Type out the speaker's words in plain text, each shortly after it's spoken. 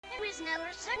is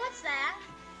Neller. What's that?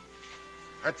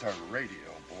 That's our radio,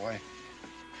 boy.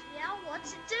 Yeah,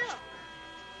 what's it do?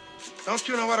 Don't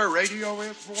you know what a radio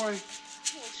is, boy?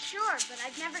 Well, sure, but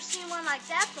I've never seen one like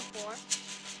that before.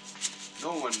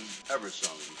 No one ever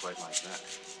saw them quite like that.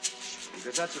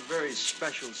 Because that's a very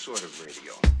special sort of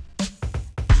radio.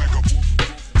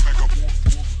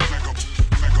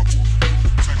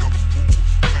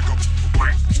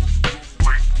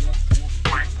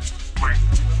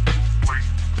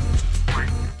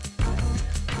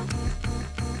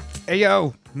 Hey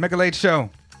yo, Mega Late Show.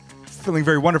 Feeling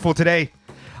very wonderful today.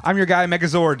 I'm your guy,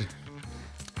 Megazord.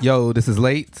 Yo, this is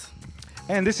Late.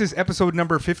 And this is episode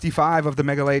number 55 of the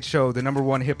Mega Late Show, the number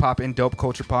one hip hop and dope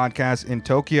culture podcast in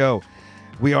Tokyo.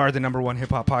 We are the number one hip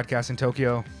hop podcast in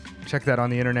Tokyo. Check that on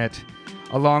the internet.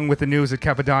 Along with the news that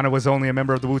Capadonna was only a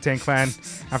member of the Wu-Tang Clan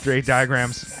after 8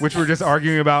 diagrams, which we're just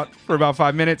arguing about for about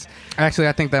 5 minutes. Actually,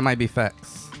 I think that might be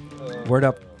facts. Word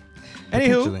up.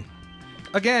 Anywho, Potentially.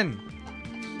 again,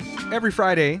 every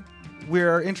Friday,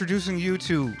 we're introducing you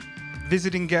to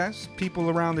visiting guests, people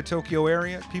around the Tokyo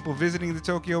area, people visiting the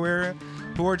Tokyo area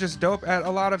who are just dope at a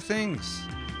lot of things.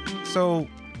 So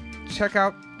check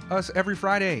out us every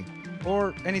Friday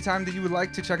or anytime that you would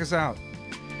like to check us out.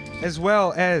 As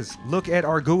well as look at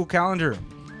our Google Calendar,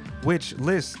 which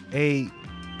lists a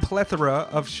plethora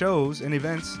of shows and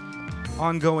events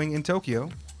ongoing in Tokyo.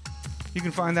 You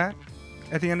can find that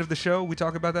at the end of the show. We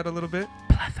talk about that a little bit.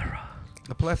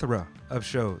 A plethora of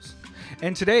shows.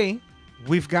 And today,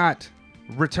 we've got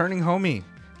returning homie,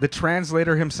 the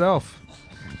translator himself,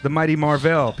 the mighty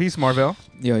Marvell. Peace, Marvell.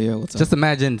 Yo, what's up? Just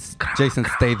imagine Jason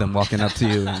Statham walking up to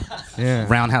you and Yeah.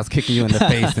 roundhouse kicking you in the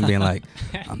face and being like,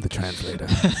 I'm the translator.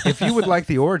 If you would like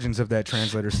the origins of that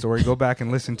translator story, go back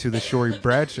and listen to the Shori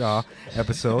Bradshaw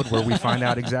episode where we find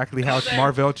out exactly how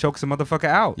Marvell chokes a motherfucker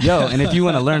out. Yo, and if you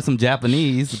want to learn some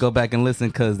Japanese, go back and listen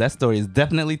because that story is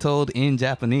definitely told in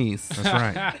Japanese. That's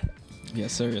right.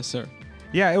 Yes, sir.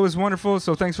 Yeah, it was wonderful.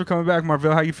 So thanks for coming back,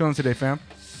 Marvell. How you feeling today, fam?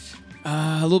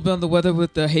 A little bit on the weather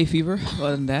with the hay fever.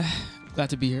 Other than that, glad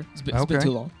to be here. It's been Okay.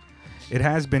 too long. It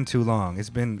has been too long. It's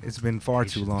been far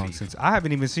too long since I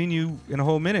haven't even seen you in a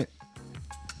whole minute.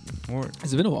 Word.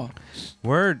 It's been a while.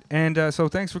 Word. And so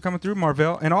thanks for coming through,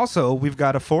 Marvell. And also, we've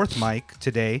got a fourth mic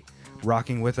today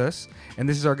rocking with us. And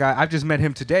this is our guy. I've just met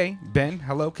him today. Ben,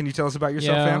 hello. Can you tell us about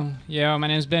yourself, fam? Yeah, my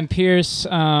name is Ben Pierce.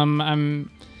 I'm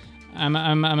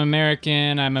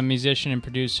American. I'm a musician and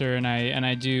producer, and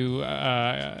I do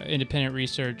independent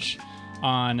research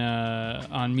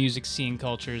on music scene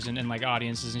cultures and like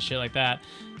audiences and shit like that.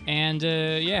 And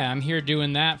I'm here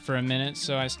doing that for a minute,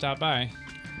 so I stopped by.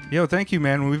 Yo, thank you,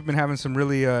 man. We've been having some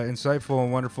really insightful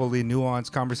and wonderfully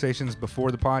nuanced conversations before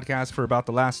the podcast for about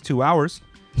the last 2 hours.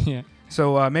 Yeah.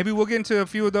 So maybe we'll get into a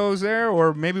few of those there,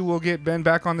 or maybe we'll get Ben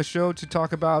back on the show to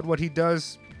talk about what he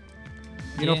does,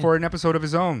 you know, for an episode of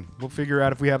his own. We'll figure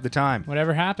out if we have the time.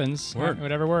 Whatever happens. Word.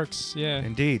 Whatever works. Yeah.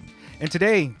 Indeed. And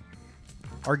today,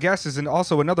 our guest is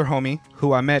also another homie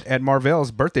who I met at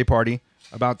Marvell's birthday party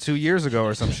about 2 years ago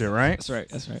or some shit, right?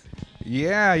 That's right.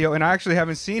 Yeah, yo, and I actually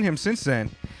haven't seen him since then.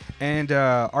 And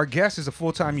our guest is a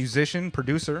full-time musician,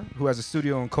 producer, who has a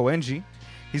studio in Koenji.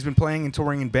 He's been playing and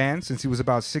touring in bands since he was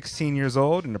about 16 years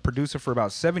old and a producer for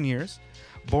about 7 years.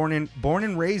 Born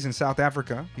and raised in South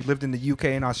Africa. He lived in the UK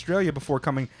and Australia before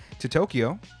coming to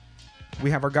Tokyo.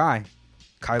 We have our guy,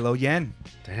 Kylo Yen.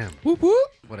 Damn. Whoop, whoop.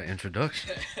 What an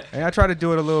introduction. Hey, I try to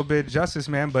do it a little bit justice,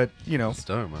 man, but, you know. That's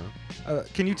dope, man.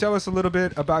 Can you tell us a little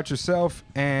bit about yourself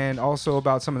and also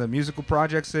about some of the musical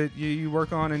projects that you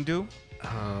work on and do?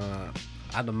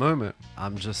 At the moment,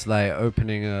 I'm just like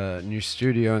opening a new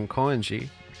studio in Koenji.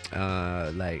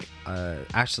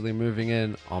 Actually moving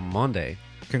in on Monday.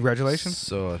 Congratulations.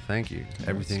 So thank you.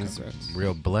 Everything's Congrats.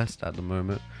 real blessed at the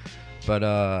moment. But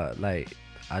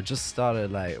I just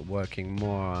started like working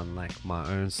more on like my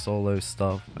own solo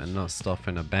stuff and not stuff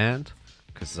in a band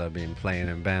because I've been playing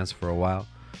in bands for a while.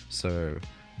 So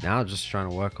now I'm just trying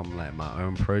to work on like my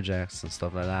own projects and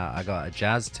stuff like that. I got a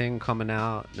jazz thing coming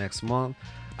out next month.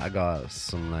 I got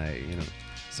some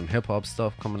some hip hop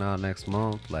stuff coming out next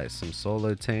month, like some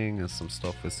solo thing and some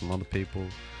stuff with some other people.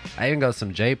 I even got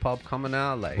some J-pop coming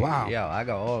out. Like, wow. Yeah, I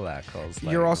got all that. Cause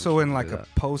like, You're also in like a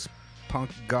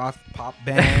post-punk goth pop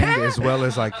band as well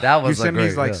as like That was you sent me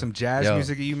great, like yeah. some jazz Yo.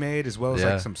 music that you made as well as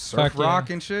Yeah. like some surf Fuck yeah. rock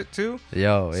and shit too.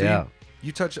 Yo, So yeah.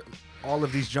 You touch all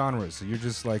of these genres. So you're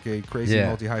just like a crazy Yeah.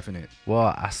 multi-hyphenate.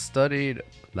 Well, I studied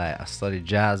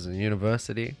jazz in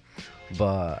university,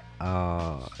 but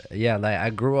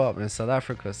I grew up in South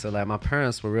Africa, so like my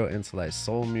parents were real into like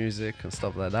soul music and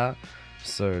stuff like that.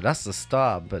 So that's the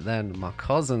start. But then my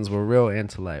cousins were real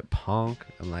into like punk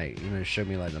and like, you know, showed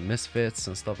me like the Misfits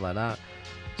and stuff like that.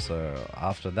 So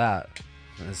after that,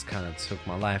 this kind of took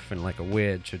my life in like a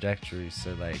weird trajectory.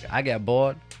 So like I get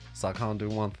bored, so I can't do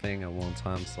one thing at one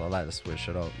time. So I like to switch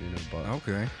it up, you know. But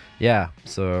Okay. yeah,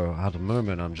 so at the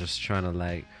moment I'm just trying to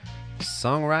like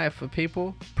songwrite for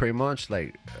people, pretty much.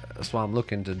 Like that's what I'm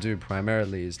looking to do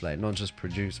primarily, is like not just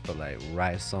produce but like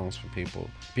write songs for people.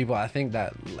 I think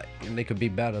that like they could be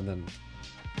better than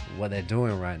what they're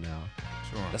doing right now.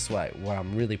 Sure. That's what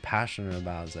I'm really passionate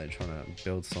about, is like trying to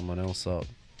build someone else up.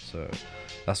 So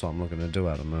that's what I'm looking to do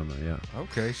at the moment. Yeah.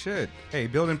 Okay, shit. Hey,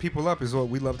 building people up is what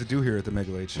we love to do here at the Mega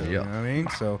Late Show. You know what I mean?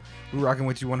 So we're rocking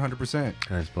with you 100%.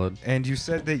 Thanks, bud. And you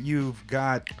said that you've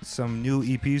got some new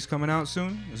EPs coming out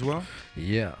soon as well?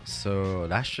 Yeah, so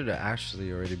that should have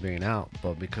actually already been out,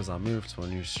 but because I moved to a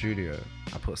new studio,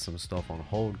 I put some stuff on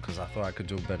hold because I thought I could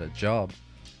do a better job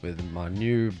with my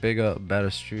new, bigger, better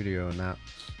studio and that.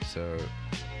 So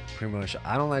pretty much,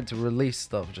 I don't like to release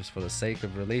stuff just for the sake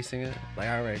of releasing it. Like,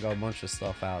 I already got a bunch of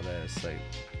stuff out there. It's like,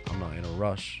 I'm not in a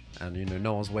rush, and you know,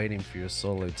 no one's waiting for your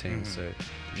solo thing. So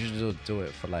you should do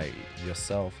it for like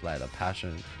yourself, like the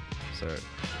passion. So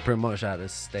pretty much at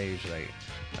this stage, like,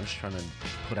 I'm just trying to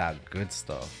put out good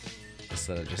stuff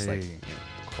instead of just like, you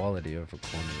know, quality over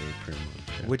quantity, pretty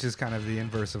much. Yeah. Which is kind of the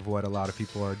inverse of what a lot of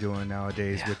people are doing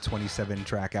nowadays with 27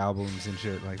 track albums and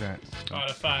shit like that.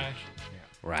 Spotify.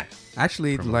 Right.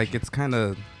 Actually, like it's kind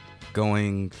of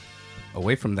going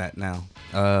away from that now.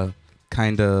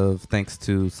 Kind of thanks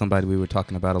to somebody we were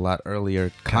talking about a lot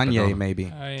earlier, Kanye, Capadonna.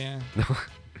 maybe. Oh yeah.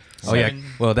 Oh yeah.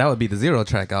 Well, that would be the 0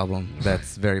 track album.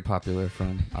 That's very popular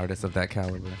from artists of that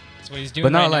caliber. That's what he's doing.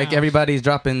 But no, right like now. everybody's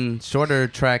dropping shorter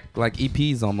track, like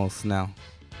EPs almost now.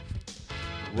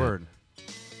 Word.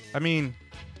 I mean,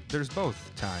 there's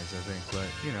both ties, I think, but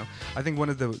you know, I think one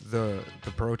of the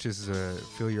approaches is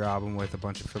fill your album with a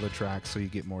bunch of filler tracks so you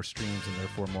get more streams and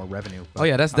therefore more revenue. Oh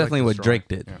yeah, that's I like definitely the what strong- Drake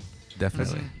did. yeah.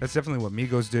 Definitely. That's definitely what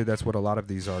Migos did. That's what a lot of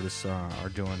these artists are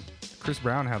doing. Chris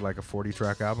Brown had like a 40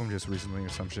 track album just recently or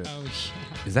some shit. Oh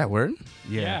yeah. Is that word?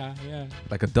 Yeah.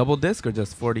 Like a double disc or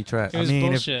just 40 tracks? It was mean,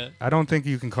 bullshit. I don't think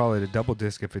you can call it a double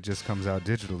disc if it just comes out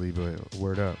digitally, but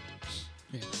word up.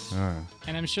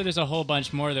 And I'm sure there's a whole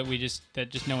bunch more that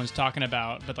just no one's talking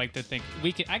about. But like to think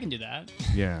I can do that.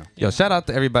 Yeah. Yo, shout out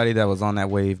to everybody that was on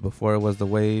that wave before it was the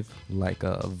wave, like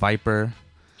Viper.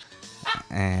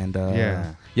 And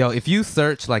Yeah. Yo, if you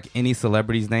search like any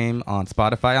celebrity's name on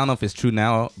Spotify, I don't know if it's true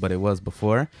now, but it was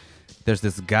before. There's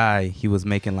this guy, he was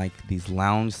making like these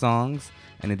lounge songs,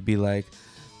 and it'd be like,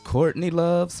 Courtney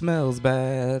Love smells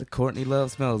bad, Courtney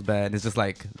Love smells bad. And it's just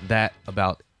like that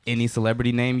about any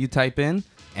celebrity name you type in,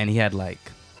 and he had like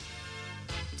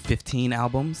 15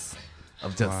 albums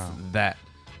of just that.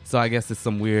 So I guess it's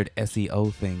some weird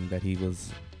SEO thing that he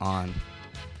was on.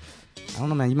 I don't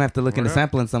know, man. You might have to look into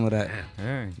sampling some of that.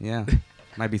 Hey. Yeah.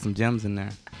 Might be some gems in there.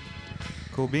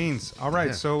 Cool beans. All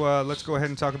right, so let's go ahead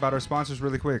and talk about our sponsors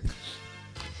really quick.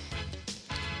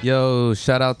 Yo,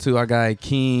 shout out to our guy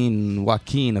Keen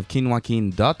Joaquin of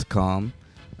KeenJoaquin.com.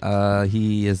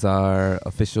 He is our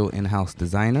official in-house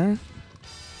designer.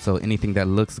 So anything that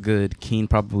looks good, Keen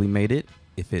probably made it.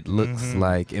 If it looks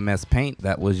like MS Paint,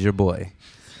 that was your boy.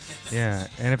 Yeah,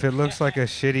 and if it looks like a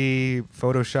shitty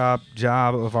Photoshop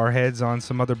job of our heads on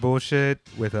some other bullshit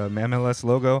with a MLS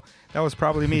logo, that was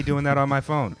probably me doing that on my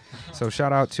phone. So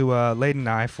shout out to Layden and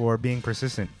I for being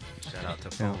persistent. Shout out to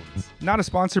Yeah. phones. Not a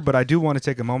sponsor, but I do want to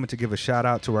take a moment to give a shout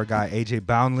out to our guy AJ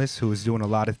Boundless, who is doing a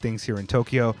lot of things here in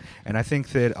Tokyo. And I think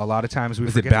that a lot of times we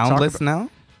Is it forget to talk Boundless about- now?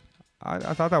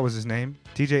 I thought that was his name.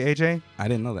 TJ AJ? I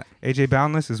didn't know that. AJ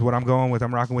Boundless is what I'm going with.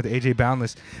 I'm rocking with AJ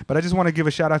Boundless. But I just want to give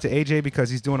a shout out to AJ because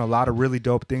he's doing a lot of really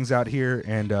dope things out here.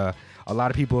 And a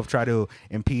lot of people have tried to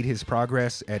impede his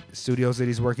progress at studios that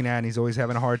he's working at, and he's always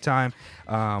having a hard time.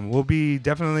 I'll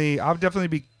definitely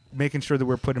be making sure that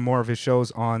we're putting more of his shows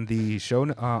on the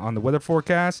show, on the weather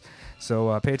forecast.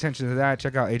 So pay attention to that.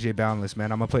 Check out AJ Boundless,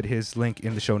 man. I'm going to put his link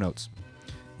in the show notes.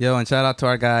 Yo, and shout out to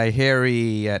our guy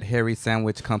Harry at Harry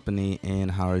Sandwich Company in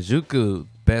Harajuku.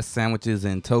 Best sandwiches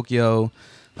in Tokyo,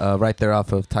 right there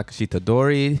off of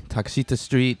Takashita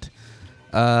Street.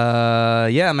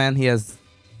 Yeah, man, he has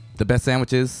the best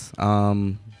sandwiches.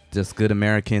 Just good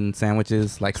American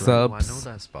sandwiches like That's right. subs. Oh, I know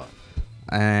that spot.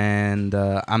 And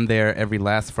I'm there every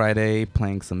last Friday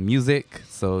playing some music.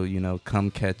 So, come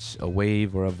catch a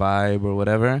wave or a vibe or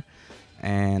whatever.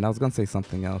 And I was gonna say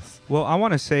something else. Well, I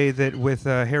want to say that with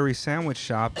Harry's Sandwich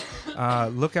Shop,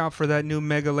 look out for that new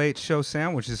Mega Late Show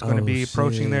sandwich that's going to be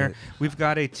approaching there. shit. We've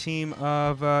got a team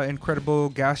of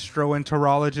incredible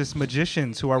gastroenterologist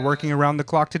magicians who are working around the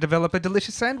clock to develop a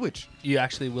delicious sandwich. You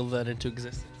actually will that into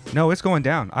existence. No, it's going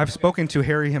down. I've spoken to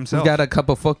Harry himself. We've got a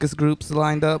couple focus groups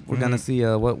lined up. We're gonna Mhm. see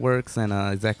what works and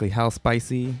exactly how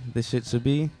spicy this shit should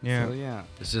be. Yeah. So, yeah.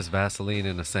 It's just Vaseline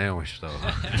in a sandwich, though.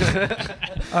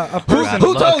 A Who, person.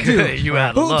 who told you? You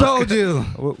out of Who luck. told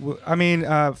you? I mean,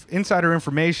 insider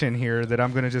information here that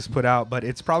I'm going to just put out, but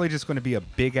it's probably just going to be a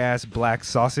big ass black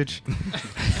sausage.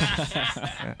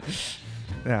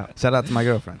 Yeah. Shout out to my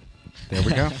girlfriend. There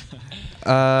we go.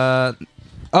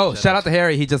 Shout out to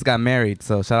Harry. He just got married.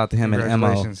 So shout out to him and Emma.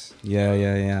 Congratulations.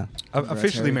 Yeah.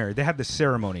 Officially Harry. married. They had the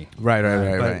ceremony. Right.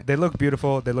 But they look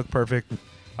beautiful. They look perfect.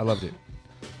 I loved it.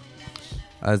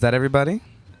 Is that everybody?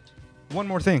 One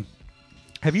more thing.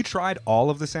 Have you tried all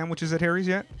of the sandwiches at Harry's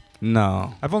yet?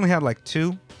 No. I've only had like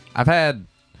 2. I've had.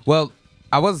 Well,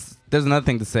 there's another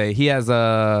thing to say. He has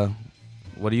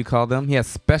what do you call them? He has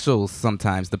specials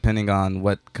sometimes, depending on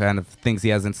what kind of things he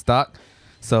has in stock.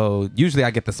 So usually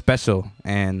I get the special,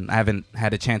 and I haven't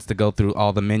had a chance to go through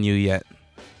all the menu yet.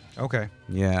 Okay.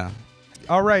 Yeah.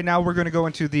 All right, now we're going to go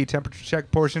into the temperature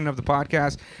check portion of the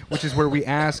podcast, which is where we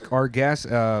ask our guests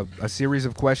a series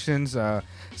of questions.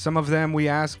 Some of them we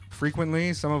ask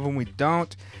frequently, some of them we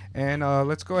don't. And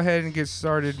let's go ahead and get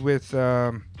started with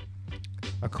a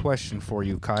question for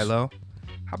you, Kylo.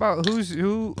 How about who's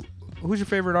your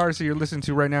favorite artist that you're listening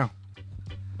to right now?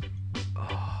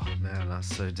 Oh man,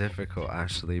 that's so difficult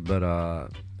actually. But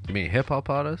you mean hip hop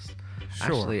artists? Sure.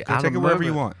 Actually, Go at take the it wherever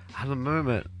you moment- want. At the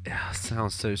moment, it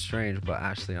sounds so strange, but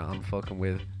actually, I'm fucking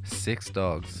with 6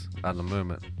 Dogs at the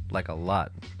moment, like a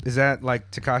lot. Is that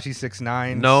like Tekashi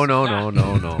 6ix9ine? No.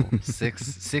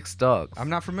 Six Dogs. I'm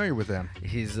not familiar with them.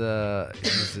 He's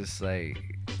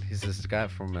this guy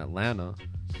from Atlanta.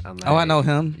 And Oh, I know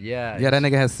him. Yeah. Yeah, that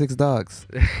nigga has 6 dogs.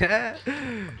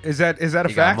 Is that a He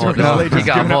got fact? more or no, they dogs. He just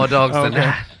got giving more up- dogs than Okay.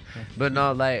 that. But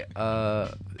no, like,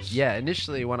 yeah,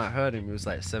 initially when I heard him, he was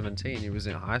like 17. He was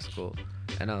in high school.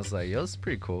 And I was like, yo, this is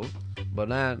pretty cool. But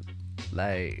then,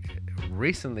 like,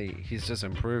 recently, he's just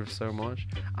improved so much.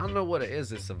 I don't know what it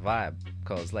is. It's a vibe.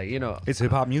 Because, like, you know. It's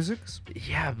hip hop music?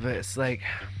 Yeah, but it's like,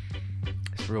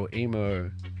 it's real emo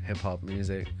hip hop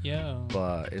music. Yeah.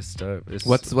 But it's dope.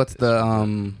 What's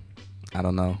the I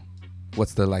don't know.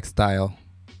 What's the like style?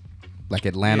 Like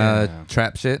Atlanta Yeah.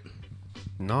 trap shit?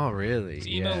 Not really. It's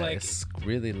emo, Yeah, like- it's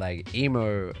really like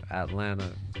emo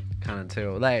Atlanta kind of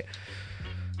too. Like,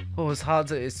 it's hard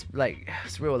to. It's like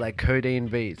it's real like codeine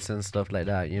beats and stuff like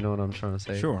that. You know what I'm trying to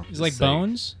say? Sure. It's like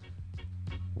Bones.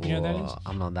 You know what that Whoa, is?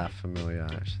 I'm not that familiar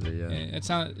actually. Yeah. It's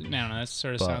not. I don't know. That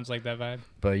sort of But- sounds like that vibe.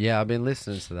 But yeah, I've been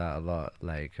listening to that a lot,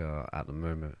 like at the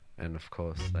moment, and of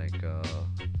course, like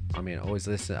I mean, I always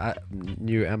listen.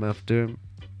 New MF Doom,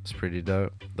 it's pretty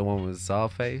dope. The one with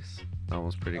Czarface, that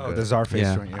one's pretty Oh, good. the Czarface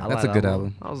Yeah. joint. Yeah. I That's a like good that one.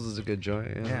 album. That was a good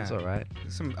joint. Yeah, Yeah. it's alright.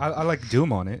 I like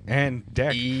Doom on it and Deck,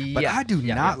 but Yeah, I do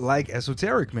yeah, not yeah. like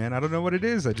Esoteric, man. I don't know what it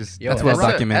is. I just Yo, That's well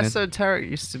Eso- documented. Esoteric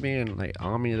used to be in like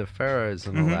Army of the Pharaohs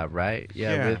and all Mhm. that, right?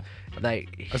 Yeah. Yeah. With,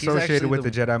 like he's associated actually with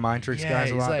the Jedi Mind Tricks yeah, guys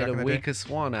a he's lot like back the in the day. weakest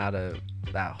one out of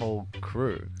that whole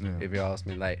crew. Yeah. If you ask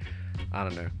me, like I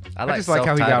don't know. I I just like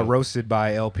how he got self-titled. roasted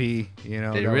by LP. You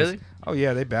know, Did he that was- really? Oh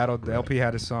yeah, they battled. The LP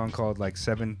had a song called like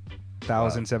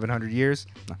 7,700 Years.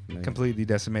 Not familiar. Completely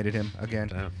decimated him again.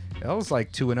 Damn. That was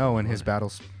like 2-0 in his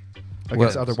battles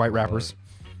against other white rappers.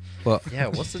 Well, Yeah,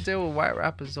 what's the deal with white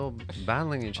rappers all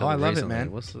battling each Oh, other? I love it, recently?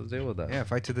 man. What's the deal with that? Yeah,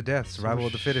 fight to the death, survival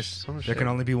of the fittest. some There shit. can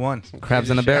only be one.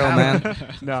 crabs in a Shit. barrel, man.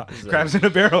 No, Is that- crabs in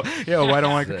a barrel. Yeah, why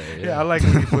don't I? Is that- Yeah, yeah. I like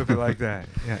when you flip it like that.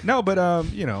 Yeah, no, but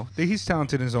you know, he's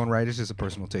talented in his own right. It's just a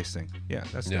personal taste thing. Yeah,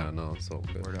 that's Yeah, dope. no, it's all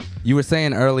good. Word up. You were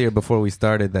saying earlier before we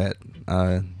started that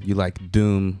you like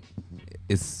Doom.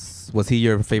 Was he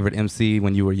your favorite MC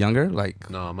when you were younger? Like,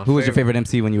 No, my who was your favorite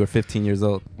MC when you were 15 years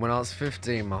old? When I was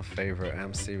 15, my favorite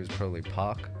MC was probably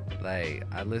Pac. Like,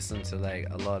 I listened to like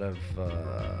a lot of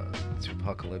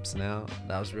Tupacalypse Now.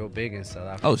 That was real big in South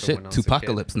Africa. Oh, shit, when I was a kid.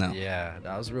 Tupacalypse Now. Yeah,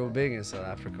 that was real big in South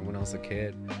Africa when I was a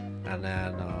kid. And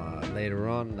then later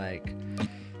on, like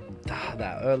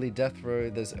that early death row,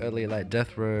 those early like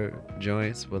death row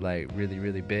joints were like really,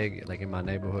 really big, like in my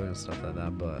neighborhood and stuff like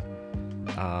that. But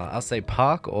I'll say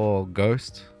Pac or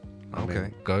Ghost. I mean,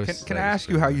 Okay. Ghost. Can I like, ask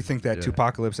you how you think that yeah.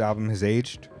 Tupacalypse album has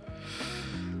aged?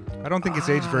 I don't think it's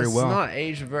aged very well. It's not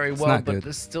aged very well, not but good.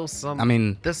 there's still some. I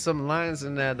mean, there's some lines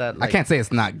in there that I like, can't say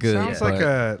it's not good. Sounds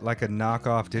but like a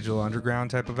knockoff Digital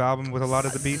Underground type of album with a lot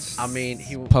of the beats. I mean,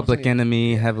 he Public wasn't he-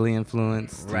 Enemy heavily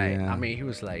influenced. Right. Yeah. I mean, he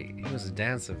was a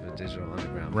dancer for Digital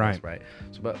Underground. Right. First, right.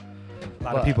 So, but A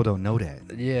lot of people don't know that.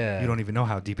 Yeah. You don't even know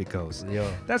how deep it goes.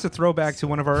 Yo. That's a throwback to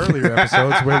one of our earlier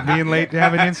episodes where me and Late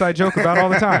have an inside joke about all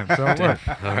the time. So look,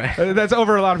 All right. that's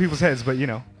over a lot of people's heads, but you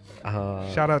know.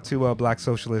 Uh, Shout out to Black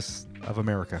Socialists of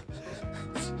America.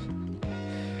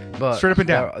 But Straight up and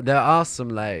down. There are some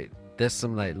there's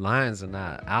some lines in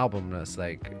that album that's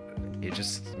like, it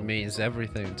just means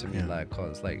everything to me. Yeah. Like,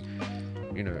 cause like,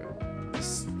 you know,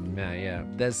 man, yeah.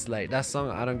 There's like that song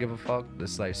I Don't Give a Fuck.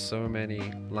 There's like so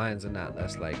many lines in that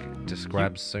that's like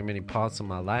describes so many parts of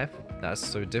my life. That's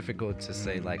so difficult to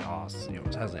say like, oh, you know,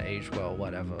 it hasn't aged well,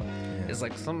 whatever. It's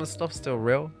like some of the stuff's still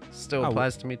real, still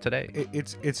applies to me today.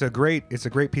 It's a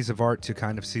great piece of art to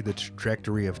kind of see the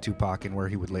trajectory of Tupac and where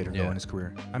he would later go in his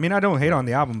career. I mean, I don't hate on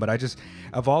the album, but I just,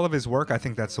 of all of his work, I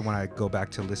think that's the one I go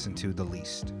back to listen to the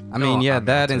least. I mean, yeah, I'm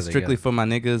that not and to the, Strictly for My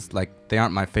Niggas, like, they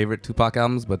aren't my favorite Tupac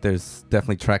albums, but there's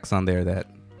definitely tracks on there that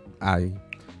I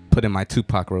put in my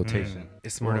Tupac rotation.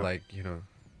 It's more like, you know,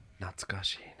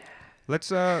 Natsukashi.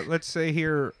 Let's say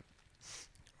here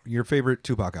your favorite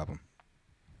Tupac album.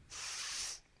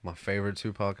 My favorite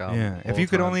Tupac album. Yeah. If all you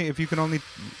could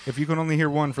time. only hear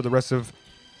one for the rest of.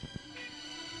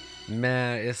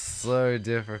 Man, it's so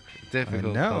difficult.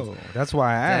 No, that's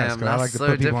why I ask. 'Cause I like to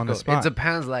put people on the spot. It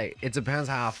depends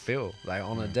how I feel. Like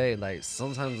on a day, like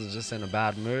sometimes it's just in a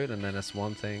bad mood, and then it's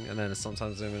one thing, and then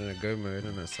sometimes I'm in a good mood,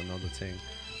 and it's another thing.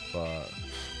 But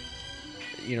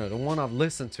you know, the one I've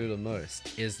listened to the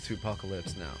most is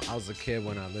Tupacalypse now. I was a kid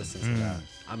when I listened to that.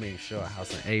 I mean, sure, it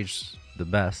hasn't aged the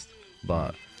best,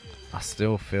 but I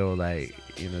still feel like,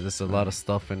 you know, there's a lot of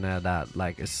stuff in there that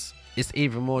like it's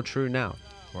even more true now.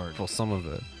 Word. For some of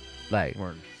it, like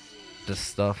Word. the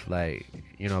stuff like,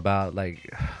 you know, about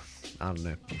like, I don't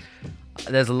know.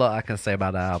 There's a lot I can say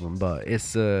about the album, but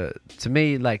it's to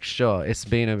me, like, sure, it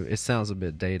sounds a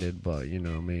bit dated, but you know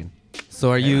what I mean. So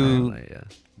are you Like,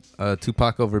 yeah.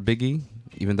 Tupac over Biggie,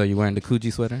 even though you're wearing the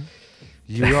Coogee sweater?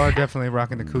 You are definitely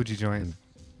rocking the Coogee joint.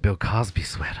 Bill Cosby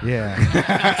sweater. Yeah.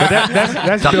 But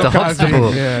that's Dr. Bill Cosby.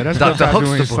 Huxtable. Yeah, that's Dr. Bill Cosby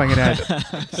when he's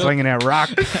Huxtable. slinging that rock.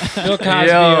 Bill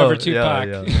Cosby over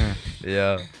Tupac.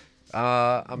 Yeah.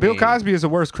 I Bill mean, Cosby is a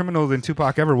worse criminal than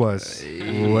Tupac ever was.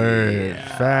 Word.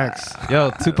 Facts. Yo,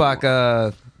 Tupac,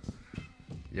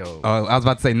 Yo. oh, I was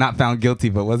about to say not found guilty,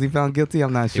 but was he found guilty?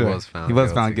 I'm not He sure. was found He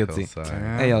was found guilty. Sorry.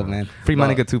 Hey, yo, man. Free my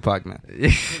But- nigga Tupac, man.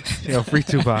 Yo, free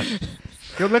Tupac.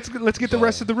 Yo, let's get the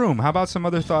rest of the room. How about some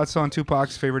other thoughts on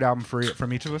Tupac's favorite album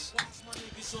from each of us?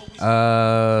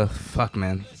 Fuck,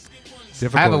 man.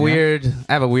 Difficult, I have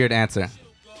yeah? a weird answer.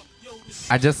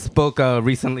 I just spoke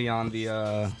recently on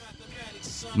the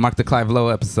Mark the Clive Lowe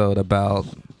episode about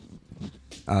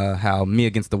how Me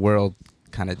Against the World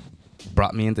kind of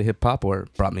brought me into hip hop, or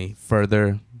brought me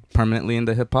further permanently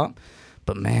into hip hop.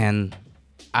 But man,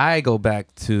 I go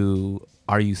back to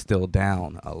Are You Still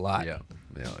Down a lot. Yeah.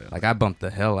 Like, I bumped the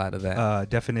hell out of that.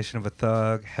 Definition of a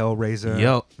Thug, Hellraiser.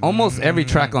 Yo, almost every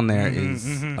track on there Mhm, is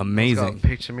mhm. amazing.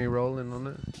 Picture Me Rolling on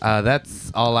it.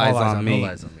 That's All Eyes on Me. All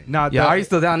Eyes on Me. Nah, Yeah, Are You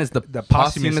Still Down is the posthumous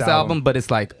posthumous album, but it's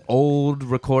like old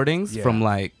recordings Yeah. from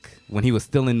like when he was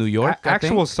still in New York. I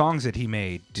actual think. songs that he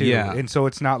made too. Yeah. And so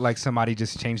it's not like somebody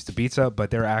just changed the beats up, but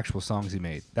they're actual songs he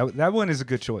made. That one is a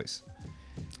good choice.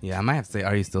 Yeah, I might have to say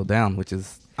Are You Still Down, which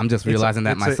is I'm just realizing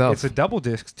that myself. It's a double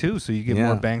disc too, so you get Yeah.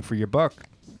 more bang for your buck.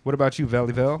 What about you,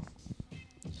 Velivel?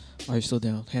 Are you still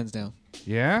down? Hands down.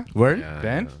 Yeah? Word? Yeah,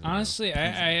 Ben? yeah. Honestly,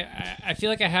 I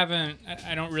feel like I haven't.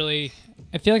 I don't really.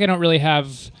 I feel like I don't really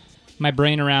have my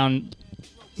brain around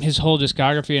his whole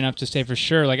discography enough to say for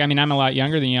sure. Like, I mean, I'm a lot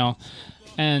younger than y'all,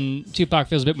 and Tupac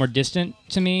feels a bit more distant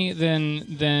to me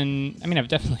than. I mean, I've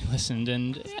definitely listened,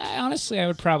 and honestly, I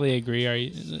would probably agree. Are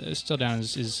You Still Down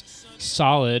is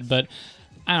solid, but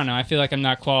I don't know. I feel like I'm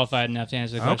not qualified enough to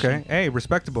answer the question. Okay. Hey,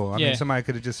 respectable. I Yeah. mean, somebody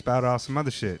could have just spouted off some other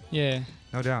shit. Yeah.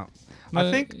 No doubt. But,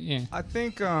 I think Yeah.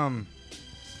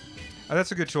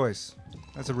 that's a good choice.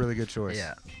 That's a really good choice.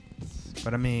 Yeah.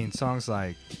 But I mean, songs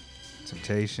like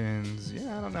Temptations,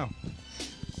 yeah, I don't know.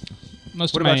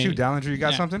 Most What of about my- you, Dallinger? You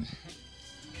got yeah. something?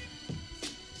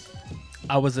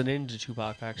 I wasn't into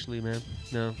Tupac, actually, man.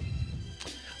 No.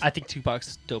 I think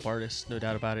Tupac's a dope artist, no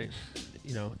doubt about it.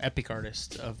 You know, epic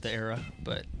artist of the era.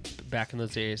 But back in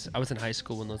those days, I was in high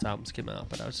school when those albums came out,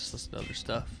 but I was just listening to other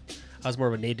stuff. I was more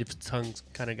of a native tongues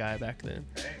kind of guy back then.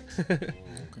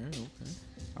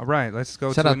 All right, let's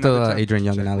go Shout to out another to time. Adrian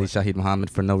Young and Check Ali what- Shaheed Muhammad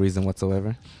for no reason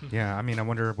whatsoever. Yeah, I mean, I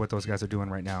wonder what those guys are doing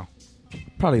right now.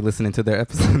 Probably listening to their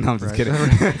episode. No, I'm just Right. kidding.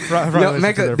 Probably Yo, listen to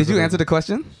Mecca, their did you episode. answer the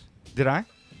question? Did I?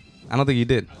 I don't think you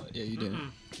did. Yeah, you did.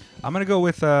 I'm gonna go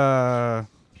with. I'm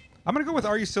gonna go with.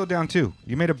 Are you still down too?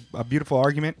 You made a beautiful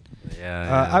argument.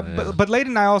 Yeah. But Layden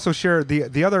and I also share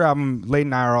the other album. Layden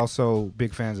and I are also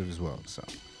big fans of as well. So.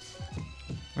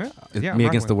 Yeah. Me I'm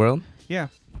Against the rocking with World? it. Yeah.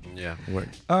 yeah. Word.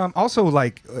 Also,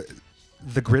 like,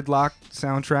 the Gridlock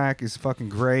soundtrack is fucking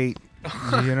great.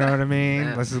 You know what I mean?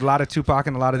 Man. There's a lot of Tupac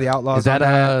and a lot of the Outlaws. Is that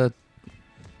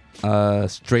on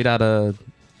straight out of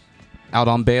Out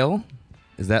on Bail?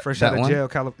 Is that Fresh that out of one?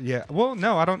 jail, yeah. Well,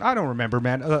 no, I don't remember,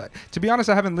 man. To be honest,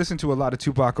 I haven't listened to a lot of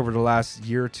Tupac over the last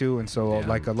year or two, and so Yeah,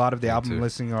 like a lot of the me album too.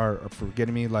 listening are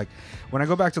forgetting me. Like when I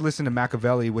go back to listen to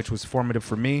Machiavelli, which was formative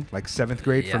for me, like 7th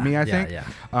grade for me, I think.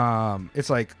 Yeah. It's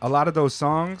like a lot of those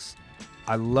songs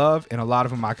I love, and a lot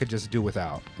of them I could just do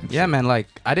without. And Yeah, shit. man. Like,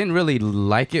 I didn't really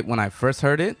like it when I first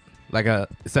heard it. Like,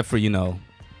 except for, the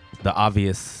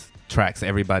obvious tracks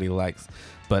everybody likes.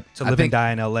 But To I Live think, and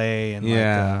Die in L.A. and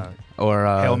yeah. like Or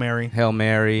Hail Mary. Hail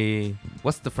Mary.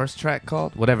 What's the first track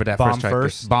called? Whatever that Bomb first track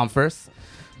First. is. Bomb First.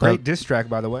 great diss track,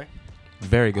 by the way.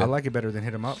 Very good. I like it better than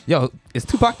Hit 'Em Up. Yo, is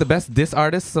Tupac the best diss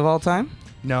artist of all time?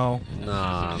 No,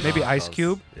 No. Maybe Ice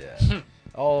Cube? Yeah.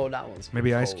 Oh, that one's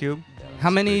maybe pretty Ice cold. Cube. That one's How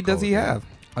many pretty does cold, he yeah. have?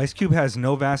 Ice Cube has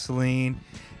No Vaseline.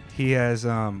 He has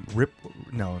Rip.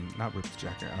 No, not Rip the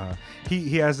Jacket.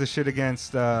 He has the shit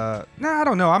against. I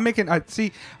don't know. I'm making. I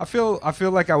feel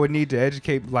like I would need to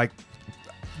educate. Like,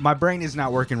 my brain is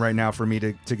not working right now for me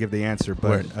to give the answer.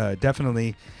 But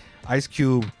definitely, Ice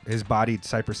Cube has bodied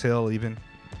Cypress Hill even.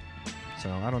 So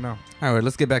I don't know. All right,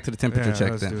 let's get back to the temperature Yeah, check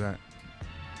let's then. do that.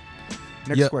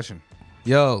 Next Yep. question.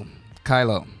 Yo,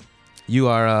 Kylo, you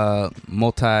are a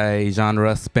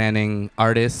multi-genre spanning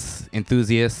artist,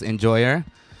 enthusiast, enjoyer.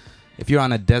 If you're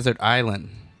on a desert island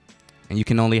and you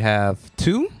can only have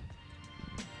two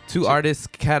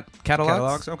artist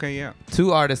catalogs, Okay, yeah.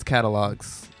 2 artist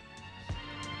catalogs,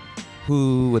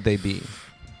 who would they be?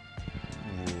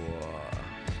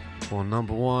 Well,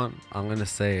 number one, I'm gonna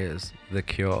say is The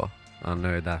Cure. I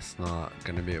know that's not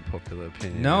gonna be a popular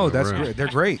opinion. No, in the that's room, great. They're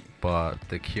great. But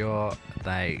The Cure,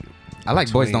 like, I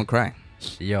like Boys between- Don't Cry.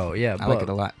 yo, yeah, I but, like it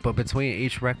a lot. But between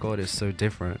each record is so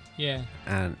different, Yeah.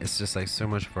 and it's just like so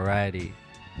much variety.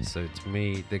 So to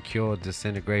me, The Cure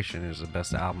Disintegration is the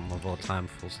best album of all time.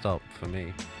 Full stop for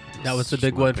me. That was the It's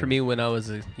big my one for opinion. me when I was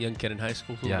a young kid in high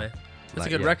school. Yeah. Man. That's Like, a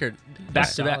good yeah. record. Back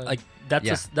to back, Solid. like that's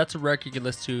Yeah. that's a record you can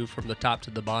listen to from the top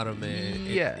to the bottom, and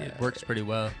Yeah. it works pretty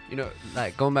well. You know,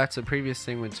 like going back to the previous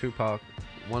thing with Tupac,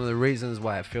 one of the reasons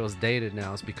why it feels dated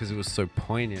now is because it was so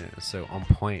poignant and so on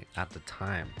point at the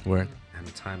time. Word. And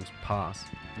the times pass.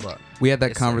 But We had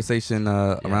that It's like- conversation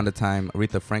around the time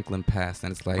Aretha Franklin passed,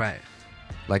 and it's like, right.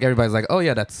 like everybody's like, oh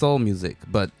yeah, that's soul music,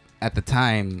 but at the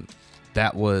time,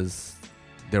 there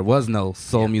was no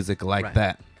soul Yeah. music like Right.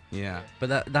 that. Yeah.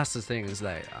 But that's the thing is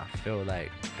like I feel like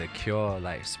The Cure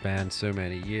like spanned so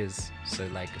many years, so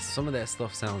like some of that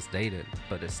stuff sounds dated,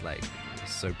 but it's like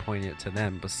it's so poignant to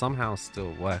them, but somehow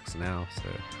still works now. So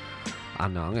I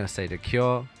don't know. I'm gonna say The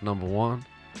Cure number one,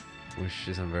 which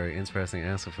isn't a very interesting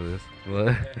answer for this,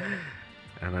 but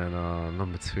and then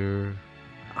number two,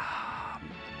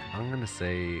 I'm gonna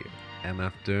say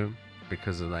MF Doom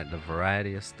because of like the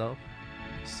variety of stuff.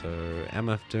 So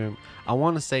MF Doom. I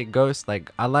want to say Ghost.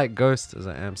 Like I like Ghost as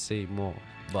an MC more,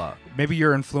 but Maybe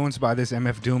you're influenced by this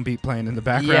MF Doom beat playing in the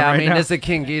background yeah, right I mean now. there's a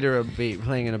King Ghidorah beat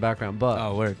playing in the background, but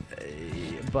Oh, word.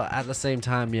 but at the same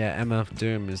time, yeah, MF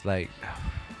Doom is like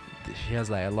he has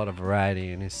like a lot of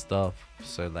variety in his stuff.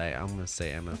 So like I'm gonna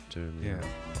say MF Doom. Yeah.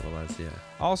 Otherwise, yeah.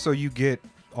 Also, you get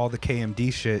all the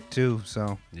KMD shit too,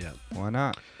 so Yeah. why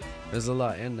not? There's a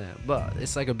lot in there, but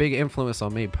it's like a big influence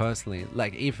on me personally.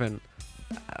 Like even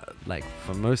like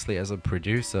for mostly as a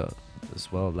producer as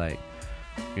well. Like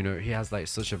you know he has like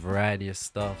such a variety of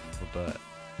stuff, but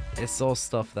it's all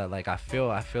stuff that like I feel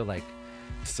like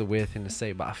it's a weird thing to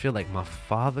say, but I feel like my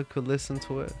father could listen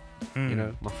to it. You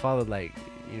know, my father like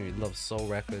he loves soul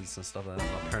records and stuff like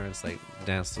that. My parents like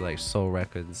dance to like soul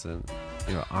records and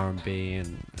R&B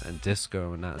and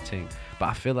disco and that thing. But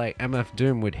I feel like MF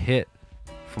Doom would hit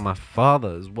for my father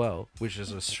as well, which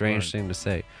is a strange thing to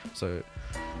say. So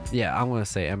yeah, I'm gonna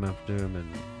say MF Doom and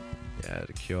yeah,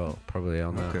 The Cure probably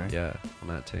on that. Okay. Yeah, on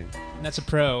that team. And that's a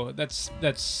pro. That's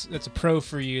a pro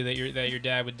for you that your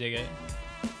dad would dig it.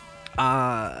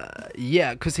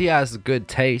 Yeah, cause he has good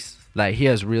taste. Like he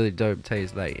has really dope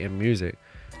taste, like in music.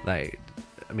 Like,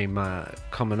 I mean, my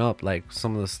coming up, like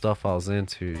some of the stuff I was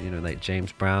into, like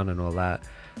James Brown and all that.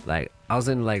 Like I was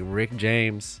in like Rick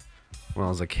James when I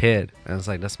was a kid, and it's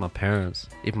like that's my parents,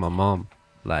 even my mom.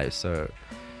 Like so,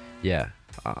 yeah,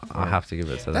 I have to give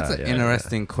it to That's that. an yeah,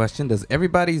 interesting question. Does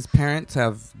everybody's parents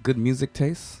have good music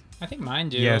taste? I think mine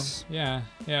do. Yes. Yeah.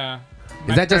 Yeah.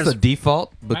 Is that just a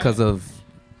default because of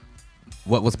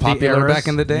what was popular eras? back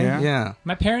in the day? Yeah. Yeah.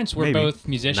 My parents were Maybe. both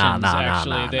musicians.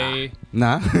 Actually,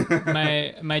 Nah.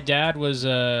 my dad was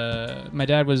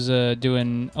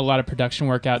doing a lot of production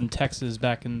work out in Texas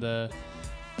back in the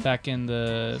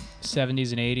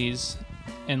 70s and 80s,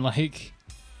 and like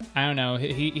I don't know,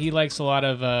 he likes a lot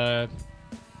of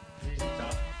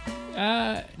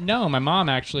no, my mom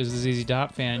actually is a ZZ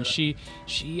Top fan. She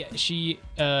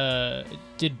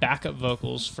did backup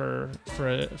vocals for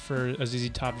a ZZ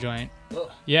Top joint.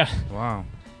 Yeah. Wow.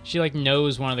 She like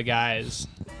knows one of the guys.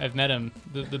 I've met him.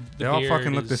 They all beard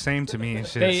fucking look is- the same to me and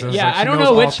shit. They- So it's yeah, like she I don't knows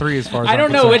know all which. three as far as I I'm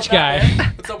don't know concerned. which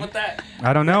guy. What's up with that?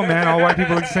 I don't know, man. All white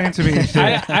people look the same to me and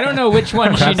shit. I don't know which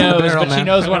one she Pass the knows, barrel, but she man.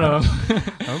 knows one of them.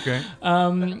 Okay.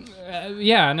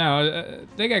 Yeah, no,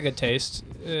 they got good taste.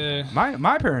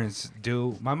 My parents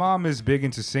do. My mom is big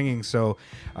into singing, so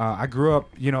I grew up.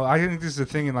 You know, I think this is a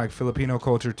thing in like Filipino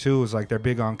culture too. Is like they're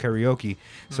big on karaoke.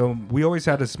 So we always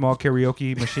had a small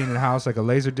karaoke machine in the house, like a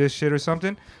laser disc shit or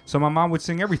something. So my mom would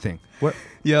sing everything. What?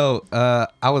 Yo,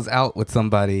 I was out with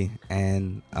somebody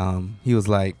and he was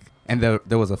like, and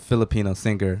there was a Filipino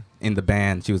singer in the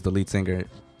band. She was the lead singer,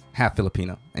 half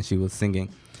Filipino, and she was singing.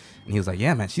 And he was like,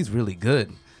 yeah, man, she's really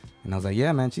good. And I was like,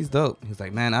 yeah, man, she's dope. He was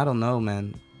like, man, I don't know,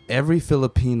 man. Every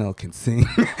Filipino can sing.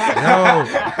 Yo,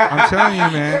 I'm telling you,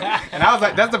 man. And I was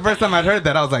like, that's the first time I'd heard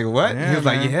that. I was like, what? Yeah, He was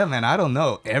like, man. yeah, man, I don't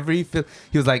know. He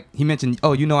was like, he mentioned,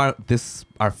 oh, you know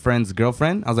our friend's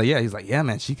girlfriend? I was like, yeah. He's like, yeah,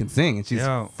 man, she can sing. And she's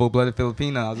Yo. full-blooded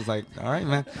Filipino. I was just like, all right,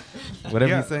 man.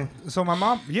 Whatever you say. So my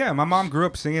mom grew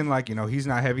up singing like, you know, He's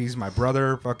Not Heavy, He's My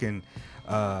Brother, fucking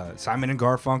Simon and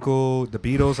Garfunkel, the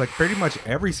Beatles, like pretty much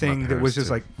everything that was parents just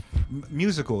too. like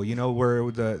musical, you know,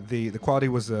 where the quality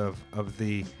was of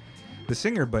the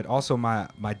singer, but also my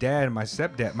dad and my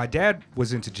stepdad. My dad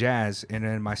was into jazz, and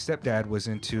then my stepdad was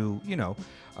into, you know,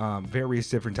 various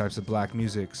different types of black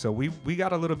music. So we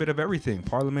got a little bit of everything.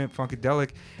 Parliament,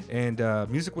 Funkadelic, and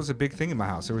music was a big thing in my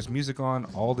house. There was music on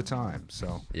all the time.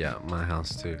 So Yeah, my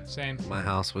house too. Same. My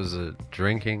house was a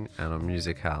drinking and a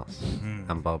music house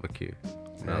and barbecue.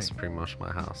 That's pretty much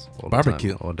my house. All the Barbecue.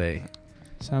 time, all day.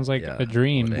 Sounds like Yeah, a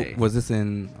dream. all day. Was this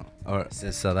in, or It's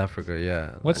in South Africa,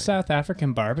 yeah. What's like, South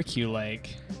African barbecue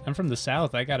like? I'm from the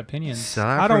South. I got opinions.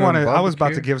 South I don't want to. African I was about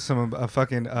to barbecue? give some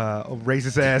fucking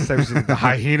racist ass type shit, the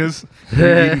hyenas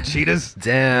eating cheetahs.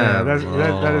 Damn.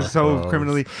 Yeah, that is so gross.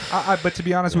 criminally. But to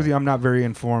be honest with you, I'm not very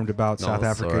informed about No, South it's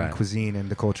African alright. cuisine and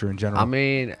the culture in general. I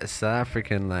mean, South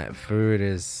African like food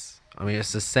is. I mean,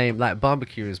 it's the same. Like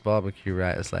barbecue is barbecue,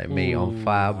 right? It's like meat on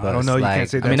fire. But I don't it's know. You like, can't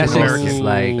say that. I mean, to that's of just- course, American. it's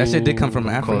like that shit did come from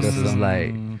of Africa. course, it's so-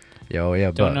 like yo,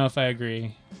 yeah, Don't but know if I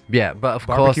agree. yeah, but of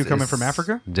Barbecue course, coming it's from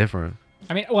Africa? Different.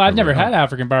 I mean, well, I've never Yeah. had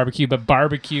African barbecue, but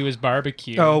barbecue is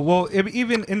barbecue. Oh well,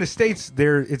 even in the states,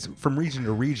 it's from region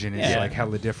to region. It's Yeah. like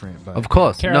hella different. But Of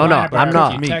course, Carolina no, I'm barbecue,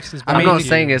 not. Texas I'm not barbecue.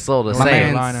 saying it's all the North my same.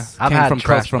 Carolina. man's I've came had from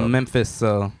trash close from though. Memphis,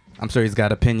 so I'm sure he's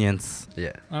got opinions.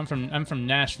 Yeah. I'm from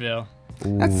Nashville.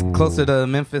 That's closer to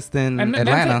Memphis than And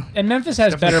Atlanta. Memphis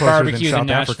has Definitely better closer than barbecue than South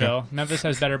Africa. Nashville. Memphis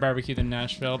has better barbecue than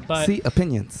Nashville, but See,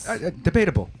 opinions.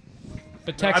 debatable.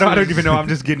 but Texas. I don't even know. I'm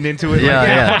just getting into it. Yeah, like,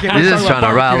 yeah. fucking, You're let's just talk trying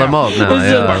to about rile barbecue them up now. This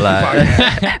is a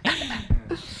Yeah, barbecue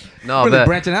like, no, Really but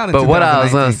branching out in but what I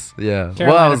was 2019. gonna, yeah, what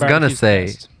Carolina I was gonna barbecue's say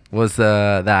best. was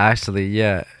that actually,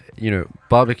 yeah, you know,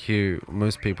 barbecue.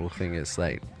 Most people think it's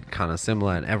like kind of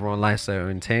similar, and everyone likes their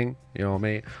own thing. You know what I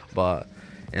mean? But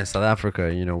in South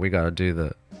Africa, you know, we gotta do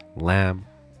the lamb.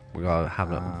 We gotta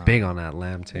have a big on that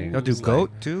lamb thing. Y'all do It's goat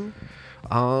too?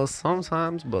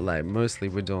 Sometimes, but like mostly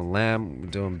we're doing lamb, we're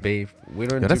doing beef. We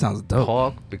don't Yo, do that sounds dope.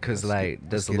 pork because like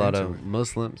there's a get lot into of it.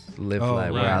 Muslims live Oh,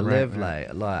 like where right, I right, live, right. like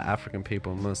a lot of African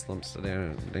people, Muslims, so they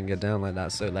don't get down like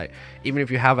that. So like even if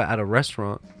you have it at a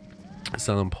restaurant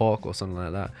selling pork or something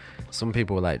like that, some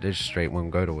people like they just straight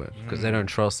won't go to it because they don't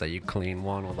trust that you clean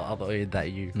one or the other, or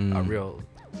that you are real,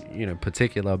 you know,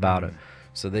 particular about it.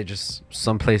 So they just,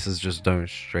 some places just don't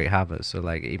straight have it. So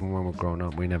like even when we're growing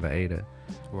up, we never ate it.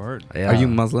 Word. Yeah. Are you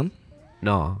Muslim?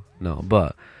 No.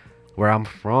 But where I'm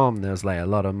from, there's like a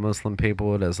lot of Muslim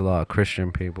people, there's a lot of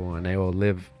Christian people, and they all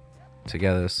live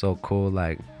together. It's so cool.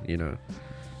 Like, you know,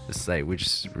 it's like we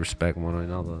just respect one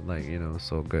another. Like, you know,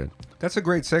 so good. That's a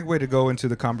great segue to go into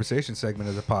the conversation segment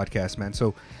of the podcast, man.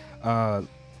 So,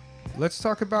 let's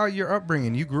talk about your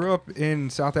upbringing. You grew up in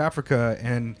South Africa,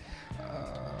 and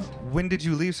when did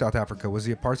you leave South Africa? Was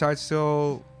the apartheid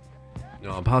still?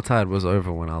 No, apartheid was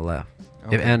over when I left.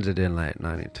 Okay. It ended in like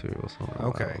 92 or something.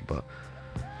 Okay. Like that,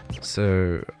 but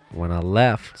so when I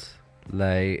left,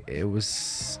 like it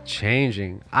was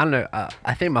changing. I don't know.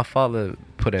 I think my father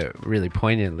put it really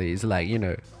poignantly. It's like, you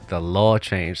know, the law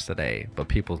changed today, but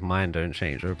people's mind don't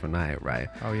change overnight, right?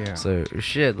 Oh yeah. So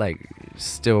shit, like,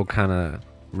 still kind of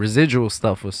residual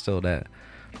stuff was still there,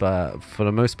 but for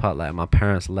the most part, like, my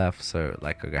parents left, so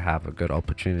like I could have a good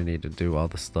opportunity to do all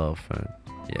the stuff, and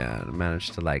yeah, I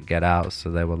managed to like get out, so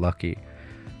they were lucky.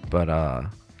 But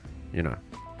you know,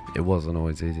 it wasn't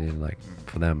always easy, like,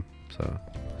 for them. So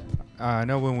I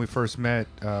know when we first met,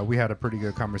 we had a pretty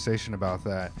good conversation about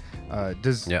that.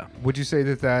 Would you say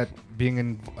that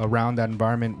being around that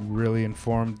environment really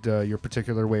informed your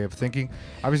particular way of thinking?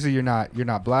 Obviously, you're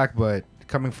not black, but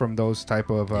coming from those type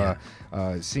of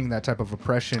seeing that type of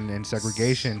oppression and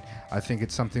segregation, I think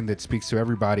it's something that speaks to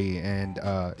everybody. And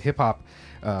hip hop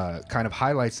kind of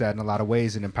highlights that in a lot of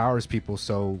ways and empowers people.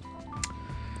 So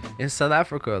in South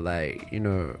Africa, like, you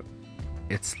know,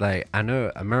 it's like, I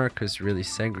know America's really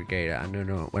segregated. I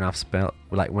know when I've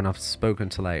spoken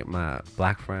to like my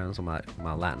black friends or my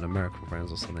Latin American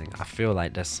friends or something, I feel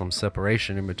like there's some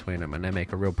separation in between them, and they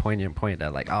make a real poignant point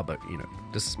that like, oh, but you know,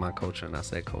 this is my culture and that's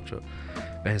their culture.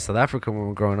 But in South Africa, when we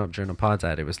were growing up during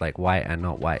apartheid, it was like white and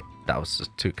not white. That was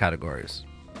just two categories.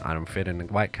 I don't fit in the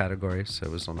white category, so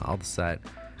it was on the other side.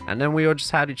 And then we all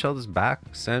just had each other's back,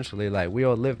 essentially. Like, we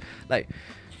all live, like,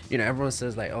 you know, everyone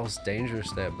says like, oh, it's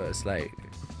dangerous there, but it's like,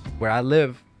 where I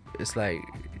live, it's like,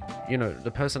 you know,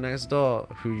 the person next door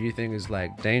who you think is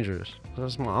like dangerous,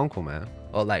 that's my uncle, man.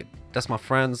 Or like, that's my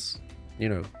friend's, you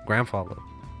know, grandfather.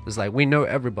 It's like, we know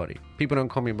everybody. People don't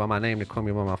call me by my name, they call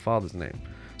me by my father's name.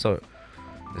 So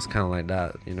it's kind of like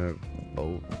that, you know. But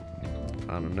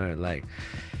I don't know, like,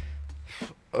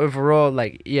 overall,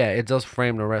 like, yeah, it does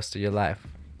frame the rest of your life.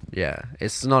 Yeah,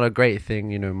 it's not a great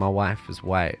thing, you know. My wife is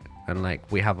white, and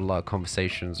like, we have a lot of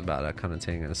conversations about that kind of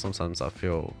thing, and sometimes I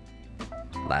feel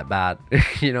like bad,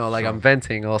 you know, like I'm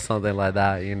venting or something like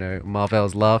that, you know.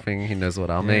 Marvel's laughing, he knows what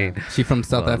I mean. She from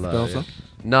South Africa also? Yeah.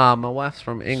 Nah, my wife's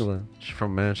from England. She's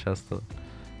from Manchester.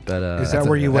 But is that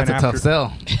where you went after? That's a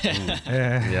tough sell.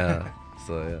 Yeah.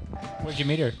 So yeah. Where'd you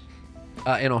meet her?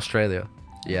 In Australia.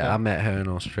 Yeah, Okay. I met her in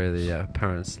Australia. Yeah, her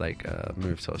parents like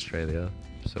moved to Australia.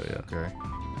 So yeah. Okay.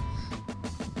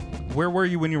 Where were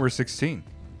you when you were 16?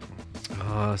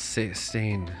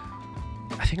 16.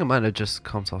 I think I might have just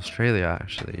come to Australia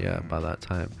actually. Yeah, by that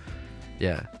time.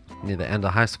 Yeah, near the end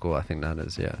of high school, I think that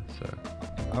is. Yeah.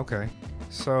 So. Okay.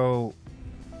 So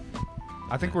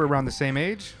I think we're around the same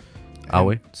age. Are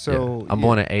we? So yeah. I'm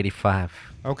born in 85.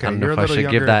 Okay, I don't you're know if a I little should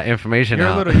younger. give that information You're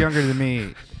out. a little younger than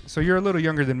me. So you're a little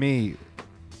younger than me.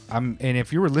 And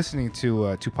if you were listening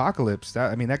to Tupacalypse,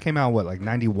 that came out what, like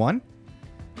 91?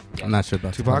 I'm not sure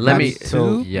about Tupac. Let me-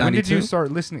 So yeah. When did you 92?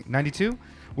 start listening? 92?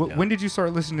 Yeah. When did you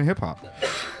start listening to hip hop?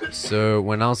 So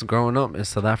when I was growing up in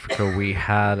South Africa, we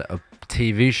had a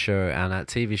TV show, and that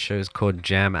TV show is called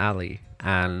Jam Alley.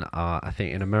 And I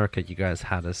think in America, you guys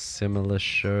had a similar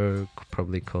show,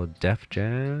 probably called Def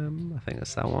Jam. I think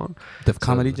that's that one. Def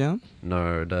Comedy Jam?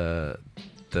 No, the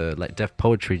like Def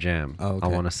Poetry Jam. Oh, okay. I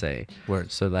want to say.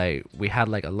 Word. So like we had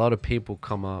like a lot of people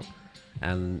come up,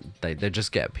 and they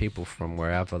just get people from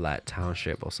wherever, like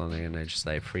township or something, and they just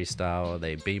like freestyle or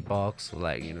they beatbox, or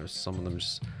like, you know, some of them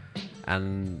just.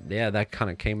 And yeah, that kind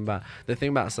of came about. The thing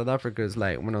about South Africa is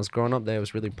like when I was growing up there, it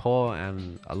was really poor,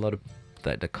 and a lot of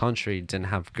the country didn't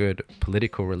have good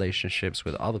political relationships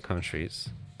with other countries.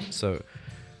 So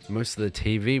most of the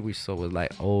TV we saw was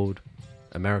like old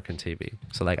American TV.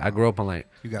 So like I grew up on like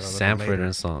You got a little Sanford later.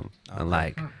 and Son, Okay. and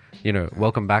like, you know,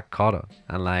 Welcome Back Kotter,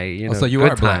 and like, you know, so you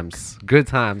good are black. times, good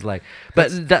times. Like,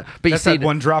 but you That's see, that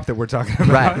one drop that we're talking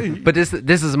about. right? But this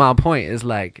is my point. Is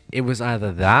like it was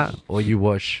either that or you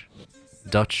watch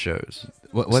Dutch shows.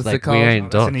 What's It's like, it called? We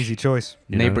ain't That's an Dutch. easy choice.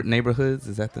 You know? Neighborhoods?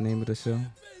 Is that the name of the show?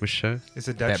 Which show? It's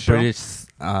a Dutch That show. British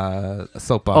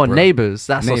soap Oh, opera. Neighbours.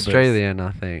 That's Neighbours. Australian,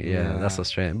 I think. Yeah, that's Yeah.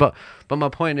 Australian. But my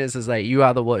point is like you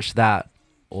either watch that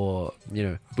or, you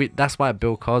know, that's why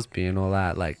Bill Cosby and all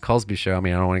that, like Cosby Show. I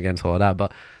mean, I don't want to get into all that,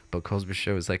 but Cosby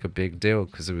Show was like a big deal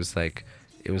because it was like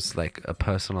a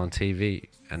person on TV,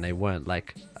 and they weren't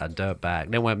like a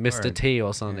dirtbag. They weren't Mr. Right. T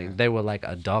or something. Yeah. They were like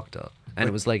a doctor, and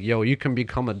it was like, yo, you can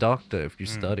become a doctor if you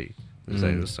study. It was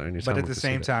like, it was the only But time at we the could see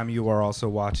same that. time, you are also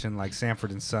watching like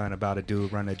Sanford and Son about a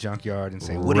dude running a junkyard and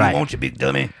saying, "What do Right. you want, you big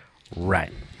dummy?"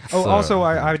 Right. Oh, So- also,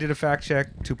 I did a fact check.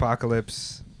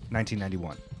 Tupacalypse,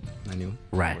 1991, I knew.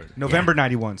 right. November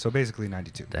 91. So basically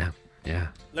 92. Damn. Yeah.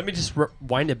 Let me just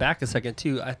wind it back a second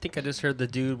too. I think I just heard the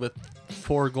dude with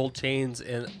 4 gold chains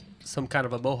and some kind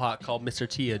of a mohawk called Mr.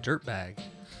 T a dirtbag.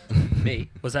 Me?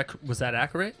 Was that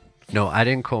accurate? No, I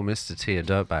didn't call Mr. T a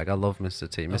dirtbag. I love Mr.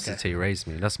 T. Mr. Okay. T raised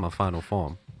me. That's my final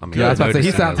form. I mean, Yeah, I was about to say, he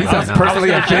noticing sounds it right now. personally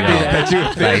offended that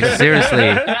you Like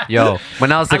seriously, yo,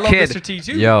 when I was a I love kid, Mr. T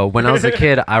too. yo, when I was a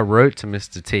kid, I wrote to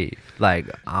Mr. T. Like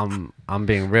I'm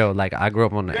being real. Like I grew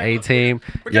up on the A team.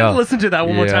 We're gonna listen to that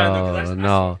one more time. Though, 'cause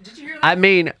No, did you hear that? I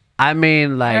mean, I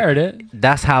heard like it.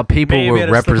 that's how people Maybe were it's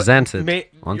the- represented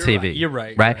on you're TV. right, you're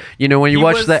right. Right? You know, when you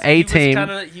watch the A team.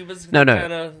 He was No, no.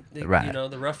 kinda, Right. You know,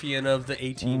 the ruffian of the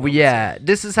A team. Well, yeah,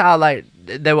 this is how like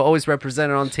they were always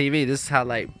represented on TV. This is how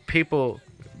like people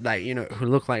like who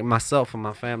look like myself and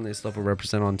my family and stuff were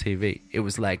represented on TV. It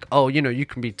was like, oh, you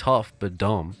can be tough but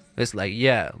dumb. It's like,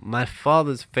 yeah, my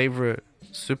father's favorite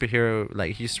superhero,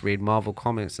 like he used to read Marvel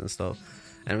comics and stuff,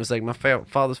 and it was like my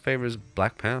father's favorite is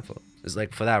Black Panther. It's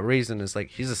like for that reason, it's like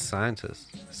he's a scientist.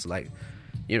 It's like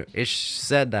it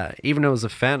said that even though it was a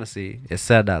fantasy, it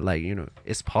said that like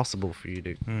it's possible for you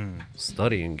to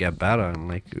study and get better and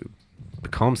like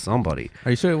become somebody.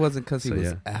 Are you sure it wasn't because he So, was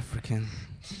yeah. African?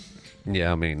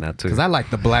 Yeah, I mean that too. Because I like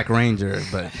the Black Ranger,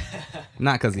 but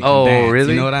not because he can Oh, dance.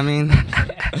 really? You know what I mean?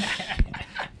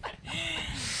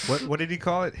 What did he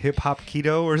call it? Hip hop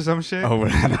keto or some shit? Oh,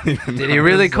 I don't even Did know. he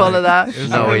really It's call like- it that? it's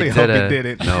No, like, I he really hope he didn't.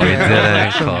 didn't. No, he didn't.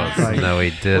 Like- Cos. No, he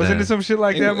didn't. Wasn't it some shit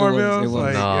like It that, was- Marvell? it was.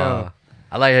 Like, Nah. yo.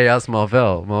 I like how you asked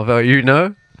Marvell. Marvell, you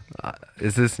know?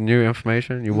 Is this new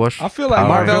information? You watched? I feel like Power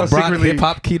Marvell Rangers? Brought secretly- hip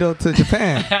hop keto to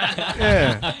Japan.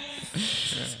 Yeah.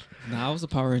 Nah, I was a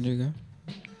Power Ranger guy.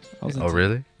 I was Oh, into-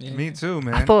 really? Yeah. Me too,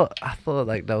 man. I thought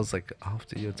like that was like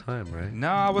after your time, right? No,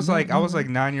 I was like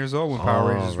 9 years old when Power Oh,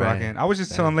 Rangers was right. rocking. I was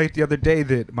just Damn. telling Late the other day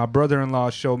that my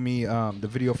brother-in-law showed me the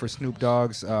video for Snoop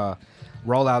Dogg's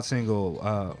rollout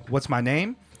single, "What's My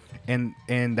Name," and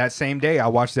that same day I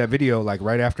watched that video. Like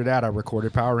right after that, I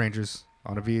recorded Power Rangers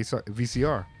on a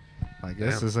VCR. Like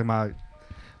this Damn. is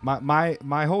like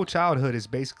my whole childhood is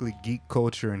basically geek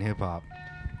culture and hip hop.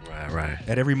 Right.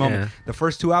 At every moment, Yeah. the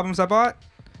first 2 albums I bought,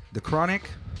 The Chronic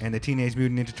and the Teenage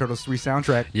Mutant Ninja Turtles 3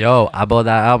 soundtrack. Yo, I bought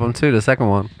that album too, the second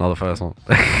one, not the first one.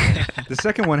 The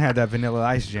second one had that Vanilla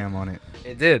Ice jam on it.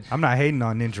 It did. I'm not hating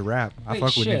on Ninja Rap. I Wait,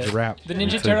 fuck with shit. Ninja Rap. The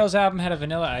Ninja Turtles album had a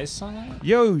Vanilla Ice song on it?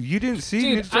 Yo, you didn't see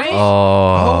Dude, Ninja I- Turtles?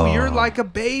 Oh. Oh, you're like a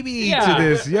baby Yeah. to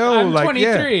this. Yo, I'm like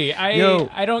 23. yeah. Yo,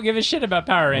 I don't give a shit about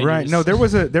Power Rangers. right. No, there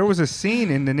was a scene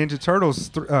in the Ninja Turtles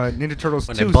Ninja Turtles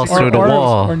When 2. they bust season- through the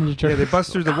wall. Or Ninja Yeah, Turtles. they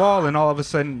bust through the wall and all of a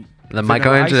sudden The Vanilla Ice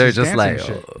Michelangelo is just dancing like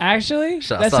shit. Actually,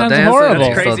 Shut- that stop sounds dancing. horrible.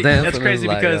 That's That's crazy. dancing That's is crazy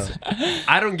like, because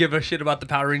I don't give a shit about the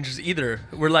Power Rangers either.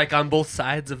 We're like on both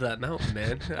sides of that mountain,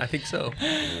 man. I think so.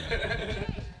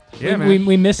 Yeah, man.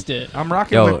 we missed it. I'm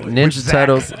rocking Yo, with Ninja Zack,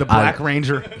 Turtles, the Black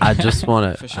Ranger. I just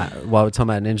want For to, sure. while we're talking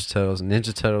about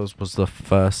Ninja Turtles was the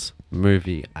first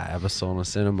movie I ever saw in a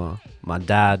cinema. My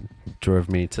dad drove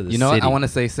me to the You know what? city. I want to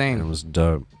say and it same. was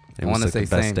dope. It I was wanna like say the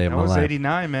best same. day of That my was life.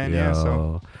 89, man. Yeah, so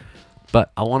Yo.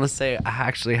 But I want to say I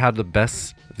actually had the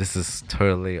best. This is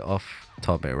totally off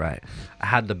topic, right? I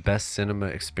had the best cinema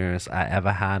experience I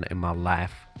ever had in my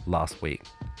life last week,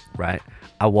 right?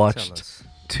 I tell watched us.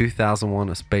 2001: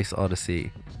 A Space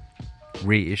Odyssey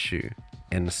reissue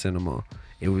in the cinema.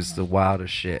 It was the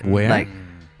wildest shit. Where? Like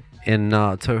in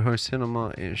Toho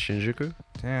Cinema in Shinjuku.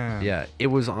 Damn. Yeah, it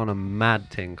was on a mad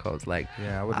thing cause like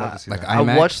Yeah, I would love to see like that. I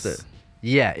IMAX? watched it.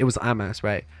 Yeah, it was IMAX,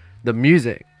 right? The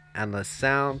music and the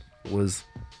sound was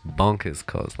bonkers,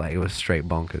 cause like it was straight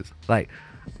bonkers. Like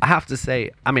I have to say,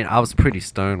 I mean, I was pretty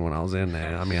stoned when I was in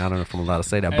there. I mean, I don't know if I'm allowed to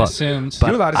say that, I but assumed. but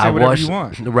You're allowed to say I whatever watched, you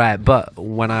want. right? But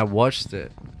when I watched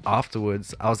it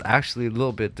afterwards, I was actually a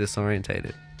little bit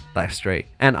disorientated, like straight.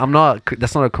 And I'm not.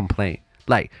 That's not a complaint.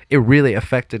 Like it really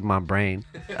affected my brain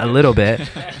a little bit.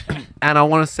 And I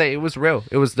want to say it was real.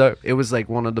 It was dope. It was like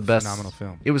one of the best. Phenomenal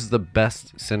film. It was the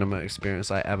best cinema experience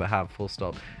I ever had. Full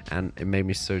stop. And it made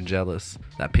me so jealous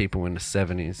that people in the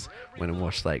 70s went and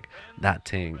watched like that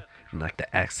thing and like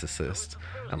The Exorcist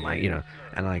and like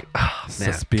and like oh, man.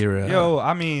 Suspiria. Yo,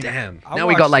 I mean, Damn. I Now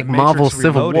we got, watched like, The Marvel Matrix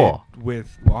Civil Reloaded War.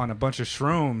 with on a bunch of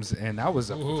shrooms, and that was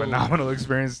a phenomenal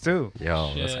experience too.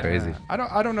 Yo, that's Shit. crazy. I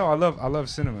don't know. I love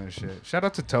cinema and shit. Shout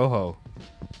out to Toho.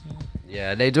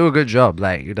 Yeah, they do a good job.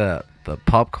 Like the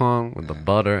popcorn with the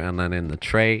butter and then in the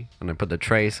tray, and they put the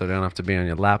tray so they don't have to be on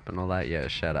your lap and all that. Yeah,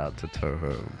 shout out to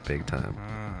Toho, big time.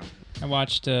 I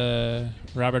watched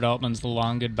Robert Altman's The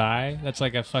Long Goodbye. That's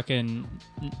like a fucking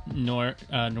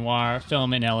noir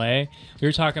film in LA. We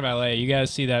were talking about LA. You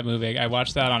guys see that movie? I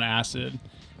watched that on acid,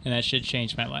 and that shit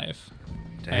changed my life.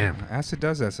 Damn. Acid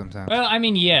does that sometimes. Well, I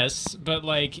mean, yes, but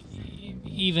like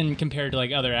even compared to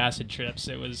like other acid trips,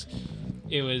 it was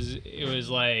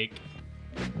like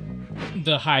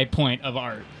the high point of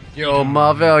art. Yo,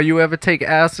 Marvel, you ever take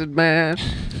acid, man?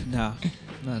 Nah,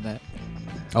 none of that.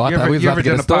 Oh, I you thought ever, we was you about ever to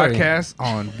get done a a story. podcast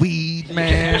on weed,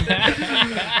 man?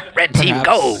 Red team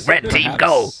go, red team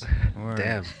go. Word.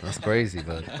 Damn, that's crazy,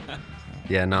 but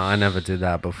yeah, no, I never did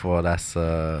that before. That's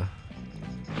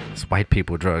it's white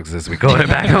people drugs as we call it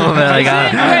back home. Like,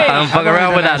 I don't fuck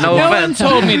around with that. No No one offense.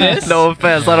 told me this. No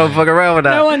offense. I don't fuck around with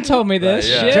that. No one told me this.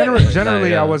 Yeah. Shit.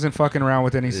 Generally, Yeah. I wasn't fucking around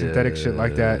with any synthetic shit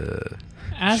like that.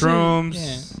 As a-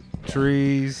 Shrooms,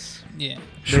 trees. Yeah.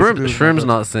 Shroom's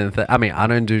not synthetic. I mean, I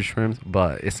don't do shrooms,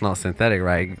 but it's not synthetic,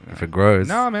 right? If it grows.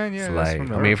 No, man, yeah, It's that's like,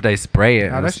 from I the mean, earth. if they spray it.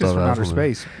 Nah, and that's just stuff, from outer that's what-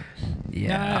 space.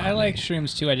 Yeah. Nah, I like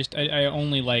shrooms too. I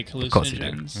only like course you do.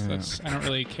 hallucinogens. That's I don't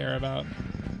really care about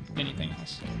anything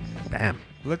else. Damn.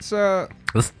 Let's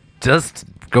Let's just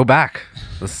go back.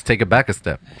 Let's take it back a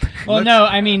step. Well, no,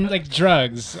 I mean like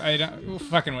drugs. I don't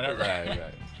fucking whatever.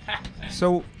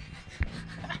 so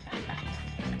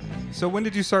when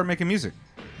did you start making music?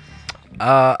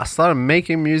 I started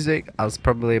making music. I was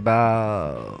probably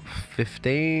about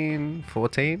 15,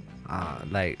 14.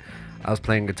 Like, I was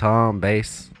playing guitar and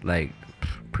bass, like,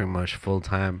 pretty much full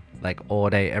time. Like, all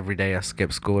day, every day. I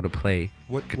skipped school to play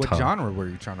What guitar. genre were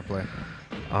you trying to play?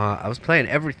 I was playing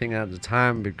everything at the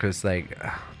time because, like,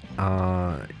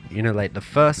 you know, like the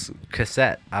first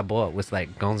cassette I bought was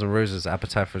like Guns N' Roses'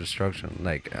 Appetite for Destruction.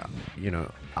 Like, you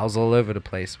know, I was all over the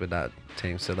place with that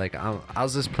thing. So like, I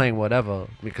was just playing whatever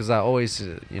because I always,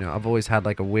 you know, I've always had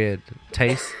like a weird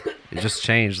taste. It just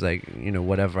changed, like, you know,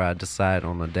 whatever I decide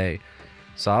on the day.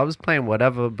 So I was playing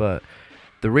whatever, but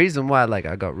the reason why like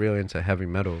I got really into heavy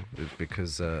metal is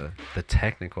because the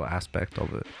technical aspect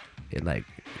of it. It like,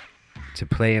 to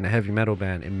play in a heavy metal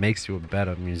band, it makes you a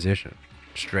better musician.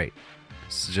 Straight.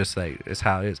 It's just like, it's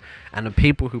how it is. And the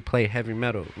people who play heavy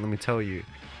metal, let me tell you,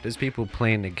 there's people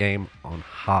playing the game on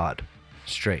hard.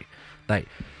 Straight. Like,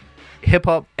 hip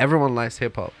hop, everyone likes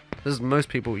hip hop. There's most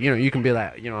people, you know, you can be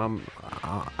like, you know,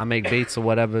 I make beats or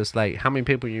whatever. It's like, how many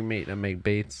people you meet that make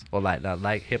beats or like that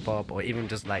like hip hop or even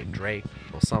just like Drake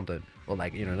or something. Or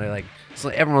like, you know, they're like, so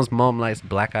everyone's mom likes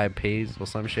Black Eyed Peas or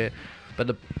some shit. But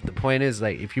the point is,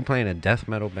 like, if you're playing a death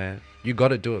metal band, you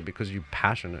gotta do it because you're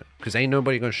passionate. Because ain't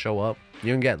nobody gonna show up.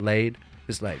 You don't get laid.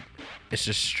 It's like, it's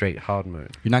just straight hard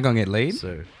mode. You're not gonna get laid?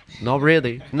 So, not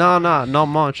really. No, not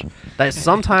much. Like,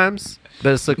 sometimes,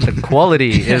 but it's like the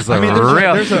quality is I mean,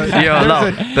 there's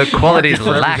the quality's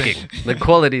market for lacking. The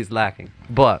quality's lacking.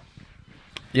 But,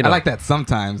 you know. I like that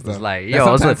sometimes though. It's like, that yo,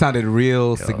 sometimes sounded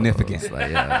real significant. It's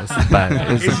like, yeah, it's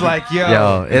bad. It's like,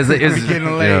 yo, it's we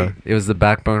getting laid. yo, it was the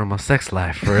backbone of my sex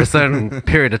life for a certain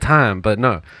period of time, but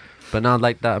not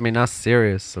like that. I mean, that's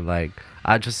serious. So like,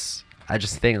 I just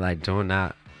think like doing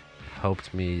that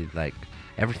helped me. Like,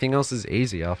 everything else is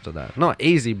easy after that. Not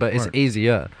easy, but it's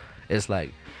easier. It's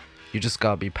like, you just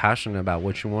gotta be passionate about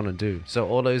what you want to do. So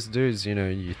all those dudes, you know,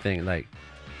 you think like,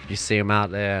 you see them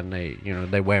out there and they, you know,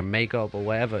 they wear makeup or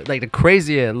whatever. Like, the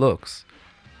crazier it looks,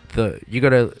 you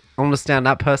gotta understand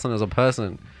that person as a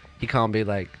person. He can't be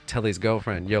like, tell his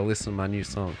girlfriend, yo, listen to my new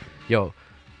song. Yo,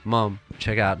 mom,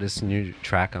 check out this new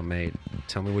track I made.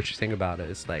 Tell me what you think about it.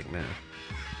 It's like, man,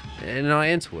 and not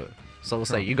into it. So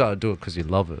it's like, you gotta do it because you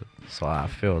love it. So I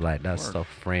feel like that stuff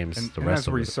frames And the that's rest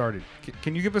of where you it. started.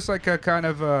 Can you give us like a kind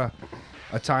of a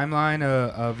timeline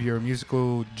of your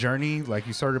musical journey? Like,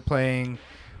 you started playing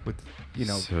with, you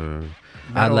know, So,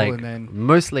 I metal, like and then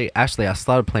mostly, actually, I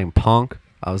started playing punk.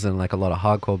 I was in like a lot of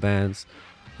hardcore bands.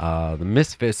 The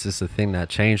Misfits is the thing that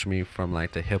changed me from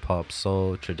like the hip hop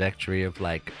soul trajectory of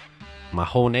like my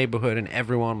whole neighborhood and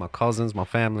everyone, my cousins, my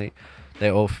family. They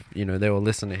all, you know, they all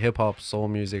listen to hip hop, soul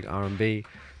music, R&B.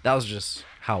 That was just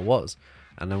how it was.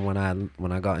 And then when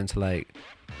I got into like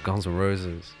Guns N'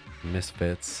 Roses,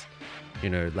 Misfits, you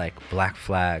know, like Black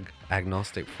Flag,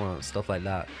 Agnostic Front, stuff like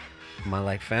that, my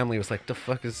like family was like, the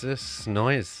fuck is this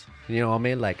noise? You know what I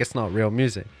mean? Like, it's not real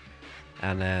music.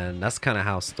 And then that's kind of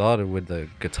how it started with the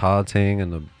guitar thing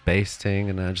and the bass thing.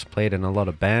 And I just played in a lot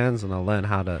of bands and I learned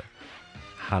how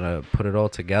to put it all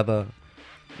together.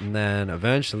 And then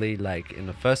eventually, like in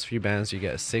the first few bands, you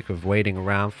get sick of waiting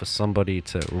around for somebody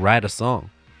to write a song.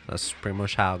 That's pretty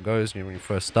much how it goes. You know, when you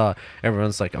first start,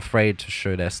 everyone's like afraid to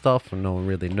show their stuff and no one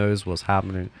really knows what's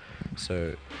happening.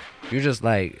 So you just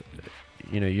like,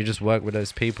 you know, you just work with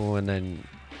those people and then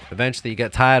eventually you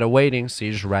get tired of waiting. So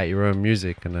you just write your own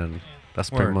music and then that's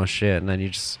pretty Word. much it. And then you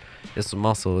just, it's a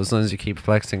muscle. As long as you keep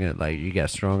flexing it, like you get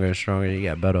stronger and stronger, you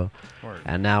get better. Word.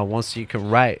 And now once you can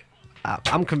write,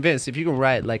 I'm convinced if you can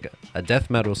write like a death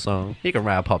metal song, you can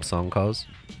write a pop song, cause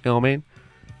you know what I mean?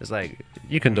 It's like,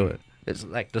 you can do it. It's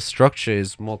like the structure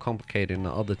is more complicated than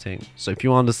the other thing. So if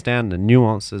you understand the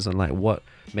nuances and like what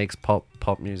makes pop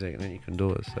music, then you can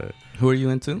do it. So Who are you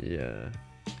into?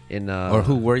 yeah. Or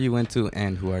who were you into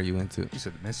and who are you into? you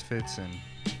said Misfits and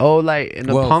Oh, like in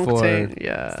the Well, punk for- thing,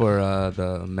 yeah. For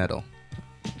the metal.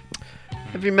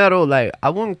 Heavy metal, like I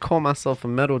wouldn't call myself a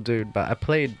metal dude, but I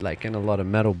played like in a lot of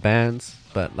metal bands.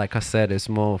 But like I said, it's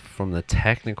more from the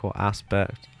technical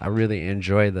aspect. I really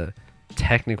enjoy the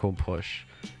technical push.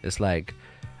 It's like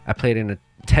I played in a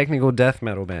technical death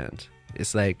metal band.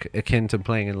 It's like akin to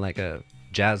playing in like a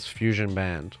jazz fusion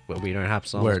band where we don't have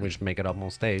songs, Word. we just make it up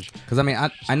on stage. Because I mean,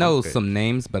 I know good. some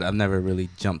names, but I've never really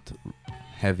jumped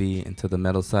heavy into the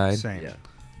metal side. Same. Yeah.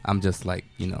 I'm just like,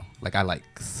 like I like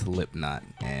Slipknot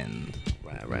and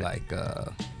Right. like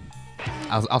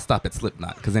I'll stop at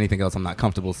Slipknot because anything else I'm not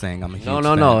comfortable saying I'm a huge No,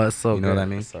 fan. it's so you good. know what I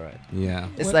mean? It's alright. Yeah.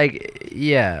 It's What- like,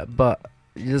 yeah, but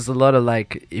there's a lot of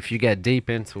like, if you get deep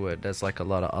into it, there's like a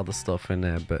lot of other stuff in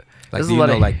there. But Like, there's do a you lot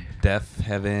know of like Death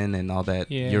Heaven and all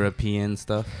that Yeah. European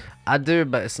stuff? I do,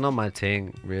 but it's not my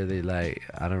thing, really. Like,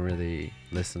 I don't really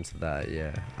listen to that,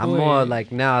 yeah. I'm Oh, more yeah.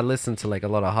 like, now I listen to like a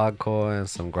lot of hardcore and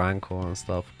some grindcore and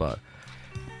stuff, but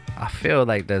I feel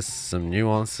like there's some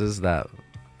nuances that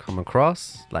come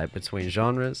across, like between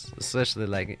genres, especially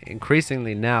like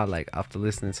increasingly now, like after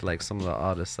listening to like some of the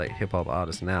artists, like hip hop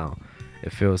artists now,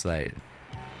 it feels like,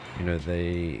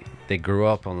 they grew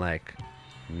up on like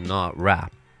not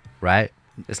rap, right?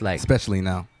 It's like, Especially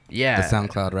now. yeah, The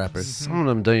SoundCloud rappers. some of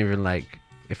them don't even like,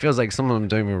 it feels like some of them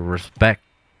don't even respect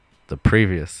the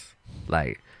previous,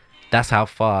 like that's how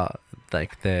far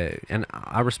like and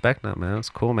I respect that, man. It's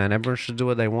cool, man. Everyone should do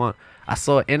what they want. I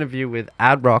saw an interview with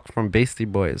Ad Rock from Beastie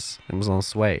Boys. It was on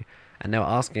Sway, and they were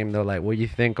asking him, they're like, what do you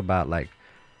think about like,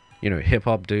 hip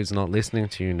hop dudes not listening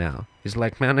to you now? He's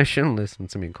like, man, they shouldn't listen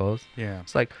to me, cause Yeah.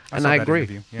 it's like, I and saw I that agree.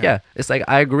 interview, yeah. Yeah, it's like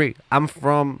I agree. I'm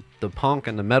from the punk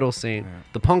and the metal scene. Yeah.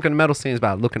 The punk and metal scene is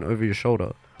about looking over your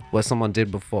shoulder what someone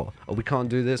did before. Oh, we can't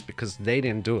do this because they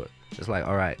didn't do it. It's like,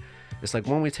 all right. It's like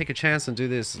when we take a chance and do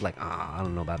this, it's like, I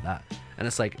don't know about that. And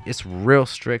it's like, it's real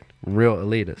strict, real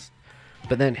elitist.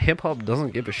 But then hip hop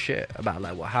doesn't give a shit about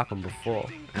like what happened before.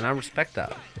 And I respect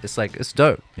that. It's like, it's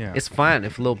dope. Yeah. It's fine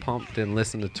if Lil Pump didn't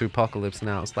listen to Tupacalypse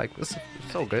now. It's like, it's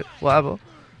all good. Whatever.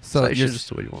 So So you you're, should just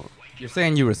do what you want. you're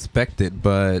saying you respect it,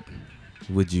 but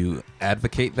would you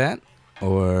advocate that?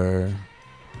 Or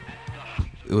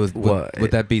What?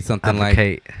 would that be something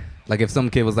Advocate. like if some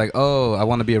kid was like, oh, I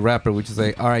want to be a rapper, would you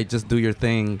say, all right, just do your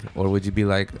thing? Or would you be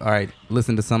like, all right,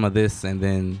 listen to some of this and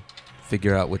then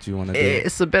figure out what you want to do?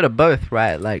 It's a bit of both,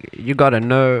 right? Like you gotta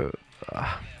know.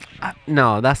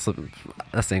 No, that's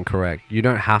incorrect. You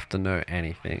don't have to know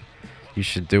anything. You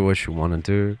should do what you want to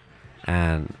do,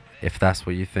 and if that's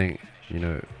what you think,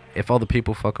 if other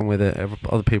people fucking with it,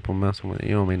 other people messing with it,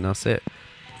 you know what I mean? That's it.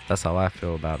 That's how I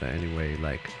feel about it anyway.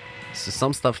 Like, so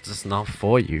some stuff's just not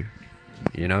for you,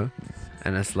 and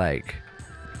it's like.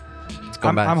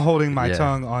 I'm holding my Yeah.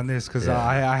 tongue on this because Yeah.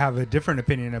 I have a different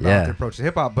opinion about Yeah. the approach to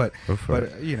hip hop, but Go for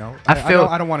it. I feel-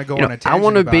 I don't want to go you on know, a I tangent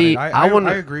wanna about be- it. I wanna-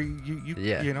 I agree.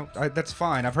 Yeah. That's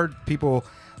fine. I've heard people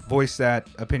voice that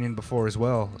opinion before as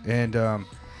well, and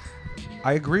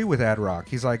I agree with Ad Rock.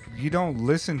 He's like, don't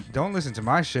listen to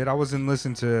my shit. I wasn't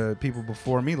listening to people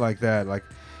before me like that, like.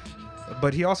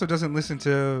 But he also doesn't listen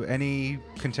to any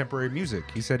contemporary music.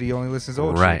 He said he only listens to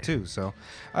old Right. shit too. So,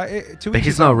 But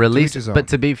he's not releasing. But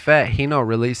to be fair, he's not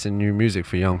releasing new music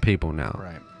for young people now.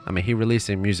 Right. I mean, he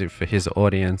releasing music for his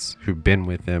audience who've been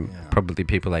with him. Yeah. Probably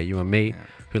people like you and me, Yeah.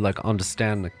 who like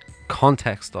understand the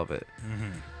context of it.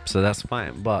 Mm-hmm. So that's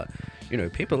fine. But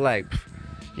people like,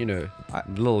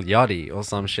 Lil Yachty or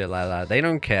some shit like that. They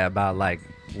don't care about like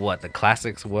what the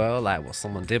classics were, like what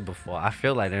someone did before. I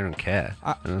feel like they don't care.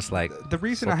 And it's like The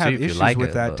reason it's I up to have you if you issues like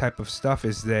with it, that but- type of stuff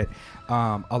is that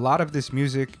a lot of this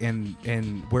music and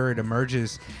where it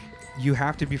emerges, you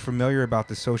have to be familiar about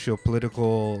the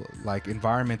socio-political like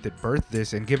environment that birthed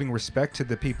this, and giving respect to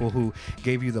the people who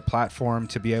gave you the platform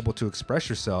to be able to express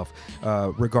yourself,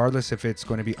 regardless if it's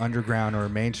going to be underground or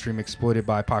mainstream, exploited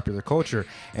by popular culture.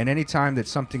 And anytime that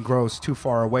something grows too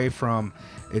far away from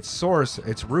its source,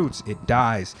 its roots, it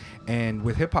dies. And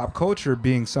with hip-hop culture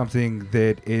being something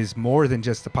that is more than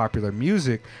just the popular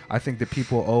music, I think that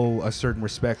people owe a certain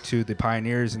respect to the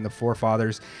pioneers and the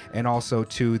forefathers, and also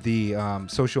to the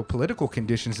socio-political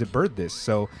conditions that birthed this.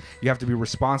 So you have to be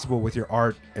responsible with your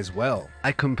art as well.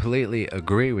 I completely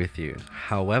agree with you.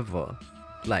 However,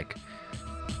 like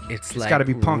it's like It's got to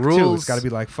be punk rules. too. It's got to be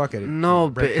like, fuck it. No,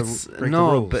 but break the- it's break the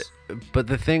no, rules. but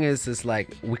the thing is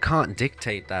like we can't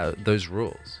dictate those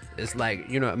rules. It's like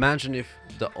imagine if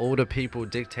the older people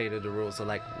dictated the rules of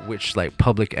like which like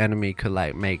Public Enemy could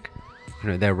like make,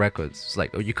 their records. It's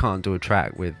like, oh, you can't do a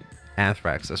track with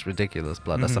Anthrax. That's ridiculous,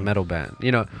 blood. That's a metal band,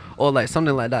 or like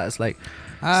something like that. It's like,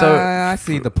 so I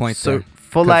see the point. So there.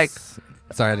 for like 'Cause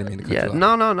Sorry, I didn't mean to cut Yeah, you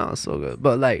off. no, it's all good.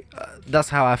 But like, that's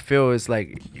how I feel. Is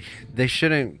like, they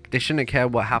shouldn't care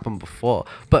what happened before.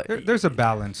 But There's a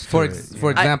balance. For to it, you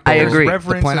for know? example, I agree. There's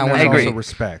reverence The point I and want there's to agree. also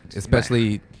respect.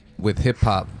 especially with hip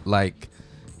hop, like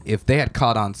if they had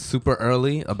caught on super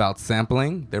early about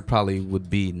sampling, there probably would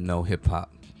be no hip hop.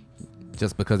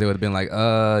 Just because they would have been like,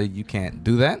 you can't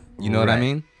do that. You know what I Right.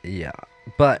 mean? yeah,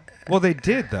 but Well, they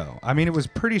did though. I mean, it was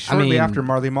pretty shortly mean- after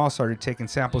Marley Marl started taking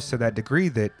samples to that degree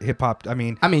that hip hop. I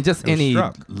mean, Just it was any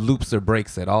struck. loops or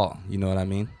breaks at all. You know what I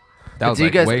mean? That But was do you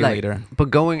like guys, way like, later. But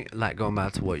going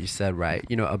back to what you said, right?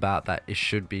 You know, about that it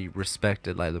should be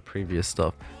respected, like the previous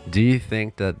stuff. Do you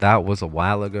think that was a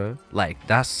while ago? Like,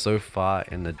 that's so far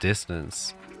in the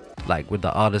distance, like with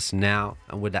the artists now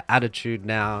and with the attitude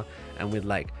now and with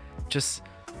like just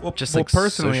well, like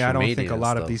personally, I social don't media think a and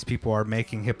lot of stuff. these people are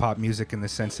making hip hop music in the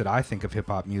sense that I think of hip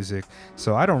hop music.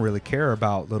 So I don't really care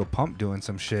about Lil Pump doing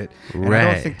some shit. And I don't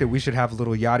Right. think that we should have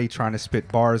Lil Yachty trying to spit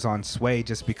bars on Sway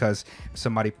just because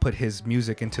somebody put his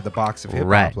music into the box of hip hop.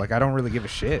 Right. Like, I don't really give a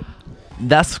shit.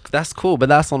 That's cool, but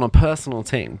that's on a personal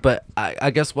thing. But I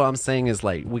guess what I'm saying is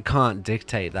like we can't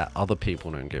dictate that other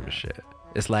people don't give a shit.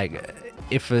 It's like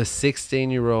if a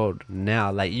 16-year-old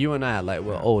now, like you and I, like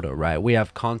we're older, right? We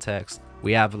have context.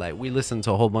 We have like we listen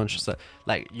to a whole bunch of stuff.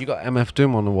 Like you got MF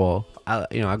Doom on the wall. I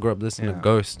grew up listening to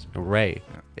Ghost and Ray.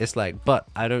 It's like, but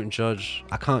I can't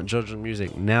judge the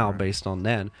music now based on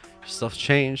then. Stuff's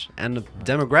changed and the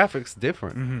demographics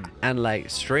different. And like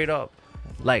straight up,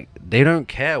 like they don't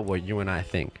care what you and I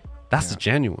think. That's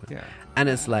genuine. Yeah. And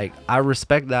it's like I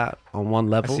respect that on one I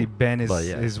level. see Ben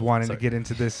is wanting to get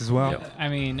into this as well. I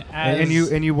mean, And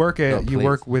you work at No, you please.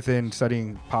 work within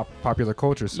studying popular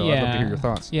culture, so I'd love to hear your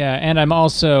thoughts. Yeah, and I'm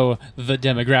also the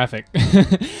demographic.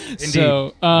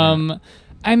 So,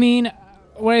 I mean,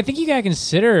 what I think you gotta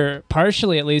consider,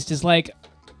 partially at least, is like,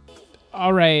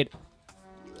 all right,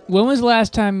 when was the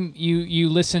last time you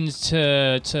listened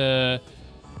to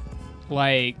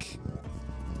like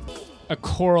a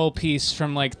choral piece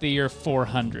from like the year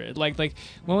 400? Like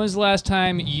when was the last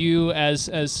time you, as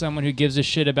someone who gives a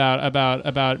shit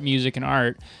about music and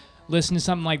art, listened to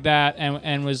something like that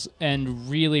and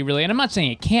really, and I'm not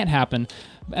saying it can't happen,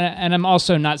 and I'm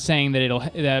also not saying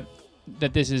that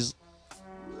that this is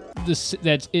this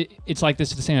that it's like this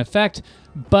to the same effect,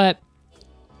 but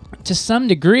to some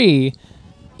degree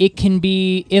it can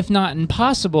be, if not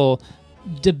impossible,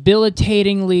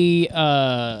 debilitatingly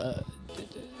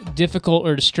difficult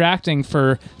or distracting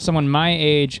for someone my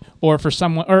age, or for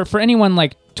someone, or for anyone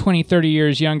like 20, 30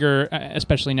 years younger,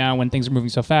 especially now when things are moving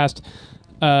so fast,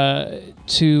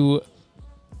 to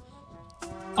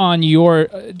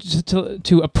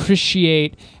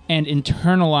appreciate and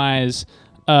internalize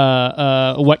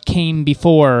what came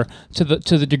before to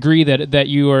the degree that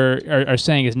you are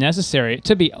saying is necessary.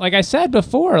 To be, like I said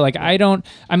before, like I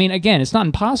mean, again, it's not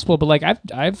impossible, but like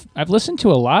I've listened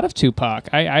to a lot of Tupac.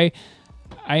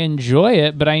 I enjoy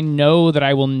it, but I know that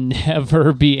I will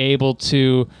never be able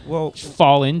to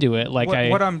fall into it. Like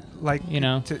what I'm like, you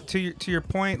know, to your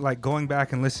point, like going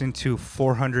back and listening to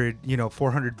 400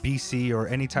 BC or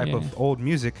any type of old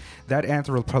music, that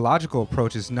anthropological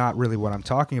approach is not really what I'm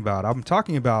talking about. I'm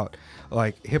talking about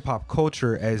like hip hop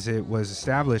culture as it was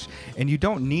established, and you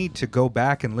don't need to go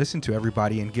back and listen to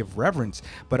everybody and give reverence.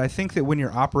 But I think that when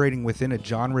you're operating within a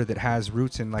genre that has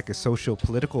roots in like a social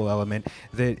political element,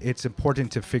 that it's important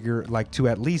to figure, like, to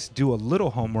at least do a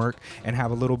little homework and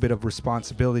have a little bit of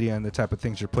responsibility on the type of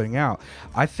things you're putting out.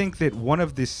 I think that one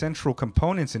of the central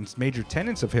components and major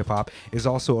tenets of hip hop is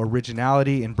also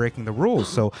originality and breaking the rules.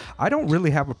 So I don't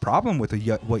really have a problem with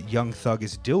what Young Thug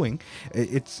is doing.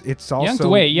 It's also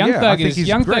Young Thug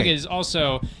great. is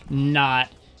also not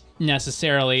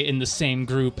necessarily in the same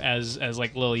group as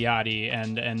like Lil Yachty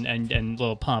and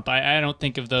Lil Pump. I don't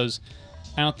think of those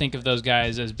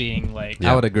guys as being like.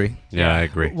 I would agree. Yeah, I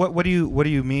agree. What do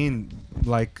you mean?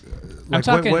 Like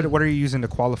talking- what are you using to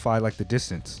qualify like the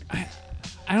distance?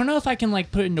 I don't know if I can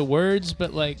like put it into words,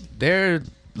 but like They're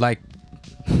like.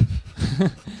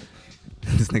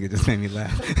 This nigga just made me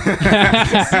laugh.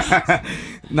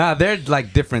 Nah, they're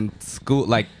like different school.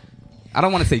 Like, I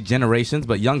don't want to say generations,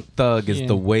 but Young Thug is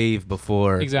the wave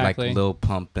before Exactly. like Lil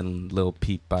Pump and Lil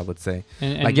Peep, I would say.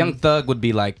 And- like Young Thug would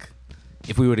be like,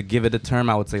 if we were to give it a term,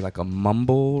 I would say like a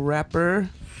mumble rapper.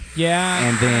 yeah.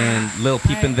 And then Lil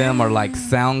Peep and them are like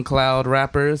SoundCloud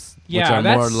rappers, Yeah, which are more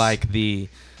that's- like the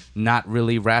not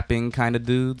really rapping kind of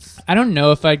dudes. I don't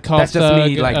know if I'd call That's just Thug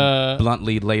me like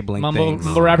bluntly labeling mumble things.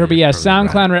 rapper, but yeah, Probably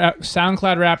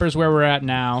SoundCloud rappers where we're at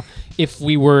now. If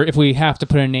we have to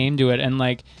put a name to it, and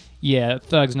like, yeah,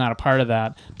 Thug's not a part of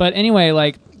that. But anyway,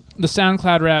 like the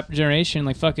SoundCloud rap generation,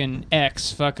 like fucking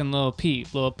X, fucking Lil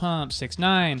Peep, Lil Pump,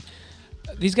 6ix9ine.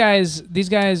 These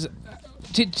guys.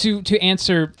 To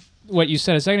answer what you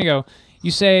said a second ago,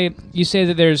 you say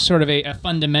that there's sort of a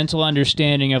fundamental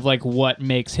understanding of like what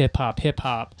makes hip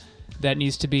hop that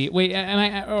needs to be. Wait, am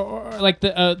I or like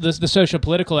the social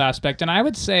political aspect? And I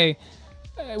would say.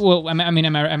 Well, I mean,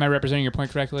 am I representing your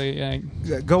point correctly?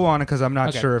 Go on, because I'm not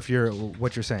Okay. sure if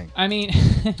what you're saying. I mean,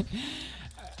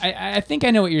 I think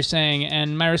I know what you're saying,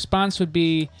 and my response would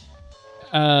be,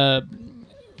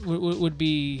 would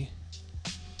be,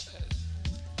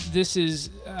 this is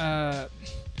a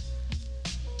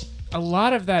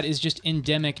lot of that is just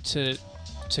endemic to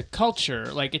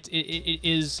culture. Like it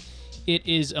is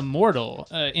immortal.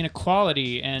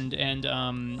 Inequality and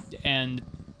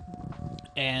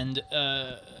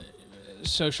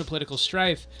social political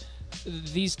strife,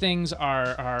 these things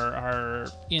are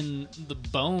in the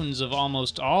bones of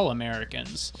almost all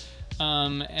Americans,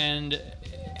 and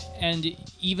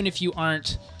even if you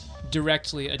aren't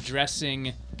directly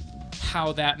addressing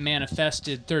how that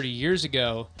manifested 30 years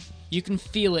ago, you can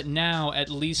feel it now at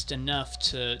least enough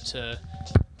to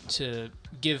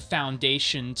give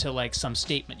foundation to like some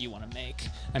statement you want to make.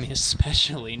 I mean,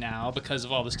 especially now because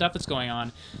of all the stuff that's going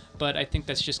on. But I think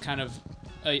that's just kind of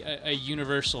a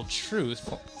universal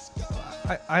truth.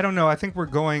 I don't know. I think we're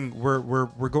going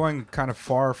kind of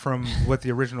far from what the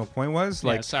original point was. Yeah,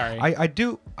 Like, sorry. I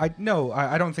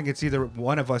don't think it's either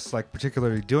one of us like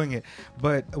particularly doing it.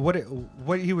 But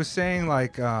what he was saying,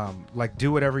 like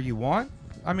do whatever you want.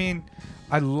 I mean,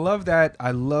 I love that.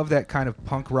 I love that kind of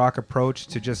punk rock approach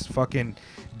to just fucking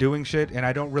doing shit, and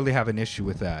I don't really have an issue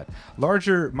with that.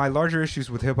 My larger issues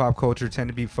with hip hop culture tend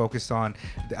to be focused on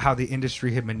how the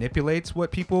industry manipulates what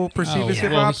people perceive as yeah.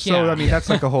 hip Well, hop. So yeah. I mean, that's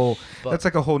like a whole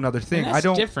nother thing. And that's I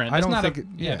don't different. I That's don't not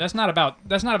think that's not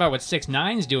about what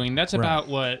 6ix9ine's doing. That's Right. about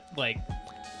what like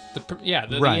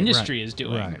the Right, industry is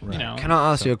doing. right. You know. Can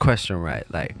I ask you a question, right?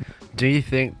 Like, do you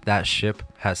think that ship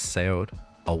has sailed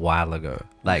a while ago?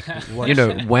 Like, you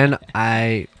know, when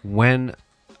I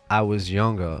was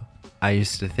younger, I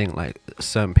used to think like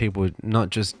certain people not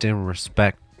just didn't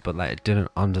respect, but like didn't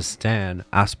understand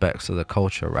aspects of the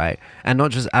culture, right? And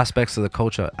not just aspects of the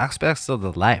culture, aspects of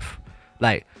the life.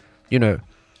 Like, you know,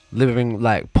 living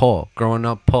like poor, growing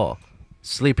up poor,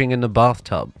 sleeping in the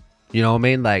bathtub. You know what I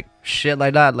mean? Like shit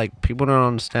like that. Like people don't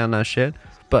understand that shit.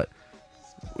 But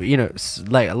you know,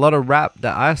 like a lot of rap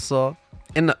that I saw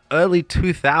in the early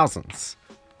 2000s,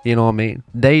 you know what I mean?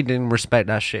 They didn't respect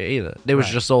that shit either. They was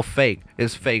Right. just all fake.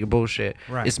 It's fake bullshit.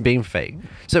 Right. It's been fake.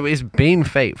 So it's been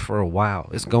fake for a while.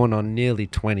 It's going on nearly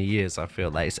 20 years, I feel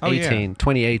like. It's Oh, yeah.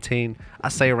 2018. I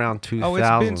say around 2000. Oh,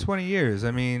 it's been 20 years. I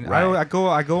mean, Right. I go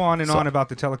on and So- on about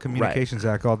the Telecommunications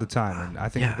Act all the time, and I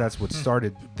think Yeah. that's what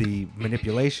started the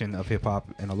manipulation of hip hop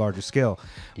in a larger scale.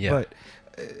 Yeah. But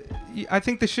I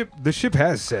think the ship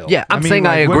has sailed. Yeah, I'm saying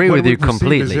I agree with you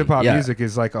completely. Hip hop Yeah. music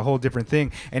is like a whole different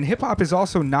thing, and hip hop is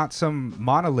also not some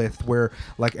monolith where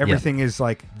like everything is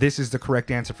like this is the correct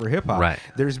answer for hip hop. Right.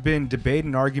 There's been debate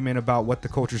and argument about what the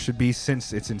culture should be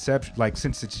since its inception, like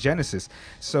since its genesis.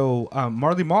 So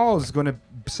Marley Marl is going to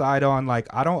side on like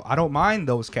I don't mind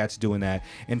those cats doing that,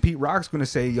 and Pete Rock's going to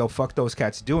say yo fuck those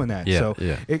cats doing that. Yeah, So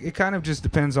yeah. it kind of just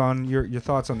depends on your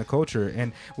thoughts on the culture,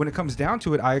 and when it comes down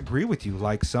to it, I agree with you.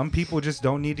 Like some people just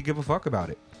don't need to give a fuck about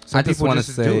it. Some I just people want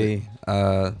to do it.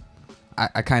 say,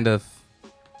 I kind of,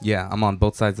 yeah, I'm on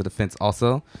both sides of the fence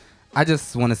also. I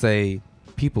just want to say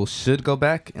people should go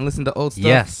back and listen to old stuff.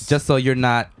 Yes. Just so you're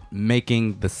not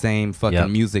making the same fucking Yep.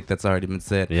 music that's already been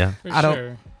said. Yeah. For I don't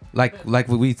sure. like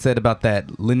what we said about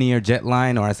that linear jet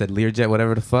line, or I said Learjet,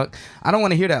 whatever the fuck. I don't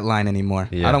want to hear that line anymore.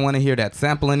 Yeah. I don't want to hear that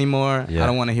sample anymore. Yeah. I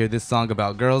don't want to hear this song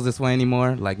about girls this way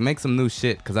anymore. Like make some new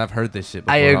shit because I've heard this shit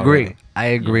before. I agree. already. I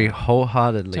agree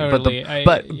wholeheartedly. Totally.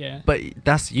 But Yeah. but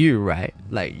that's you, right?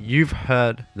 Like you've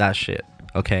heard that shit,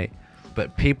 okay?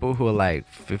 But people who are like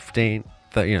 15,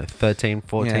 13,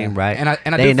 14, Yeah. right? And I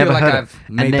They do feel never like heard it. I've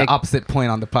And made they- the opposite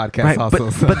point on the podcast Right, also.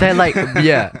 so. but they're like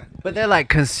yeah, but they're like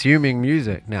consuming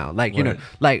music now. Like you know, Right.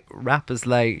 like rappers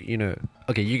like you know.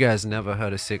 Okay, you guys never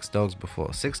heard of Six Dogs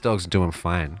before. Six Dogs doing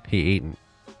fine. He eating.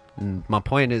 My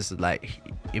point is like,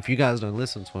 if you guys don't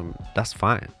listen to him, that's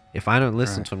fine. If I don't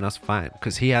listen to him, that's fine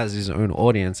because he has his own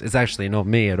audience. It's actually not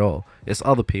me at all. It's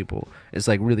other people. It's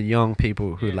like really young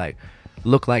people who like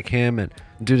look like him and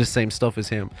do the same stuff as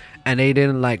him, and they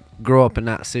didn't like grow up in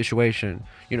that situation.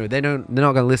 You know, they're not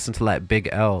gonna listen to like Big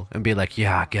L and be like,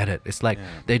 yeah, I get it. It's like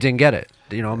they didn't get it.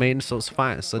 You know what I mean? So it's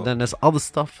fine. So then there's other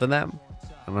stuff for them.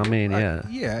 And I mean, yeah.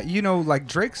 Yeah, you know, like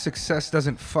Drake's success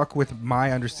doesn't fuck with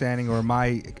my understanding or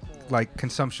my like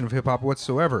consumption of hip hop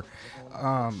whatsoever.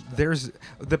 There's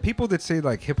the people that say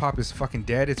like hip hop is fucking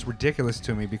dead. It's ridiculous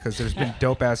to me because there's been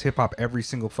dope ass hip hop every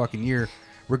single fucking year,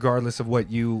 regardless of what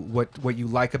you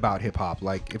like about hip hop.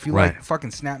 Like if you Right. like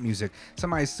fucking snap music,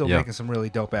 somebody's still Yeah. making some really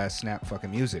dope ass snap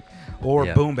fucking music, or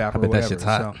Yeah. boom bap I or bet that whatever. shit's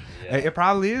hot. So it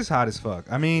probably is hot as fuck.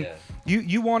 I mean,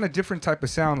 you want a different type of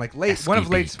sound. Like one of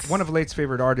Late's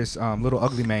favorite artists, Little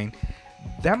Ugly Mane.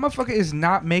 That motherfucker is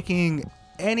not making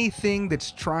anything that's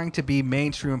trying to be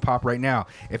mainstream pop right now.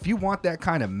 If you want that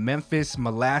kind of Memphis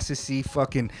molassesy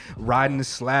fucking riding the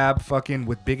slab fucking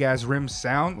with big ass rims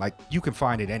sound, like you can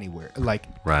find it anywhere. Like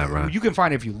Right. you can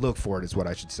find it if you look for it, is what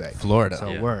I should say. Florida. So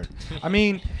Yeah. word. I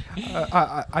mean,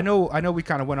 I know we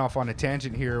kind of went off on a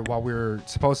tangent here while we were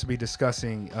supposed to be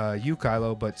discussing you,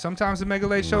 Kylo, but sometimes the Mega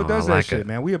Late Show No, does I that like shit, it.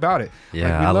 man. We about it. Yeah,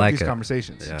 like, we I love like these it.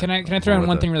 conversations. Yeah. Can I throw in With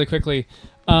one it. thing really quickly?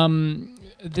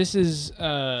 This is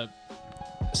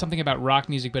something about rock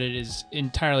music, but it is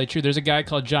entirely true. There's a guy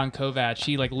called John Kovacs.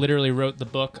 He like literally wrote the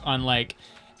book on like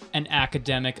an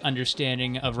academic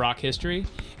understanding of rock history,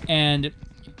 and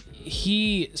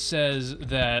he says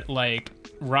that like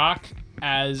rock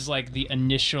as like the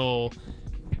initial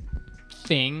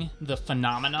thing, the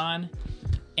phenomenon,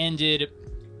 ended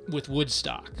with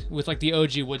Woodstock, with like the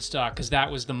OG Woodstock, because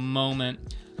that was the moment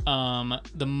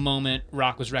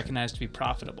rock was recognized to be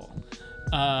profitable,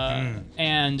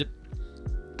 and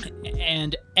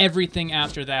everything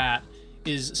after that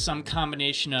is some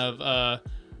combination of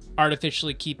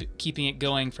artificially keeping it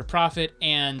going for profit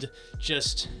and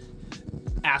just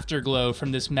afterglow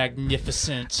from this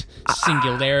magnificent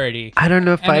singularity. I don't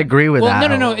know if And I agree with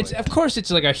that. No. It's of course it's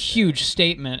like a huge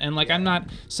statement, and like I'm not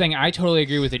saying I totally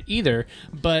agree with it either.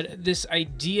 But this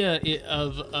idea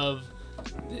of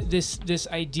this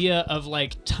idea of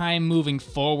like time moving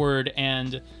forward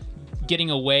and getting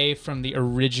away from the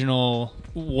original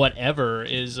whatever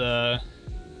is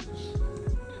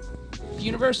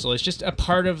universal. It's just a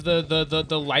part of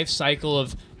the life cycle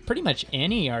of pretty much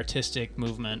any artistic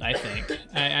movement, I think.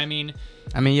 I mean,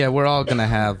 yeah, we're all gonna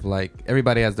have like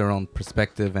everybody has their own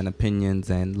perspective and opinions,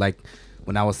 and like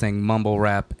when I was saying mumble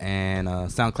rap and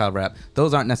SoundCloud rap,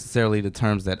 those aren't necessarily the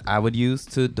terms that I would use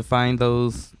to define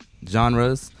those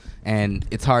genres, and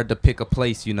it's hard to pick a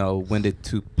place. You know, when did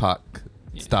Tupac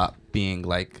stop being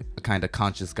like a kind of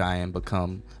conscious guy and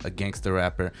become a gangster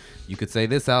rapper? You could say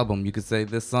this album, you could say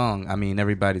this song. I mean,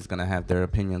 everybody's gonna have their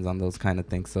opinions on those kind of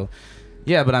things. So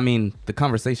yeah, but I mean, the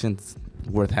conversation's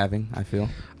worth having, I feel,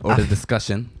 or the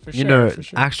discussion. for You sure, know, for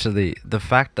sure. actually, the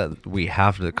fact that we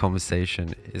have the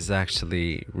conversation is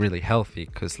actually really healthy,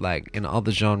 because like in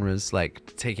other genres,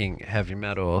 like taking heavy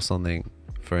metal or something,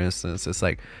 for instance, it's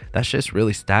like that shit's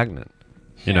really stagnant.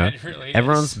 You know, it really is.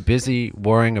 everyone's busy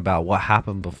worrying about what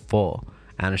happened before,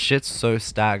 and the shit's so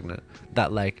stagnant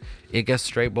that like it gets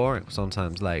straight boring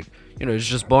sometimes. Like, you know, it's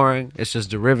just boring. It's just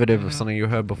derivative of something you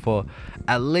heard before.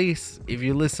 At least if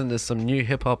you listen to some new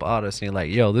hip hop artists and you're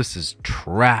like, yo, this is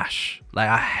trash. Like,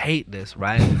 I hate this,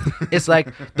 right? It's like,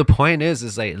 the point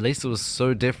is like, at least it was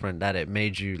so different that it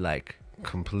made you like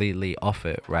completely off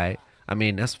it, right? I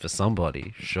mean, that's for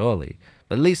somebody, surely.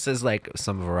 But at least there's like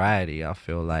some variety, I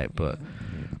feel like. But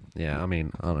yeah, I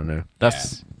mean, I don't know.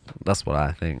 That's what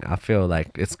I think. I feel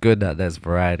like it's good that there's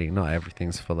variety. Not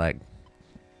everything's for like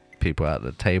people at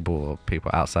the table or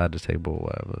people outside the table or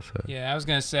whatever. So Yeah, I was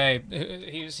gonna say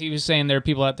he was saying there are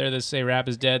people out there that say rap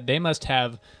is dead. They must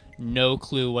have no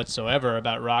clue whatsoever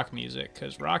about rock music,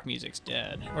 because rock music's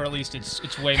dead, or at least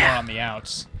it's way more on the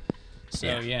outs.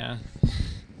 So yeah.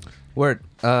 Word,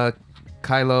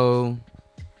 Kylo,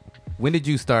 when did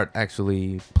you start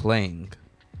actually playing,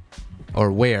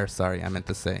 or where? Sorry, I meant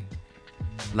to say.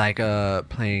 like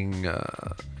playing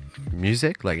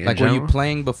music, like in Like, were you general?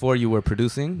 playing before you were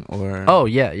producing, or? Oh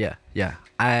yeah.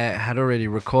 I had already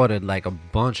recorded like a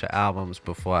bunch of albums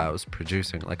before I was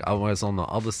producing. Like, I was on the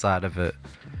other side of it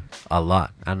a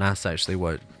lot, and that's actually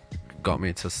what got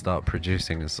me to start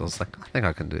producing. So I was like, I think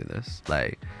I can do this.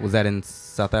 Like, Was that in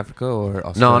South Africa or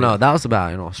Australia? no, that was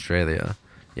about in Australia.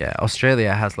 Yeah,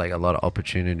 Australia has like a lot of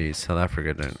opportunities. South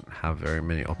Africa don't have very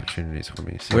many opportunities for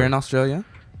me. So We're in Australia.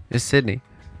 It's Sydney.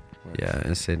 Yeah,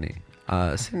 in Sydney.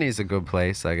 Sydney's a good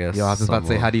place, I guess. Yo, I was about to say,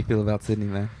 somewhat. how do you feel about Sydney,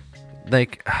 man?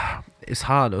 Like, it's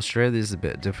hard. Australia's a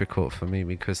bit difficult for me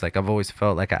because like I've always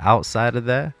felt like an outsider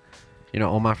there. You know,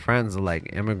 all my friends are like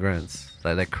immigrants.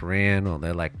 Like, they're Korean, or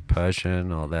they're like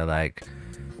Persian, or they're like,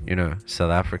 you know,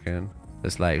 South African.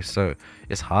 It's like, so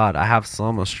it's hard. I have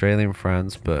some Australian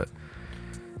friends, but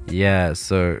yeah,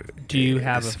 so Do you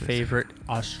have a it's- favorite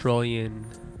Australian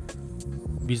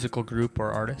musical group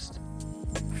or artist?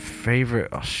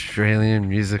 favorite Australian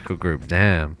musical group?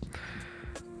 Damn.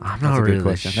 I'm That's not a good really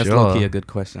question. sure. That's low-key a good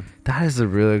question. That is a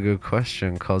really good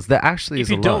question, cause there actually If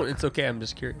is you a don't, lot. it's okay. I'm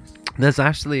just curious. There's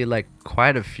actually like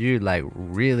quite a few like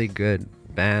really good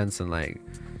bands and like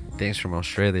things from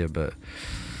Australia, but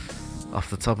off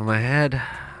the top of my head,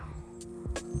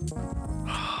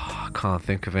 I can't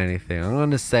think of anything. I'm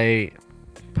gonna say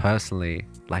personally,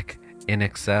 like In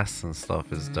Excess and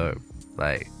stuff is dope.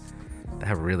 Like they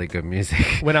have really good music.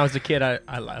 When I was a kid, I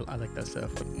like that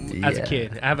stuff. As a Yeah.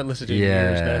 kid, I haven't listened to it in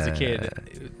years, but as a Yeah.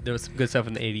 kid, there was some good stuff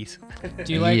in the 80s.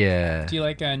 Do you like? Yeah. Do you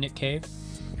like Nick Cave?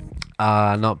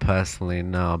 Not personally,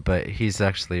 no, but he's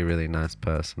actually a really nice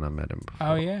person. I met him before.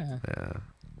 Oh yeah, Yeah.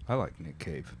 I like Nick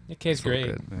Cave. Nick Cave's It's all great.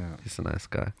 good. Yeah. He's a nice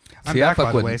guy. I'm See, I back, by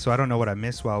fuck the with- way, so I don't know what I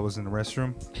missed while I was in the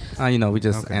restroom. You know, we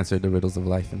just Okay. answered the riddles of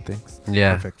life and things.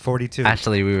 Yeah. Perfect. 42.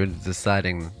 Actually, we were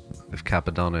deciding if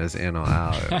Capadonna is in or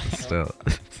out still.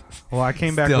 Well, I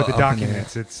came back Still with the up in the air.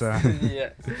 documents. It's Yeah.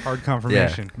 hard Yeah.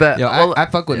 confirmation. But Yo, well, I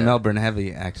fuck with yeah. Melbourne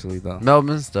heavy actually though.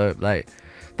 Melbourne's dope. Like,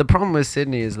 the problem with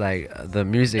Sydney is like the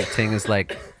music thing is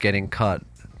like getting cut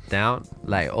down.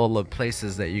 Like all the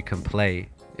places that you can play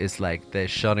is like they're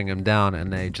shutting them down,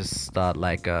 and they just start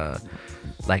like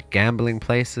gambling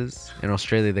places. In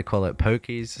Australia they call it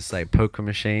pokies. It's like poker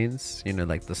machines, you know,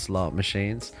 like the slot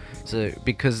machines. So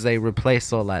because they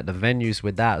replace all like the venues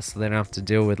with that, so they don't have to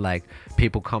deal with like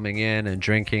people coming in and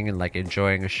drinking and like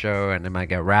enjoying a show, and they might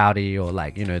get rowdy or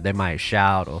like, you know, they might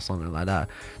shout or something like that.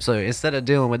 So instead of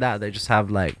dealing with that, they just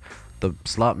have like the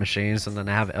slot machines, and then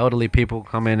they have elderly people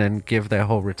come in and give their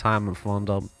whole retirement fund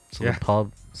up to Yeah. the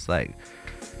pub. It's like,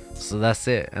 so that's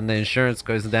it, and the insurance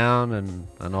goes down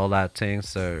and all that thing.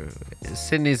 So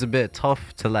Sydney's a bit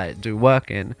tough to like do work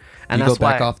in, and You that's go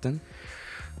back why often?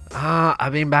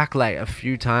 I've been back like a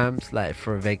few times, like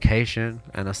for a vacation,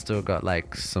 and I still got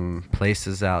like some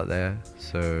places out there.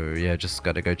 So yeah, just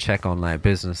got to go check on like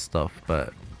business stuff.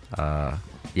 But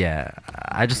yeah,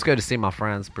 I just go to see my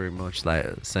friends pretty much, like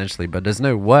essentially. But there's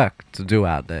no work to do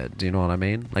out there. Do you know what I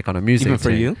mean? Like on a music Even for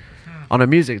thing. you? On a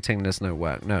music thing, there's no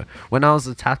work. No. When I was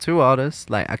a tattoo artist,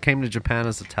 like I came to Japan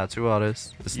as a tattoo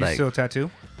artist. It's You like still tattoo?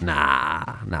 nah.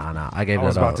 I gave I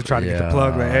was it about up. to try to get the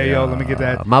plug, like, hey, yo, let me get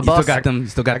that. My You still boss got them. You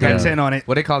still got I got them. 10 on it.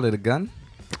 What they call it? A gun?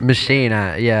 machine.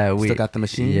 Yeah, we Still got the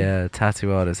machine? Yeah,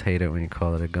 tattoo artists hate it when you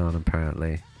call it a gun.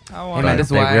 Apparently, Oh, Hey man, this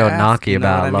is they're why real I ask, knocky you know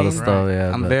about what a lot I of mean? stuff.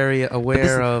 Yeah, I'm but, very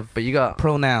aware of but you got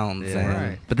pronouns yeah. and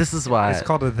Right. But this is why. It's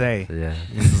called a they. Yeah,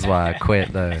 this is why I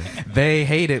quit though. they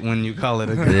hate it when you call it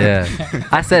a gun. Yeah,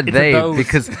 I said It's a they those.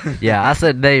 because I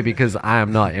said they because I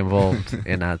am not involved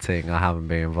in that thing. I haven't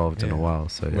been involved in a Yeah. while.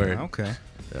 So yeah. Word. Okay.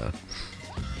 Yeah.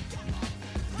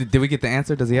 Did we get the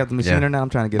answer? Does he have the machine Yeah. or not? I'm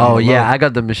trying to get. Oh him yeah, low. I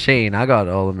got the machine. I got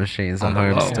all the machines On at the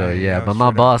home low. still. Yeah, Yeah, no,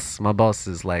 but straight my boss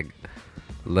is like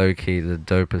low key the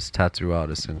dopest tattoo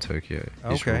artist in Tokyo.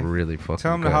 He's Okay. really fucking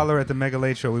Tell him to good. holler at the Mega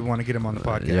Late Show. We want to get him on the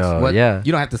podcast. Yo, What- yeah.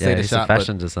 You don't have to say Yeah, the he's shop. a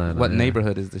fashion but designer. what yeah.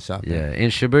 neighborhood is the shop? in? Yeah, in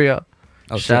Shibuya.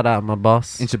 Oh, Shout shit. out my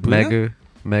boss. In Shibuya?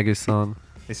 Megu-san.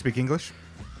 They speak English?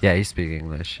 Yeah, he speaks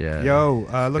English. Yeah. Yo,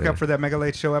 look Yeah. out for that Mega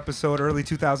Late Show episode, early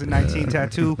 2019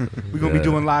 tattoo. We're going to Yeah. be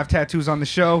doing live tattoos on the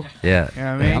show. Yeah. You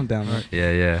know what I mean? I'm down with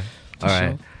it. Yeah. All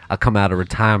right. I'll come out of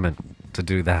retirement to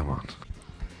do that one.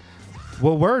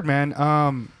 Well, word, man.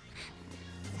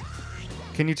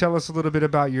 Can you tell us a little bit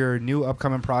about your new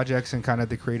upcoming projects and kind of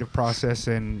the creative process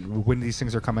and when these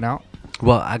things are coming out?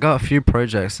 Well, I got a few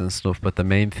projects and stuff, but the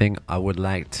main thing I would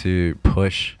like to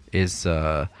push is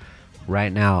right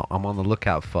now I'm on the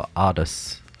lookout for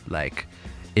artists. Like,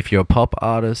 if you're a pop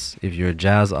artist, if you're a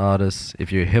jazz artist,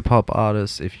 if you're a hip hop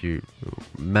artist, if you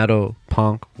metal,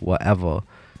 punk, whatever,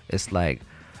 it's like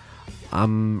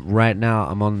right now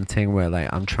I'm on the thing where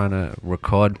like I'm trying to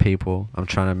record people. I'm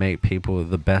trying to make people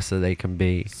the best that they can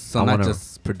be. So I not wanna-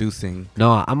 just producing.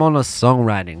 No, I'm on a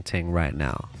songwriting thing right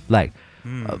now. Like,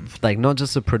 Hmm. like not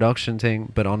just a production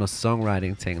thing, but on a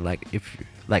songwriting thing. Like, if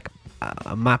like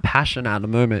my passion at the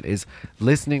moment is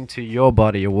listening to your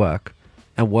body of work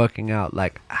and working out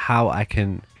like how I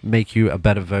can make you a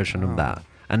better version of that.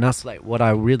 And that's like what I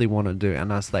really want to do, and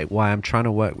that's like why I'm trying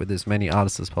to work with as many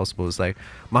artists as possible. It's like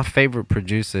my favorite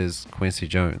producer is Quincy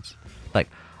Jones. Like,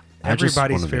 I just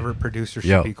Everybody's wanna be- favorite producer should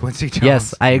Yo. be Quincy Jones.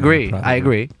 Yes, I agree. probably. I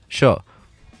agree. Sure,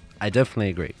 I definitely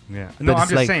agree. Yeah. But No, I'm it's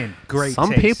just like saying, great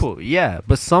Some taste. people, yeah,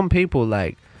 but some people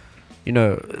like, you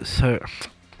know, so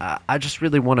I just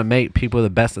really want to make people the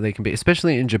best that they can be.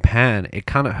 Especially in Japan, it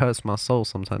kind of hurts my soul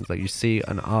sometimes. Like, you see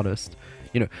an artist,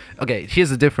 you know. Okay, here's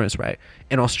the difference, right?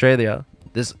 In Australia,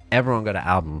 everyone got an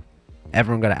album.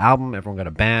 Everyone got an album. Everyone got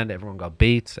a band. Everyone got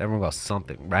beats. Everyone got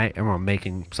something, right? Everyone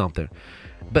making something,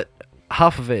 but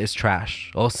half of it is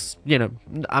trash. Or you know,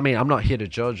 I mean, I'm not here to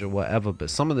judge or whatever, but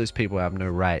some of those people have no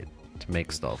right to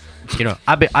make stuff. You know,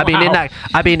 I've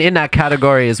been in that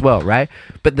category as well, right?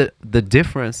 But the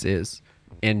difference is,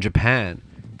 in Japan,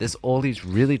 there's all these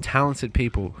really talented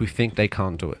people who think they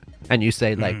can't do it. And you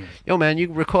say like, yo man,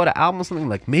 you record an album or something,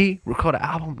 like me, record an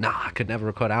album? Nah, I could never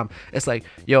record an album. It's like,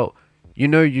 yo, you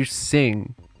know, you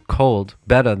sing cold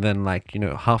better than like, you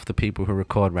know, half the people who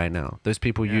record right now. Those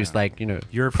people use like, you know,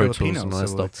 You're Pro Filipino, Tools and all that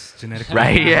so stuff. it's genetically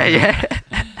Right? Yeah.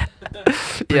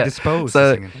 predisposed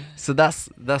to singing. So that's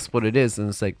what it is. And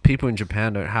it's like people in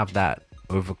Japan don't have that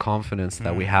overconfidence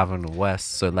that we have in the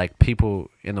West. So like people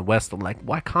in the West are like,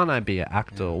 why can't I be an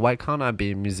actor? Why can't I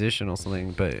be a musician or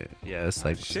something? But yeah, it's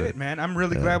like Shit, man, I'm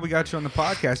really glad we got you on the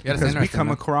podcast Yeah, that's because we interesting, come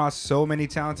man. across so many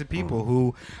talented people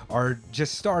who are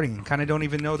just starting, kind of don't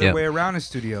even know their Yeah. way around a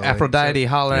studio. Aphrodite,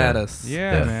 holler Yeah. at us.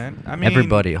 Yeah, Yeah. man. I mean,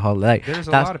 everybody, like, there's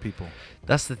a that's- lot of people.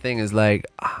 That's the thing is like,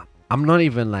 I'm not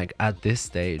even like at this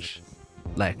stage.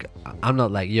 Like, I'm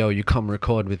not like, yo, you come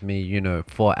record with me, you know,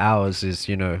 4 hours is,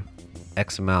 you know,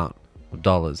 X amount of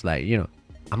dollars. Like, you know,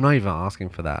 I'm not even asking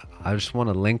for that. I just want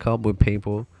to link up with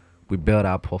people. We build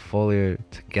our portfolio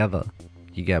together.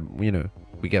 You get, you know,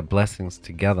 we get blessings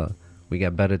together. We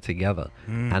get better together.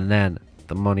 And then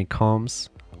the money comes,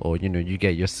 or, you know, you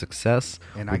get your success.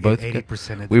 And we I both get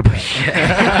 80% of we the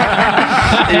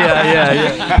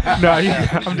yeah. No,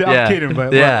 I'm kidding,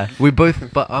 but yeah, we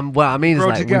both. But what I mean is Grow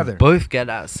like together. we both get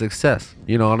that success.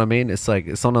 You know what I mean? It's like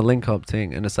it's on a link up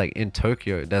thing, and it's like in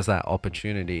Tokyo, there's that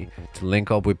opportunity to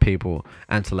link up with people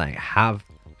and to like have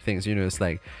things. You know, it's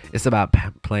like it's about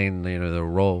playing, you know, the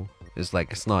role. It's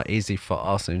like it's not easy for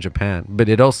us in Japan, but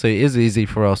it also is easy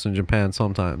for us in Japan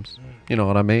sometimes. You know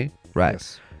what I mean? Right?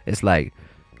 Yes. It's like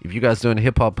if you guys doing a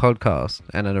hip hop podcast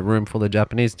and in a room full of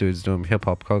Japanese dudes doing hip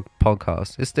hop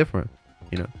podcast, it's different.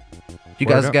 You know, you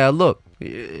Word guys up. gotta look.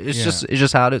 It's Yeah.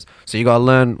 just how it is. So you gotta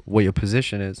learn what your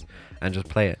position is and just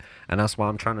play it. And that's what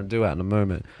I'm trying to do at the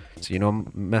moment. So, you know,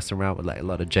 I'm messing around with like a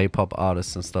lot of J-pop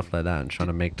artists and stuff like that and trying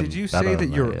to make them Did you better say that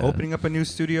and, you're like, yeah. opening up a new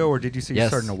studio, or did you say you're Yes.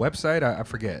 starting a website? I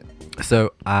forget.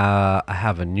 So I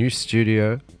have a new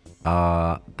studio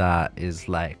that is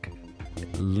like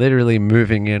literally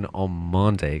moving in on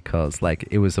Monday, cause like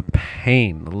it was a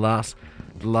pain. The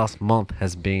last month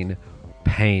has been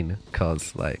pain,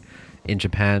 cause like in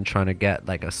Japan trying to get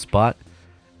like a spot,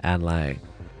 and like,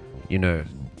 you know,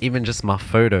 even just my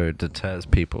photo deters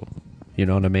people. You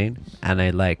know what I mean? And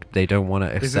they don't want to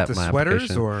Is it accept the my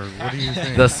sweaters, application. or what do you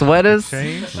think? The sweaters?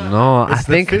 Chains? No, I It's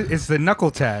the think it's the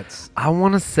knuckle tats. I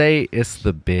want to say it's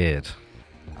the beard.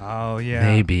 Oh yeah,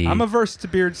 Maybe. I'm averse to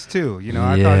beards too. You know,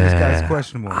 I thought this guy's Yeah.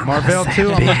 questionable. Marvell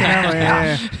too. I'm looking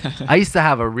at him. Yeah. I used to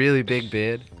have a really big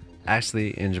beard,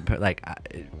 actually, in Japan. Like,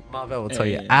 Marvel will tell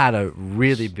you, I had a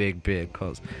really big beard,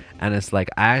 and it's like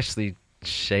I actually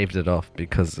shaved it off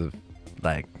because of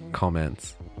like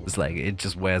comments. It's like it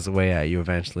just wears away at you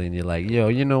eventually, and you're like, yo,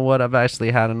 you know what? I've actually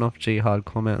had enough jihad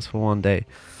comments for one day.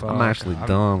 I'm actually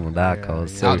done with that,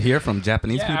 cause Out here from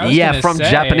Japanese Yeah, people. I was yeah, gonna from say-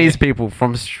 Japanese people,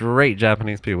 from straight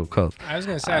Japanese people, cause I was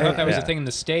gonna say, I thought that was a thing in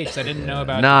the States. I didn't know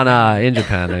about. nah, in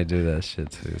Japan they do that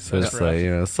shit too. So That's it's rough. like, you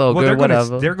know, so Well, good,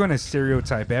 whatever. they're gonna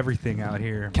stereotype everything out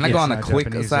here. Can I go It's on a not quick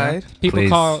Japanese, yeah? aside? People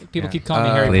Please. keep calling me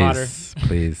Harry Potter.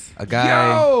 Please. A guy,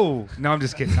 Yo! No, I'm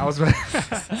just kidding. I was.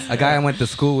 a guy I went to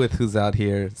school with who's out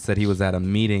here said he was at a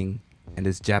meeting, and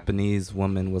this Japanese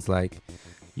woman was like,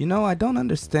 you know, I don't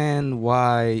understand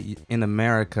why in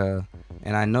America,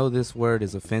 and I know this word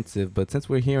is offensive, but since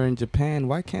we're here in Japan,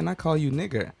 why can't I call you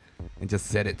nigger? And just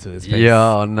said it to his face.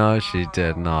 Yo, no, she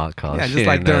did not. Cause Yeah, she just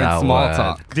like didn't know during that small word.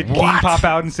 talk. Did King pop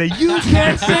out and say, "You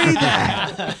can't say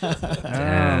that"? Oh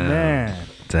Damn. man. Yeah,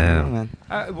 Damn. man.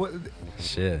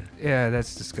 Shit. Yeah,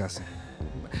 that's disgusting.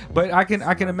 But I can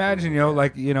imagine,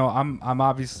 I'm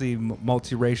obviously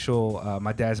multiracial.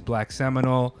 My dad's Black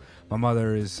Seminole. My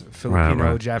mother is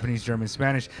Filipino, Right. Japanese, German,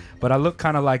 Spanish. But I look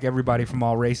kind of like everybody from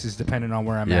all races, depending on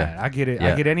where I'm Yeah. at. I get it.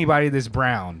 Yeah. I get anybody that's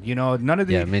brown. You know, none of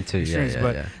the Yeah, me too. Yeah, extremes. yeah,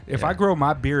 but yeah, if yeah. I grow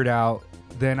my beard out,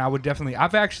 then I would definitely.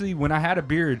 I've actually, when I had a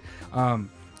beard,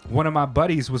 one of my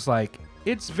buddies was like,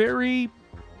 "It's very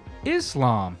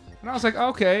Islam." And I was like,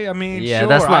 okay, I mean, Yeah, sure,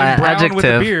 that's not I'm an brown with a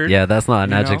adjective. beard. Yeah, that's not an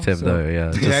you know, adjective so- though.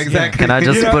 Yeah. Just- exactly. Can I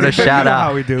just You know- put a you shout know how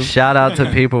out? we do. Shout out to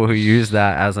people who use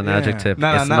that as an Yeah. adjective.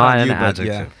 No, it's not not on an you, but adjective.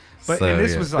 yeah. But So, and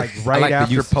this yeah. was like right like the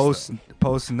after use of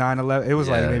post 9/11. It was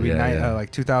like Yeah, maybe yeah.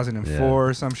 like 2004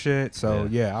 or some shit. So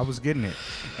yeah, I was getting it,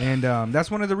 and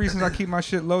that's one of the reasons I keep my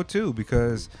shit low too,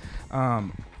 because I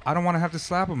don't want to have to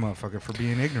slap a motherfucker for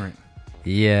being ignorant.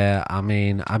 Yeah, I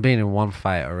mean, I've been in one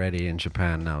fight already in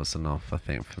Japan. That was enough, I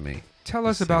think, for me. Tell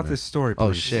us see, about man. this story, please.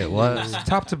 Oh shit! What?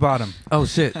 Top to bottom. Oh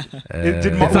shit.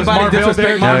 Did was somebody Marvell disrespect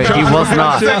there? No, Marvell? he was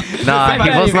not. Nah,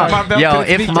 he was not. Marvell Yo, couldn't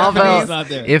if speak Marvell, Japanese? Not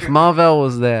there. if Marvell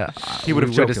was there, He would've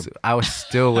we choked would've- him. I was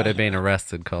still would have been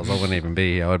arrested because I wouldn't even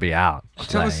be here. I would be out.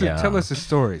 Tell us the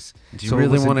stories. Do you So it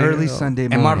really was an wanna early hear? Sunday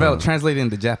And morning. Marvell translated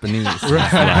into Japanese.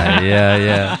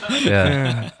 Yeah.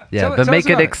 Tell But us make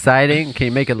it about it. exciting. Can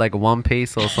you make it like One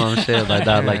Piece or some shit like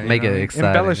that? Like Yeah, make you know, it exciting.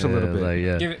 embellish a little bit. Like,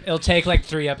 yeah. It'll take like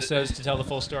 3 episodes to tell the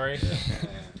full story.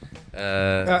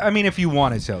 I mean, if you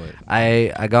want to tell it.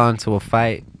 I got into a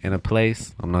fight in a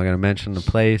place. I'm not gonna mention the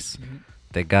place.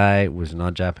 The guy was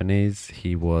not Japanese.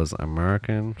 He was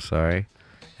American. Sorry,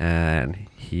 and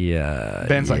he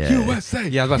Ben's like, yeah. USA.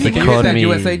 Yeah, I was about to say, He can you called get that me-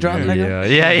 USA drop, nigga?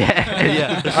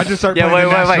 Yeah. I just start Yeah, playing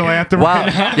wait. the national anthem While,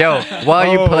 right now. yo, while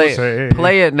you say.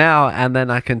 play it now, and then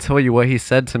I can tell you what he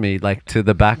said to me, like to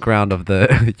the background of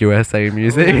the USA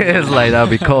music. It's like that'd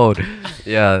be cold.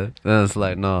 Yeah, then it's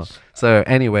like no. So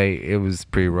anyway, it was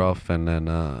pretty rough, and then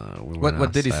we went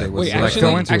What did he outside. say? Was Wait, it like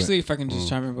go into actually, it. if I can just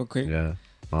chime in real quick. Yeah.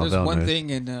 There's Marvell one knows. thing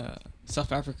in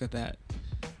South Africa that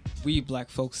we black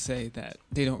folks say that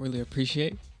they don't really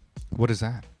appreciate. What is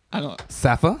that? I don't.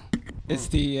 Safa? It's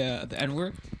the N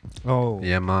word. Oh.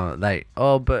 Yeah,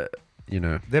 but you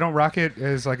know, They don't rock it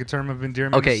as like a term of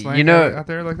endearment. Okay, slang you know- out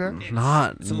there like that.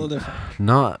 not It's a little different.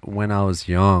 not when I was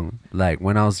young. Like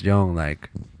when I was young, like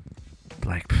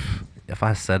pff, if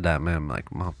I said that, man,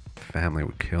 like my family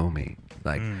would kill me.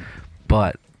 Like,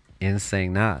 but in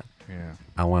saying that, Yeah.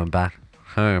 I went back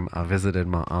home. I visited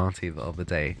my auntie the other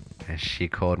day, and she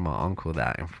called my uncle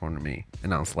that in front of me,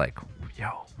 and I was like, "Yo,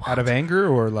 what?" Out of anger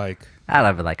or like. out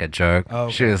of like a joke. Oh,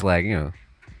 She okay. was like, you know,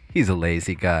 he's a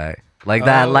lazy guy, like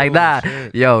that,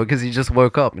 shit. yo, because he just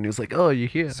woke up and he was like, "Oh, you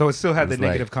here?" So it still had the It's like-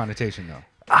 negative connotation though.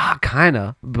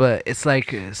 Kinda, but it's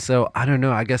like, so I don't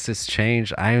know. I guess it's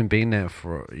changed. I haven't been there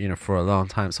for a long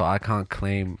time, so I can't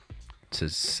claim to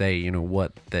say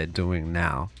what they're doing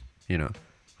now.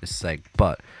 It's like,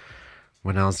 but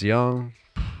when I was young,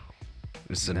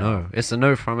 it's a no. It's a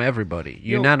no from everybody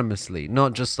unanimously,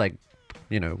 not just like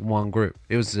one group.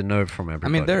 It was a no from I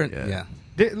everybody. mean, they're yeah.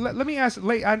 Let me ask.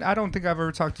 I don't think I've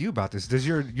ever talked to you about this. Does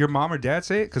your mom or dad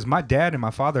say it? Because my dad and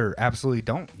my father absolutely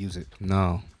don't use it.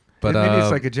 No. But Maybe it's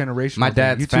like a generational my thing.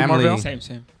 dad's You too, family. Marvell?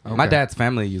 Same. My Okay. dad's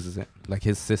family uses it. Like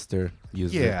his sister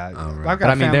uses it. Yeah, Oh, right. I've got But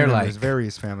I mean, family they're members, like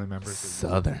various family members.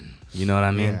 Southern. You know what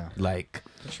I mean? Yeah. Like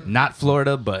not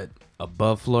Florida, but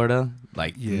above Florida.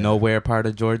 Like Yeah. nowhere part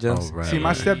of Georgia. Oh, right. See,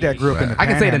 my stepdad grew up in the I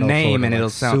can say the Panhandle, name Florida, and like it'll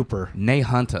sound super. Nay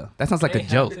Hunter. That sounds like a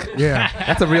joke. Yeah,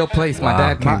 That's a real place my Wow.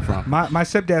 dad came from. my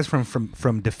stepdad's from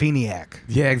Definiak.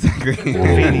 Yeah, exactly.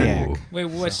 Definiak, Wait,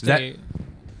 what Is that- state?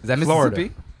 Is that Florida.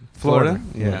 Mississippi? Florida.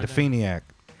 Yeah. Yeah, Definiak.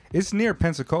 It's near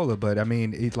Pensacola, but I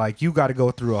mean, you got to go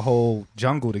through a whole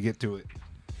jungle to get to it.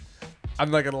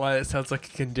 I'm not gonna lie, it sounds like a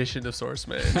condition of source,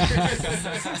 man.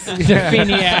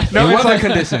 Definiak. No, It it's was a like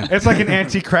condition. It's like an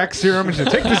anti-crack serum. And you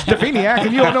take this Definiak,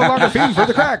 and you'll no longer fiend for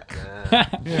the crack.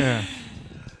 Yeah,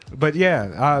 but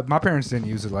yeah, my parents didn't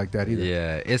use it like that either.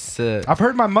 Yeah, it's I've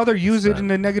heard my mother use it in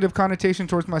a negative connotation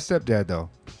towards my stepdad, though.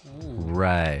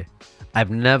 right. I've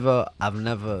never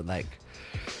like.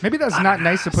 Maybe that's not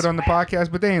nice to put on the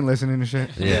podcast, but they ain't listening to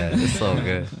shit. Yeah, it's all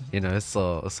good. It's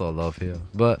all love here.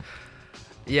 But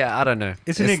yeah, I don't know.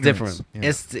 It's an ignorance.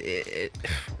 different. Yeah.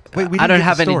 Wait, we I didn't don't get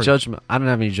have the any story. judgment. I don't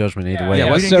have any judgment either Yeah, way. Yeah,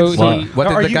 yeah. what, We didn't get the what, story. what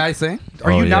Are did the you- guy say?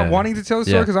 Are you Oh, not yeah. wanting to tell the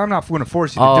story? Yeah. Because I'm not going to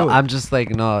force you to do it. I'm just like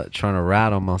not trying to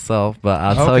rat on myself, but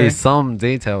I'll tell Okay. you some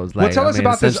details. Like, well, tell us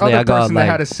about this essentially, other I got, person like,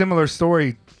 that had a similar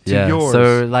story to yeah. yours.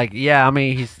 So like, yeah, I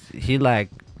mean, he like.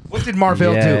 What did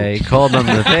Marvell Yeah, do? he called them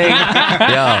the thing.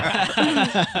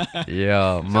 Yo,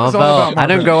 all Marvell. about I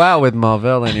don't Marvell. go out with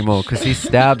Marvell anymore because he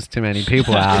stabs too many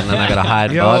people out, and then I gotta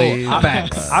hide Yo, bodies.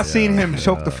 I seen him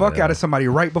choke the fuck out of somebody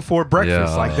right before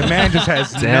breakfast. Yeah. Like the man just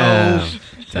has Damn, no.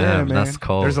 damn, man. that's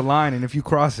cold. There's a line, and if you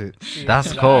cross it, That's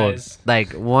His cold. eyes.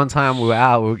 Like one time we were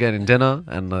out, we were getting dinner,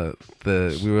 and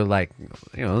we were like,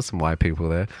 there's some white people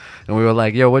there, and we were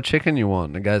like, "Yo, what chicken you want?"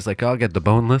 And the guy's like, "I'll get the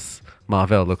boneless."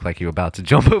 Marvell looked like he was about to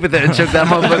jump over there and choke that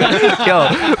motherfucker.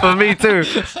 Yo, for me too.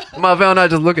 Marvell and I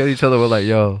just look at each other. We're like,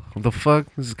 "Yo, what the fuck?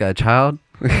 This is guy a child?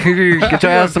 Get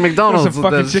your ass to McDonald's Some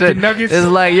with fucking this chicken shit." nuggets. It's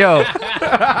like, yo,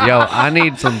 I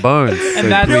need some bones. So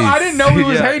that's- yo, please. I didn't know he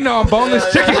was hating on boneless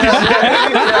chicken.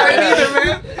 I didn't either,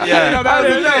 man. Yeah, I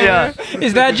didn't know. yeah.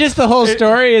 Is that just the whole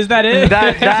story? Is that it?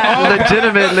 That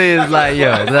legitimately is like,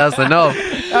 yo, that's enough.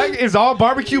 It's all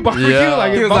barbecue. Yeah.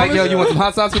 Like He it's was like, boneless. yo, you want some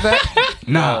hot sauce with that?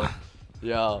 Nah.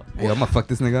 Yo. Hey, I'm gonna fuck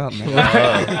this nigga up,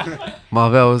 man.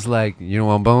 Marvell was like, "You don't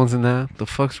want bones in there? The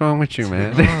fuck's wrong with you,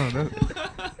 man?"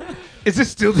 Is it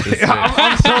still? Yo,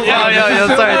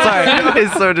 sorry.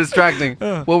 It's so distracting.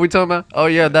 What we talking about? Oh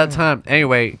yeah, that time.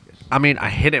 Anyway, I mean, I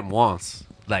hit him once.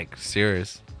 Like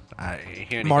serious.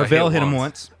 Marvell hit him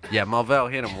once. Yeah, Marvell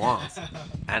hit him once,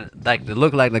 and like it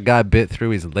looked like the guy bit through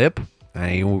his lip,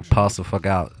 and he passed the fuck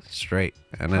out straight.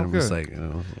 And then it was like,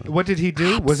 what did he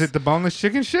do? Was it the boneless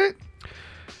chicken shit?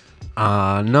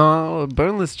 No,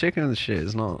 boneless chicken and shit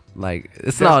is not like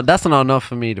that's not enough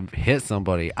for me to hit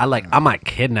somebody. I might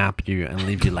kidnap you and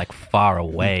leave you like far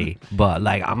away, but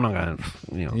like I'm not gonna,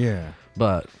 Yeah.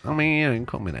 But I mean, you can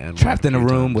call me the N-word. Trapped in a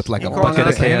room with like a bucket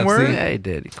of KFC. Yeah, he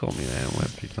did. He called me the N-word a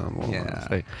few times. What Yeah. am I gonna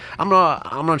say?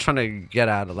 I'm not trying to get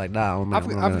out of like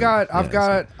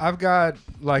that. I've got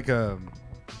like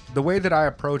the way that I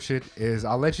approach it is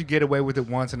I'll let you get away with it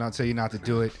once and I'll tell you not to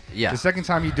do it. Yeah. The second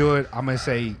time you do it, I'm gonna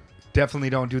say definitely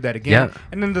don't do that again. Yeah.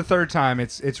 And then the third time,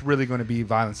 it's really going to be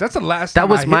violence. That's the last That time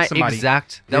was I my hit somebody.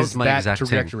 exact. That was my that exact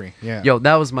trajectory. thing. Yeah. Yo,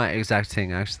 that was my exact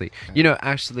thing. Actually,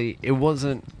 actually, it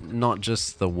wasn't not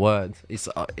just the words.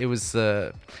 It was.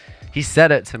 He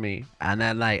said it to me, and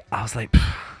then like I was like, I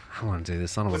don't want to do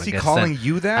this. I don't want Was to he get calling sent.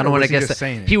 you that? I don't or want was to he get just sent.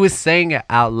 saying it? He was saying it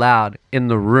out loud in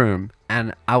the room,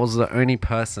 and I was the only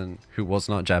person who was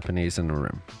not Japanese in the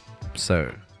room,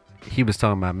 so he was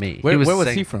talking about me. Where was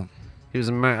saying- he from? He was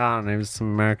I don't know. He was some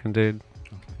American dude.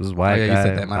 He was a white yeah, you guy.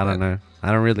 said that, my I don't bad. know.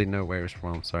 I don't really know where he's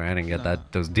from. Sorry, I didn't get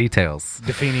those details.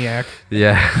 Definiac,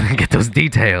 Yeah, I didn't get those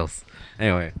details.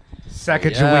 Anyway,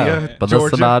 Sacagawea, but Georgia.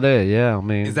 that's about it. Yeah, I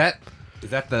mean, Is that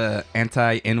the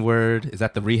anti-N-word? Is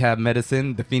that the rehab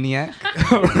medicine, the Feniac?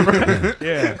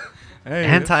 Yeah. Hey,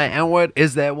 anti-N-word?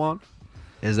 Is that one?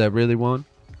 Is that really one?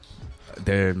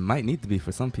 There might need to be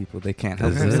for some people. They can't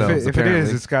help Is it? themselves. if it is,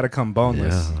 apparently. it's got to come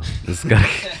boneless. Yeah, this guy.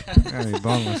 Gotta be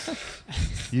boneless.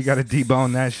 You got to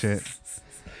debone that shit.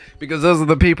 Because those are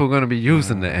the people going to be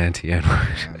using the anti-N-word.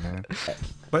 Yeah, man.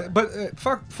 But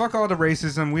fuck all the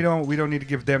racism. We don't need to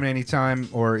give them any time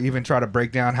or even try to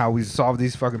break down how we solve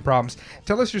these fucking problems.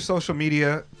 Tell us your social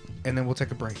media, and then we'll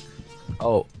take a break.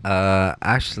 Oh,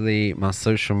 actually, my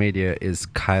social media is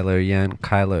Kylo Yen,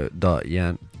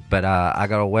 Kylo.Yen. But I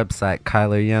got a website,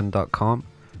 KyloYen.com,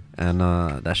 and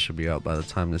that should be up by the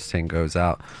time this thing goes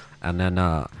out. And then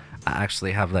I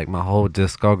actually have like my whole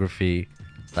discography.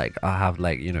 Like I have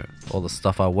like all the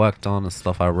stuff I worked on, the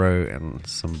stuff I wrote, and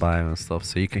some bio and stuff.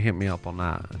 So you can hit me up on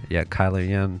that. Yeah,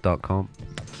 KyloYen.com.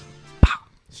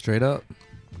 Straight up.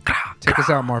 Take us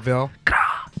out, Marvell.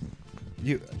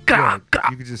 You could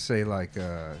just say like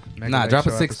Mega Nah, Late drop a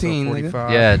Show 16, episode nigga.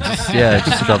 45.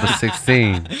 Just drop a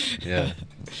 16. Yeah.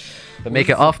 But make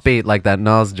it offbeat like that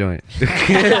Nas joint.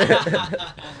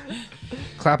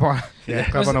 Clap on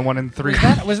on a 1 and 3.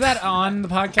 Was that on the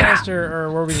podcast,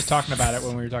 or were we just talking about it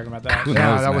when we were talking about that? Who No,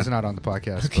 knows, that man? was not on the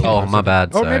podcast. Oh, my bad.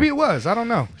 Oh, Sorry. maybe it was. I don't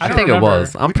know. I I don't think it remember.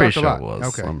 was. I'm We pretty talked a sure it lot.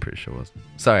 was. Okay. I'm pretty sure it was.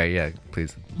 Sorry, yeah,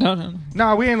 please. No.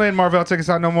 Nah, we ain't letting Marvell take us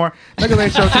out no more. Mega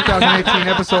Late Show 2018,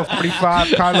 episode 45.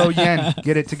 Kylo Yen,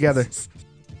 get it together.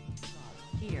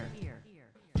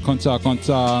 Konta,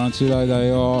 Nantilai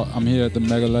Dayo. I'm here at the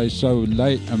Mega Late Show,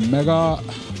 Late and Mega,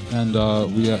 and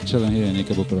we are chilling here in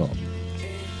Ikebukuro.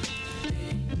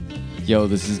 Yo,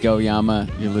 this is Goyama.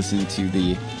 You're listening to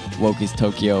the Woke is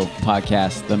Tokyo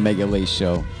podcast, the Mega Late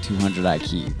Show 200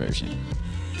 IQ version.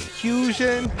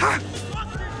 Fusion.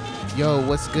 Yo,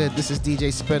 what's good? This is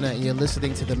DJ Spinner, and you're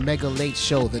listening to the Mega Late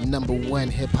Show, the #1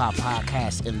 hip-hop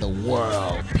podcast in the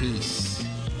world. Peace.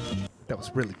 That was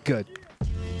really good.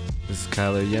 This is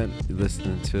Kylo Yen. You're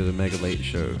listening to the Mega Late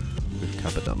Show with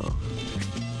Capadonna.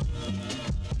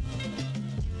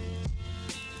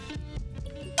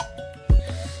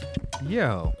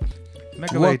 Yo.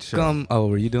 Mega Late Show. Welcome. Oh,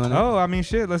 were you doing it? Oh, I mean,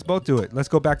 shit. Let's both do it. Let's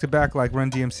go back to back like Run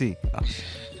DMC.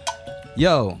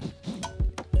 Yo,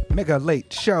 Mega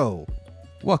Late Show,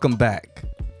 welcome back.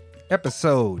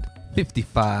 episode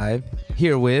 55.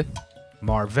 Here with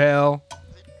Marvell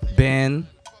Ben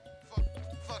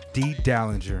D.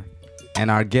 Dallinger,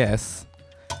 and our guest,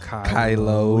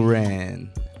 Kylo Ren.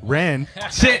 Ren.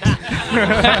 Shit.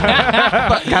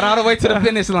 Got all the way to the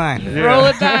finish line. Yeah. Roll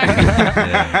it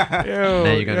back. Yo,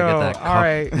 Now you're gonna get that. all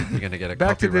right. You're gonna get a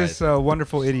Back to copyright. this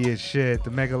wonderful idiot shit,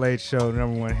 the Mega Late Show,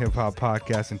 #1 hip hop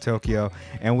podcast in Tokyo,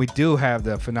 and we do have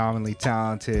the phenomenally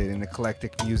talented and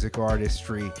eclectic music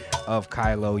artistry of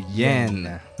Kylo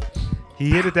Yen. He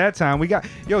hit it that time. We got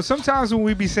sometimes when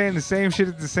we be saying the same shit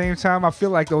at the same time, I feel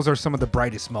like those are some of the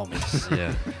brightest moments.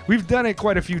 Yeah. We've done it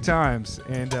quite a few times,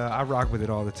 and I rock with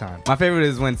it all the time. My favorite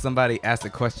is when somebody asked a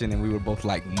question and we were both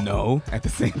like, no, at the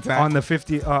same time. On the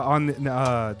 50 on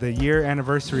the year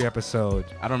anniversary episode.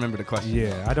 I don't remember the question.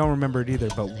 Yeah, I don't remember it either,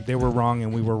 but they were wrong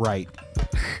and we were right.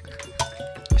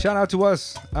 Shout out to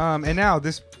us. And now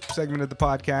this segment of the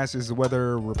podcast is the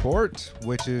weather report,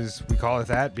 which is, we call it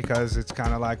that because it's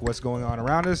kind of like what's going on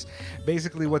around us.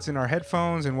 Basically, what's in our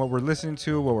headphones and what we're listening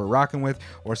to, what we're rocking with,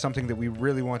 or something that we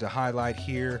really want to highlight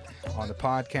here on the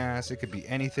podcast. It could be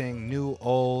anything, new,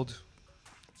 old,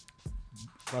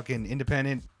 fucking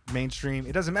independent, mainstream.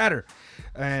 It doesn't matter.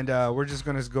 And we're just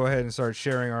going to go ahead and start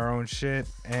sharing our own shit.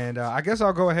 And I guess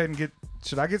I'll go ahead and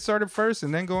should I get started first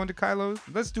and then go into Kylo?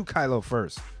 Let's do Kylo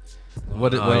first.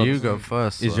 Well, you go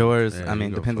first. Is so. yours? Yeah, I mean,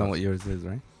 you go depends on first. what yours is,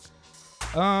 right?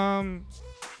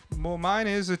 Well, mine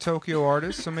is a Tokyo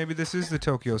artist, so maybe this is the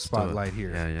Tokyo Spotlight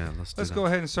here. Yeah, let's go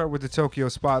ahead and start with the Tokyo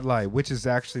Spotlight, which is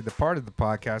actually the part of the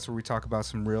podcast where we talk about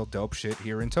some real dope shit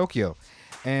here in Tokyo.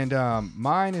 And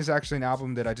mine is actually an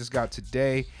album that I just got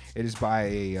today. It is by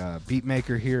a beat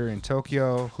maker here in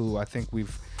Tokyo, who I think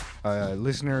we've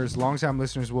longtime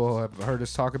listeners will have heard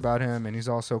us talk about him, and he's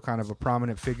also kind of a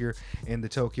prominent figure in the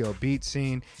Tokyo beat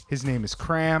scene. His name is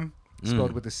Cram,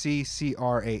 spelled with a C,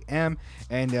 C-R-A-M,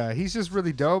 and he's just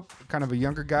really dope, kind of a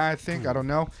younger guy, I think. I don't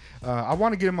know. I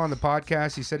want to get him on the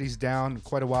podcast. He said he's down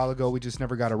quite a while ago. We just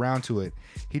never got around to it.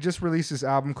 He just released this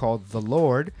album called The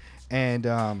Lord,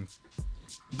 and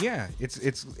yeah,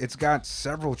 it's got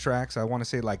several tracks. I want to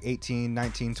say like 18,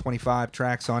 19, 25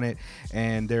 tracks on it,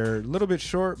 and they're a little bit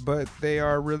short, but they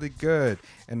are really good.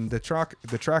 And the track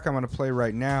I'm going to play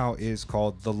right now is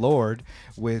called The Lord,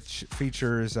 which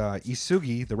features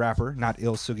Isugi, the rapper, not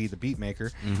Ilsugi, the beat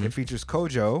maker. Mm-hmm. It features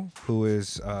Kojo, who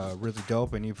is really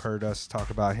dope, and you've heard us talk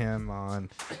about him on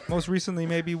most recently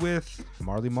maybe with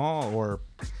Marley Marl or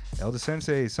Elda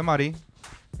Sensei, somebody.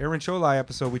 Aaron Cholai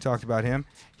episode, we talked about him.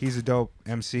 He's a dope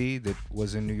MC that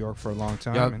was in New York for a long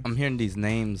time. Yo, I'm hearing these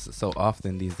names so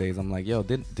often these days. I'm like, yo,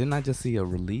 didn't I just see a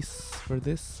release for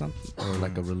this something or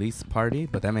like a release party?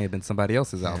 But that may have been somebody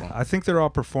else's album. I think they're all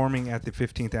performing at the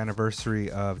 15th anniversary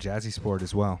of Jazzy Sport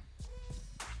as well.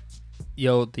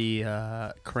 Yo,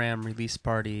 the Cram release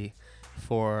party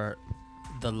for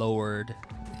The Lord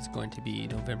is going to be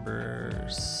November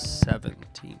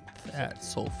 17th at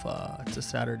Solfa. It's a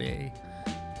Saturday.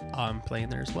 I'm playing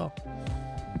there as well.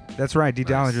 That's right. D.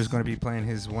 Dallinger is going to be playing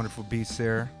his wonderful beats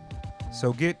there.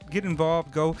 So get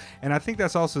involved, go. And I think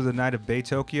that's also the night of Bay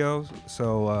Tokyo.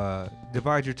 So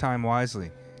divide your time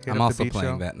wisely. Hit I'm up also the beach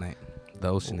playing show. that night, the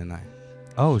Ocean and I.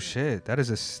 Oh shit, that is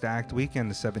a stacked weekend,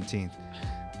 the 17th.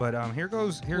 But here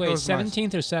goes. Wait, goes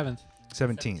 17th or 7th?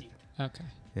 17th. Okay.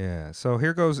 Yeah. So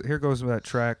here goes that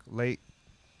track, Late.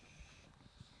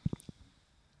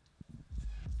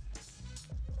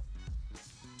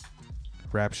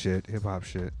 Rap shit, hip hop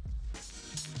shit.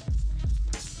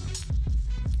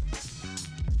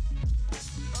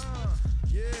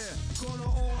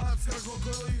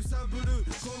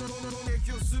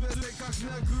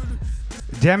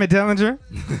 Damn it,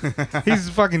 Dellinger. He's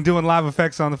fucking doing live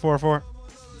effects on the 4-4.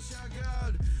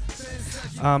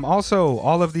 Also,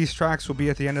 all of these tracks will be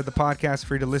at the end of the podcast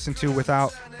for you to listen to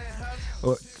without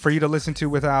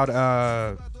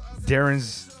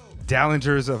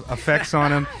Dallinger's effects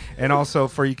on them, and also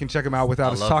for you can check them out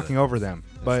without us talking over them.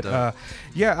 But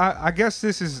yeah, I guess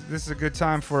this is a good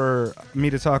time for me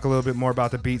to talk a little bit more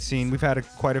about the beat scene. We've had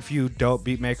quite a few dope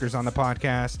beat makers on the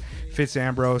podcast: Fitz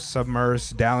Ambrose,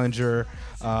 Submerse, Dallinger,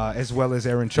 as well as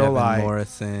Aaron Cholai, Devin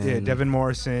Morrison. Yeah, Devin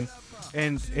Morrison.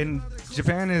 And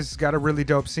Japan has got a really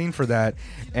dope scene for that.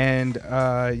 And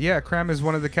yeah, Cram is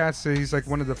one of the cats. He's like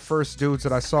one of the first dudes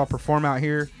that I saw perform out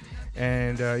here.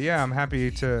 And yeah, I'm happy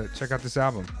to check out this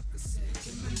album.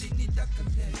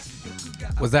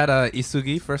 Was that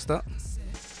Isugi first up?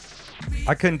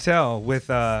 I couldn't tell with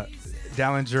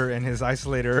Dallinger and his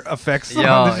isolator effects. Yo,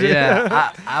 on the shit.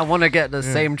 yeah, I want to get the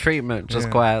same treatment just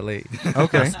quietly.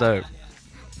 Okay. That's dope.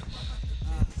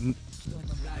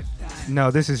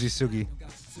 No, this is Isugi.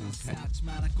 Okay.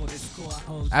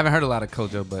 I haven't heard a lot of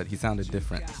Kojo, but he sounded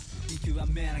different.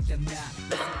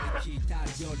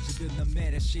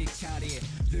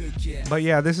 But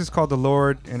yeah, this is called The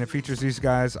Lord, and it features these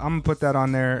guys. I'm gonna put that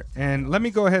on there, and let me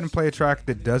go ahead and play a track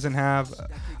that doesn't have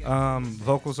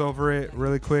vocals over it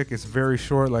really quick. It's very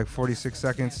short, like 46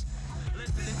 seconds.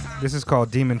 This is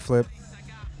called Demon Flip.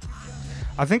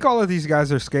 I think all of these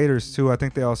guys are skaters too. I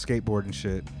think they all skateboard and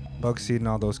shit. Bugseed and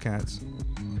all those cats.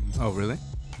 Oh, really?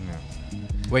 Yeah.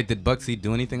 Wait, did Bugseed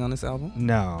do anything on this album?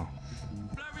 No.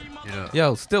 Yeah.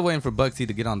 Yo, still waiting for Bugseed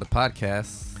to get on the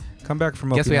podcast. Come back from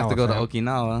Okinawa. Guess we have to go to fam.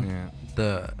 Okinawa. Yeah.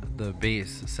 The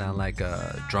bass sound like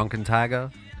a Drunken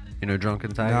Tiger. You know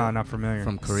Drunken Tiger? No, not familiar.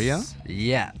 From Korea?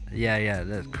 Yeah.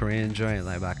 The Korean joint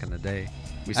like back in the day.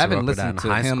 We used I to haven't rock with that listened in to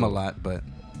high him school. a lot, but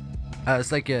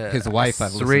it's like his wife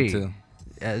I've three. listened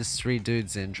Yeah, there's 3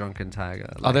 dudes in Drunken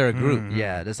Tiger. Oh, they're a group.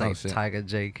 Yeah, there's Oh, like shit. Tiger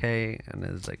JK and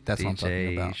there's like That's what I'm talking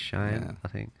DJ about. Shine. Yeah. I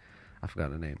think I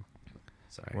forgot the name.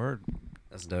 Sorry. Word.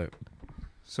 That's dope.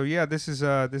 So yeah, this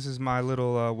is my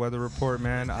little weather report,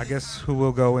 man. I guess who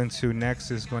we'll go into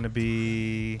next is going to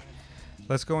be.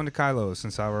 Let's go into Kylo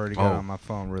since I've already got it on my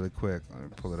phone really quick. Let me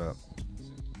pull it up.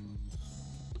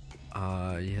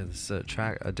 Yeah, this is a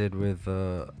track I did with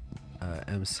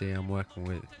MC I'm working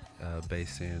with,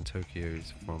 based here in Tokyo.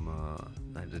 He's from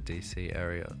like the DC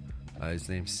area. His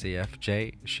name's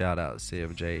CFJ. Shout out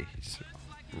CFJ. He's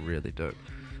really dope.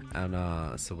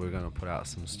 And so we're gonna put out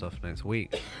some stuff next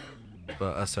week.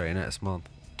 But sorry, next month.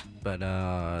 But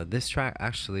this track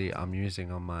actually I'm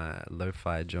using on my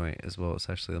lo-fi joint as well. It's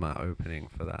actually my opening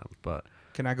for that. But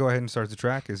Can I go ahead and start the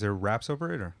track? Is there raps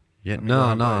over it or? yeah, Let me go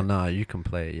ahead and play it. no, you can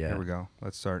play it. Yeah. Here we go.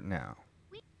 Let's start now.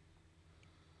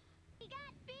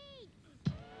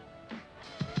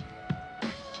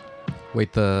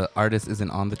 Wait, the artist isn't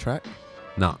on the track?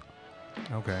 No.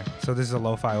 Okay. So this is a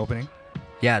lo-fi opening.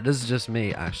 Yeah, this is just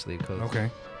me actually. Okay.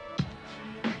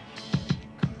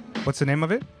 What's the name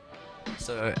of it?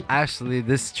 So actually,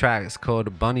 this track is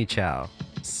called Bunny Chow.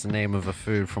 It's the name of a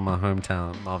food from my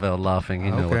hometown. Marvel laughing,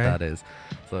 you know what Okay. that is.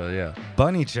 So yeah.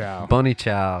 Bunny Chow. Bunny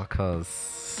Chow,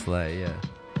 cause like yeah.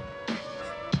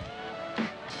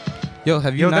 Yo,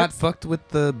 have you Yo, not that's- fucked with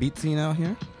the beat scene out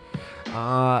here?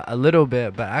 A little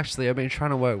bit, but actually I've been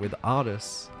trying to work with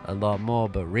artists a lot more.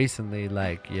 But recently,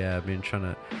 like yeah, I've been trying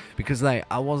to, because like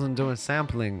I wasn't doing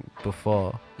sampling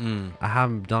before. I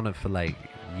haven't done it for like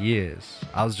years.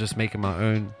 I was just making my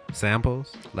own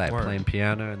samples, like Word. playing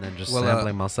piano and then just Well,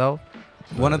 sampling myself.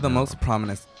 One But, of the most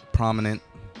prominent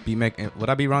beat maker. Would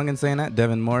I be wrong in saying that?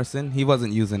 Devin Morrison. He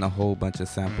wasn't using a whole bunch of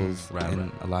samples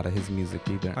in a lot of his music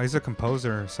either. Oh, he's a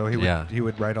composer, so he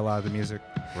would write a lot of the music.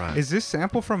 Right. Is this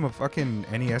sample from a fucking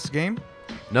NES game?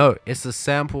 No, it's a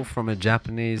sample from a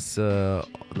Japanese,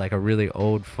 like a really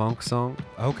old funk song.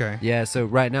 Okay. Yeah, so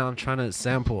right now I'm trying to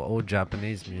sample old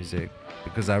Japanese music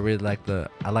because I really like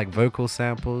I like vocal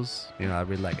samples. You know, I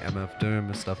really like MF Doom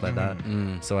and stuff like that.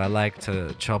 So I like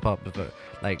to chop up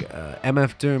like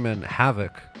MF Doom and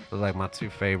Havoc are like my 2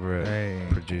 favorite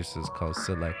producers. Cause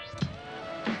so like,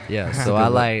 yeah, so I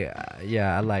like,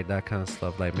 I like that kind of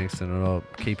stuff, like mixing it up,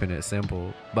 keeping it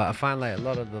simple. But I find like a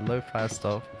lot of the lo-fi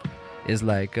stuff is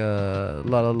like a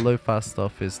lot of lo-fi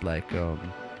stuff is like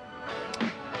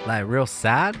real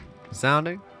sad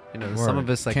sounding. You know, some of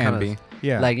it's like Can kind be. of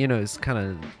Yeah. like, you know, it's kind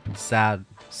of sad.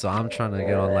 So I'm trying to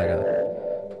get on like a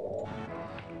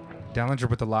Dallinger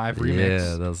with the live remix.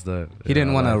 yeah, that's the. He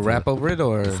didn't want to rap over it,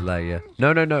 or It's like yeah.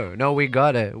 No. We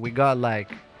got it. We got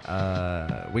like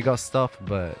we got stuff,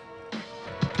 but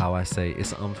how I say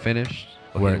it's unfinished.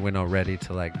 Word. We're not ready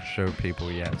to like show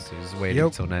people yet. So just waiting Yo.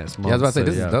 until next month. Yeah, I was about to say So,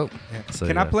 this yeah. is dope. Yeah. So,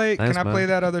 Can I yeah. play? Thanks, Can I man. play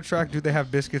that other track? Do they have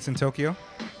biscuits in Tokyo?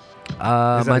 Is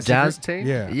that My a jazz secret? team?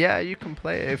 Yeah. Yeah, you can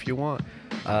play it if you want.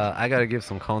 I gotta give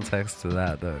some context to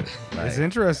that though. It's Like,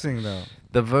 interesting though.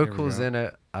 the we vocals go. in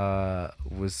it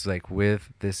was like with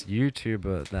this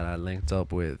YouTuber that I linked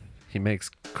up with. He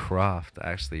makes craft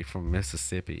actually from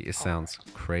Mississippi. It sounds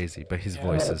crazy, but his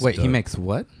voice is Wait, he dope. makes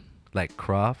what? Like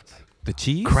craft? The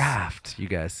cheese? Craft, you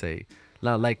guys say.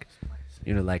 No, like,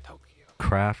 you know, like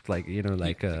craft, like, you know,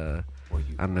 like I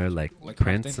don't know, like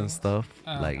prints and stuff.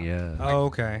 Like yeah. Oh,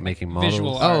 okay. Making models.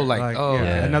 Visual Oh, art. like oh, yeah,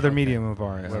 yeah. another medium of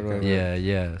art. Okay.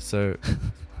 Yeah.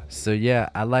 So yeah,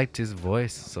 I liked his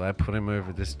voice, so I put him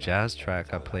over this jazz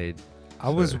track I played. I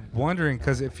was wondering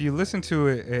because if you listen to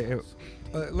it,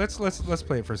 let's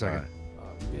play it for a second.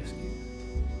 Biscuits.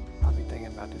 I'll be thinking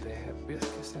about do they have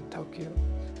biscuits in Tokyo?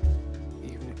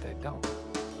 Even if they don't,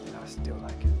 then I still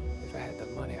like it. If I had the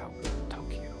money, I would go to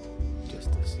Tokyo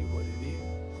just to see what it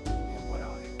is and what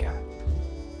all they got.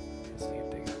 And see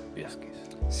if they got biscuits.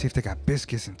 See if they got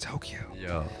biscuits in Tokyo.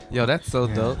 Yo, that's so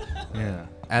Yeah. dope. Yeah.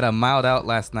 At a Mild Out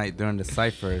last night during the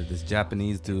cypher, this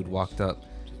Japanese dude walked up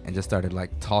and just started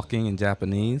like talking in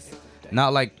Japanese.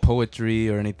 Not like poetry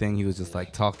or anything. He was just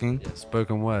like talking.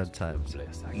 Spoken word type.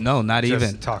 No, not Just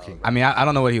even talking. I mean, I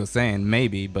don't know what he was saying,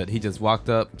 maybe, but he just walked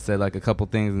up, said like a couple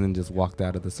things, and then just walked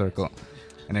out of the circle.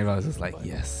 And everybody was just like,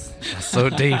 yes. That's so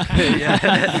deep.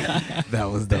 Yeah. That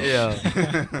was dope. Yeah.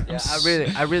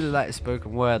 I really like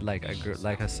spoken word. Like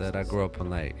I said, I grew up on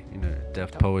like, you know,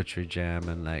 Def Poetry Jam,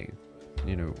 and like,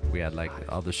 you know, we had like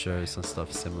other shows and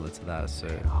stuff similar to that. So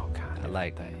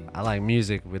I like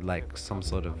music with like some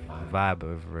sort of vibe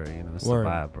over it. You know, it's Word. a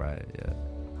vibe, right? Yeah.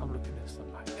 I'm looking at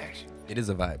some like action. It is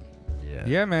a vibe.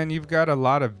 Yeah, man, you've got a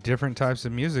lot of different types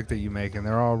of music that you make, and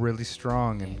they're all really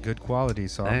strong and good quality.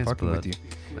 So I'm Thanks, fucking blood. with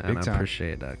you, Man, big I time.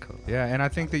 appreciate that, Cole. Yeah, and I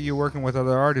think that you working with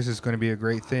other artists is going to be a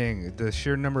great thing. The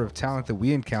sheer number of talent that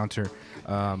we encounter,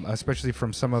 especially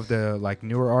from some of the like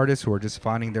newer artists who are just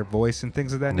finding their voice and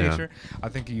things of that Yeah. nature, I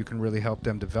think you can really help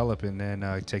them develop and then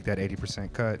take that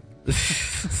 80% cut.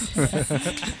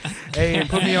 Hey, and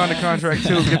put me on the contract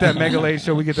too. Get that Mega Late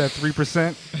Show. We get that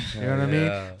 3%. You know what I mean?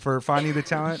 Yeah. For finding the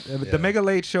talent. The Mega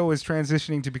Late Show is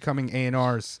transitioning to becoming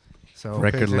A&Rs. So pay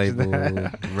Record attention to label,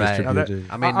 that. Right. Now that-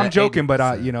 I mean, I'm the joking, but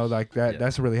 80%. you know, like that. Yeah.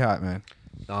 That's really hot, man.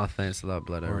 Oh, thanks a lot,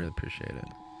 blood. I really appreciate it.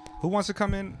 Who wants to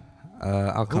come in?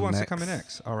 I'll come Who wants next. to come in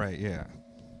next? All right, yeah.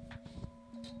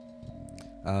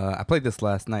 I played this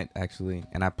last night actually,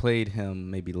 and I played him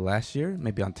maybe last year,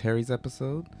 maybe on Terry's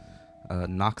episode.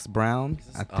 Knox Brown.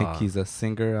 I think he's a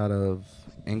singer out of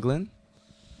England.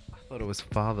 I thought it was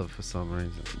Father for some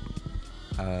reason.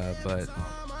 But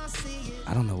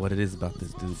I don't know what it is about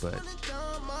this dude, but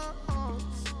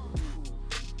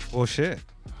well, shit.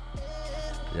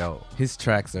 Yo, his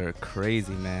tracks are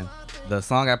crazy, man. The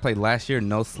song I played last year,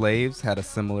 No Slaves, had a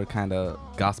similar kind of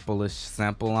gospelish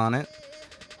sample on it.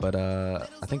 But I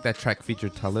think that track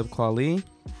featured Talib Kweli.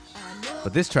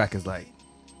 But this track is like,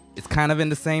 it's kind of in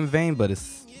the same vein, but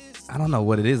it's, I don't know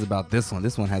what it is about this one.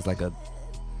 This one has like a,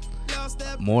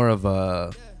 more of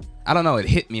a, I don't know, it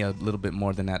hit me a little bit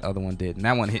more than that other one did. And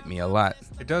that one hit me a lot.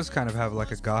 It does kind of have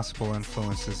like a gospel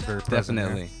influence that's very present.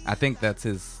 Definitely. I think that's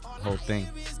his whole thing.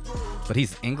 But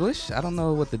he's English? I don't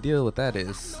know what the deal with that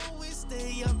is.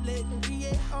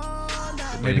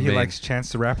 Maybe he likes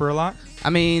Chance the Rapper a lot? I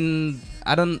mean,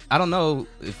 I don't know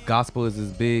if gospel is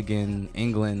as big in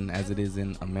England as it is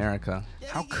in America.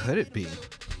 How could it be?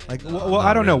 Like, well,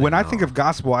 I don't know. When I think of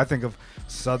gospel, I think of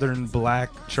Southern black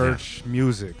church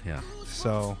music. Yeah.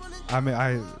 So, I mean,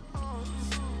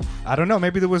 I don't know.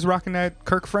 Maybe there was rocking that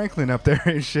Kirk Franklin up there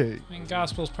and shit. I mean,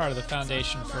 gospel's part of the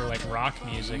foundation for like rock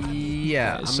music.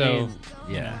 Yeah, I So, mean,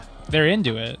 you yeah. know, they're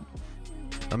into it.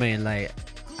 I mean, like,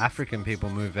 African people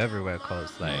move everywhere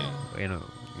because, like, you know,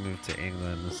 move to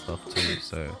England and stuff too.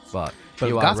 So, but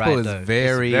you are gospel right, is though. It's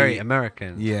very very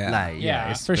American. Yeah. Like,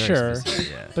 Yeah, it's for very sure.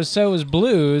 specific, yeah. But so is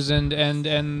blues, and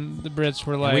the Brits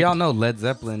were like, we all know Led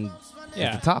Zeppelin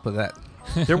Yeah. is the top of that.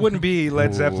 There wouldn't be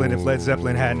Led Zeppelin if Led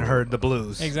Zeppelin hadn't heard the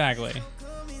blues. Exactly.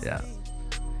 Yeah.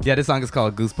 Yeah, this song is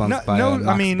called Goosebumps by no, Knox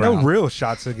I mean, Brown. no real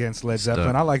shots against Led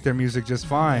Zeppelin. I like their music just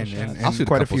fine, and I'll shoot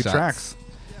quite a couple few shots. tracks.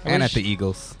 And at the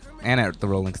Eagles. And at the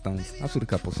Rolling Stones. I'll shoot a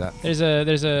couple shots. There's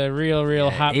a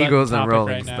real hot button Eagles and topic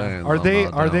Rolling right now.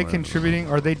 Stones. Are they contributing?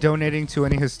 Are they donating to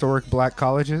any historic black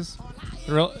colleges?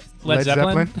 Led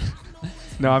Zeppelin?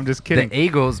 No, I'm just kidding. The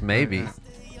Eagles, maybe.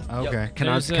 Okay. Can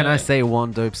I say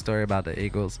one dope story about the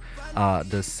Eagles?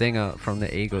 The singer from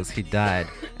the Eagles, he died,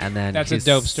 and then That's a his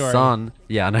dope story. son.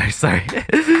 Yeah, no, sorry.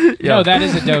 No, that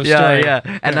is a dope yeah, story.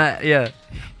 Yeah, and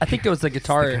I think it was the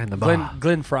guitar. Sticker in the bar.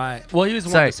 Glenn Fry. Well, he was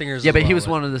one Sorry. of the singers. Yeah, as but he well, was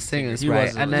right? one of the singers, He right?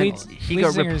 was And a- then Lead- he lead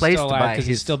got singer's replaced still alive by 'cause his.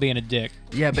 he's still being a dick.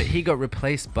 Yeah, but he got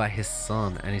replaced by his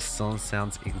son, and his son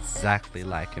sounds exactly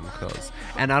like him.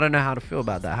 And I don't know how to feel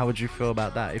about that. How would you feel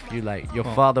about that if you like your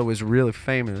father was really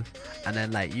famous, and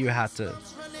then like you had to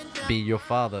be your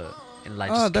father and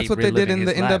like. Oh, just that's keep what they did reliving in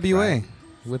the his life, NWA. right?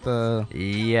 With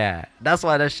Yeah, that's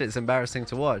why that shit's embarrassing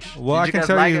to watch. Well, Did I you can guys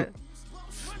tell like you, it?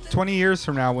 20 years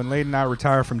from now, when Lade and I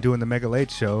retire from doing the Mega Late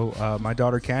Show, my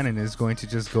daughter Cannon is going to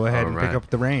just go ahead and pick Alright. up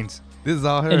the reins. This is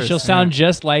all hers. And she'll sound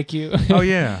just like you. Oh,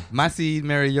 yeah. My seed,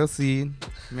 marry your seed,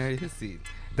 marry his seed.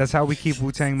 That's how we keep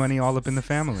Wu-Tang money all up in the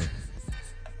family.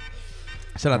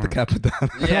 Shout out to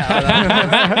Capadonna.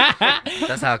 Yeah,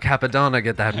 that's how Capadonna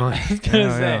get that money.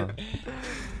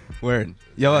 Word.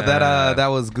 Yo, that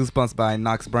was Goosebumps by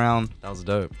Knox Brown. That was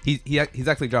dope. He's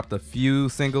actually dropped a few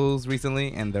singles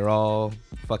recently, and they're all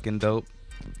fucking dope.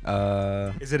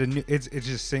 Is it a new? It's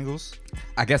just singles.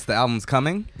 I guess the album's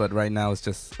coming, but right now it's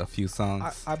just a few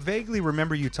songs. I vaguely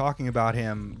remember you talking about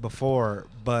him before,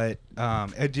 but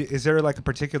is there like a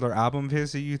particular album of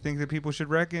his that you think that people should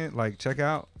check out? 'Cause I wouldn't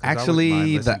mind Actually,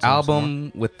 listening the to him some more.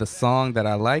 album with the song that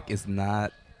I like is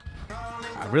not.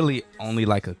 I really only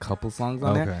like a couple songs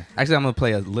on Okay. there. Actually, I'm gonna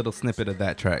play a little snippet of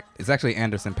that track. It's actually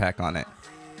Anderson .Paak on it,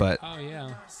 but Oh yeah.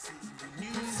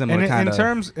 similar And kind in of.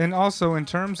 terms, and also in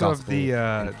terms of gospel the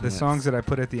influence. songs that I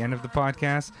put at the end of the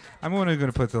podcast, I'm only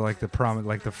going to put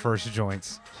the first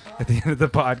joints at the end of the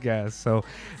podcast. So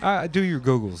do your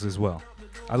Googles as well.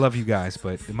 I love you guys,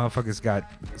 but the motherfuckers got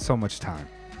so much time.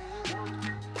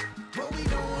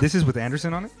 This is with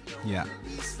Anderson on it? Yeah.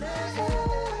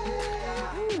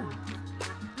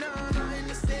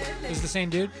 Is the same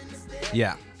dude?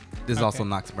 Yeah. This is also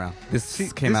Knox Brown.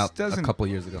 This came out a couple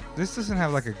years ago. This doesn't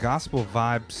have like a gospel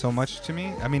vibe so much to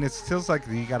me. I mean, it feels like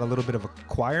you got a little bit of a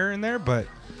choir in there, but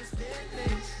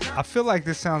I feel like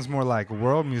this sounds more like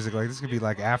world music. Like this could be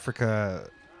like Africa.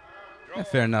 Yeah,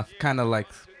 fair enough. Kind of like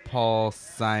Paul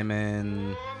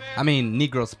Simon. I mean,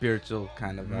 Negro spiritual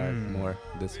kind of vibe more.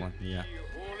 This one, yeah.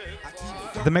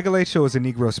 The Mega Late Show is a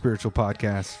Negro spiritual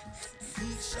podcast.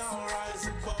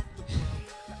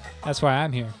 That's why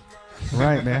I'm here.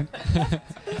 Right, man.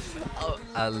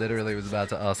 I literally was about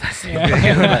to ask that same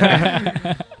Yeah.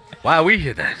 thing. Why are we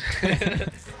here then?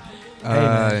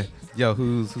 Yo,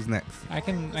 who's next? I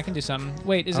can do something.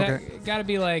 Wait, is Okay. that got to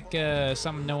be like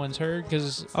something no one's heard?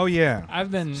 Because Oh yeah. I've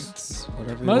been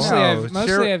Whatever. mostly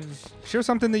I've share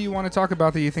something that you want to talk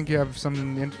about that you think you have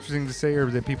something interesting to say, or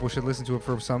that people should listen to it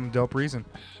for some dope reason.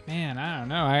 Man, I don't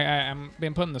know. I'm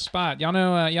been put in the spot. Y'all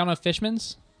know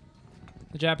Fishmans?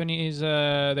 The Japanese.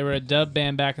 They were a dub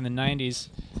band back in the '90s.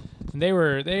 And they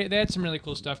had some really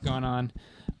cool stuff going on.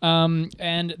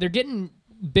 And they're getting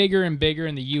bigger and bigger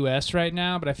in the U.S. right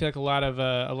now. But I feel like a lot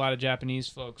of Japanese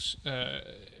folks. I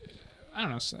don't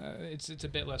know. It's a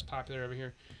bit less popular over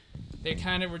here. They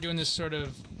kind of were doing this sort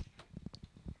of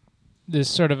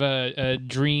a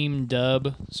dream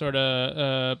dub sort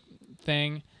of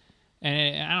thing.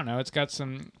 And I don't know. It's got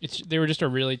some. They were just a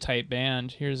really tight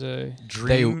band. Here's a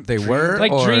dream. They were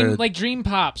like or dream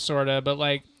pop sort of, but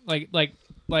like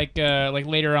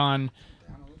later on.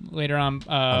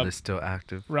 Are they still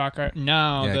active? Rock art.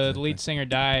 No, Yeah, the exactly. lead singer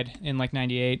died in like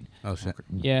 '98. Oh shit.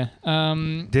 Yeah.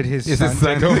 Did his Is son his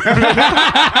son- take over?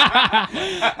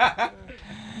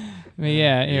 But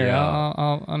yeah, here Yeah.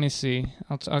 I'll let me see.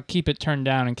 I'll keep it turned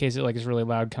down in case it like is really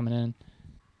loud coming in.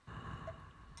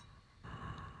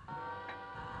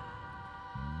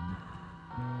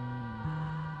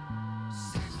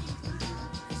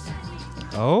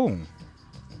 Oh.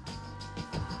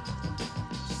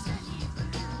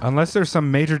 Unless there's some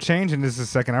major change in this a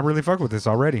second, I really fuck with this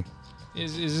already.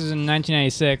 This is in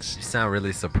 1996. You sound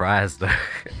really surprised though.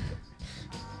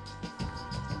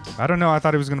 I don't know. I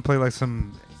thought he was gonna play like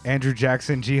some Andrew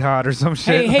Jackson Jihad or some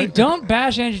shit. Hey, don't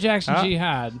bash Andrew Jackson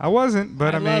Jihad. I wasn't,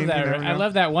 but I, love mean, that. you never I know.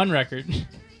 love that one record.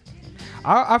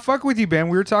 I fuck with you, Ben.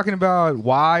 We were talking about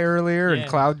Y earlier Yeah. and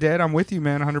Cloud Dead. I'm with you,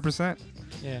 man, 100%.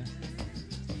 Yeah.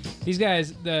 These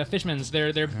guys, the Fishmans,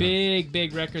 their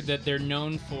big record that they're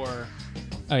known for.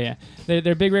 Oh yeah,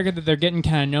 their big record that they're getting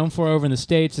kind of known for over in the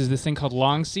States is this thing called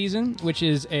Long Season, which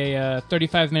is a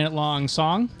 35-minute long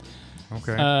song.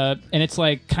 Okay. And it's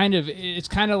like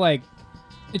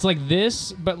it's like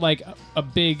this, but like a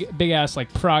big ass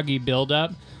like proggy build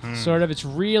up, sort of. It's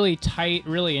really tight,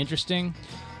 really interesting,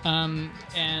 and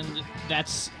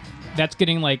that's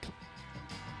getting like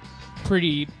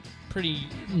pretty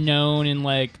known in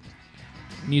like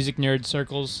music nerd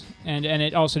circles, and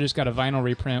it also just got a vinyl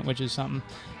reprint, which is something.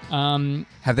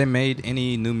 Have they made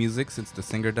any new music since the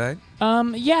singer died?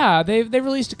 Yeah, they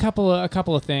released a couple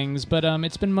of things, but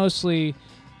it's been mostly,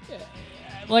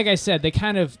 like I said,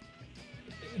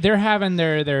 they're having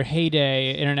their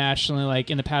heyday internationally,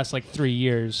 like in the past like 3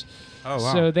 years. Oh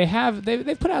wow. So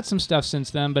they've put out some stuff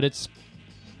since then, but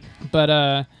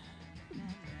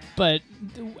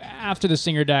after the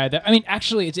singer died,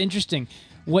 actually, it's interesting.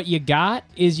 What you got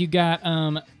is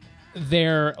the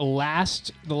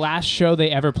last show they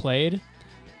ever played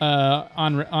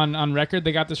on record.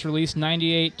 They got this release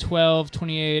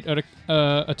 98/12/28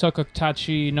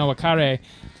 Otokotachi no Wakare.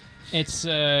 It's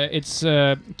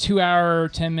a 2 hour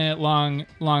 10-minute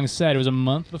long set. It was a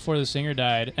month before the singer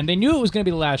died, and they knew it was going to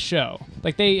be the last show.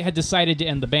 Like they had decided to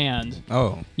end the band.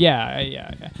 Oh.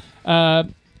 Yeah.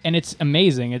 And it's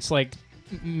amazing. It's like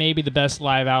maybe the best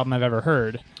live album I've ever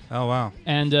heard. Oh wow.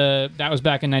 And that was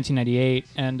back in 1998.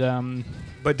 And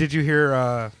But did you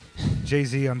hear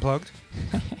Jay-Z Unplugged?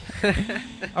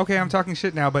 Okay, I'm talking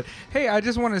shit now, but hey, I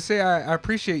just want to say I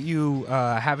appreciate you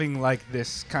having like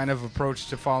this kind of approach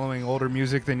to following older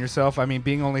music than yourself. I mean,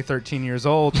 being only 13 years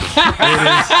old, it's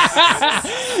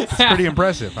pretty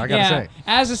impressive, I gotta say.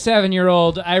 As a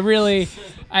 7-year-old, I really,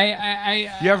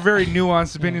 You have very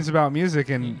nuanced opinions about music,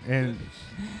 and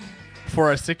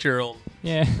For a 6-year-old.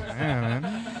 Yeah. Yeah,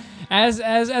 man. As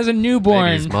a newborn,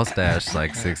 Maybe his mustache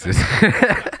like 6s.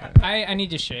 I need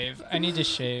to shave.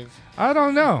 I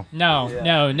don't know.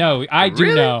 No. I do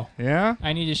Really? know. Yeah.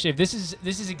 I need to shave. This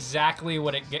is exactly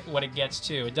what it gets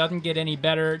to. It doesn't get any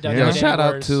better. Doesn't Yo, get shout any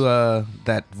out worse. to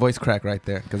that voice crack right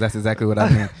there, because that's exactly what I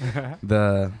mean.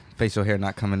 The facial hair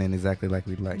not coming in exactly like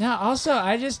we'd like. No. Also,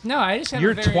 I just have.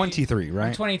 You're a very, 23, right?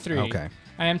 I'm 23. Okay.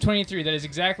 I am 23. That is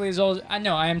exactly as old. I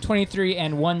know. I am 23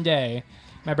 and one day.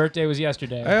 My birthday was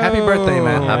yesterday. Happy birthday,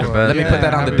 man. Happy Let me birthday. put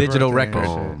that on the Happy digital birthday.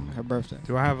 record. Her birthday.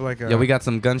 Do I have like a? Yeah, we got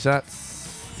some gunshots.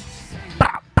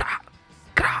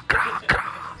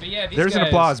 But yeah, these There's an guys-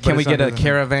 applause. But Can we it's get not- a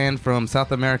caravan from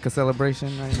South America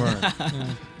celebration? Right now? Yeah.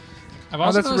 I've Oh,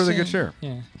 also that's a really good noticed- share.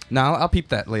 Yeah. No, I'll peep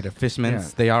that later. Fishman's.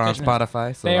 Yeah. They are on Fishman's.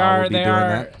 Spotify, so They I are. will be They doing are.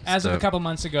 that. As of a So- couple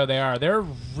months ago, they are. They're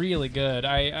really good.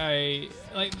 I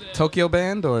like. Tokyo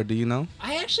band, or do you know?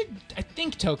 I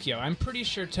think Tokyo. I'm pretty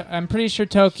sure. I'm pretty sure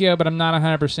Tokyo, but I'm not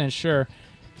 100% sure.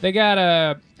 They got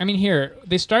a. I mean, here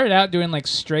they started out doing like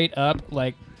straight up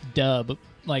like dub,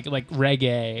 like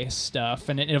reggae stuff,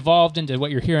 and it evolved into what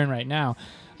you're hearing right now.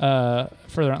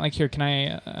 Further on, like here, can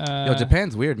I? Yo,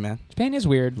 Japan's weird, man. Japan is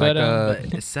weird, Like,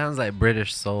 But it sounds like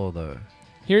British soul though.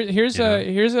 here's you know,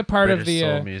 here's a part British of the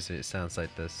soul music sounds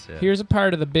like this. Yeah. here's a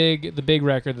part of the big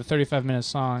record, the 35-minute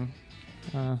song.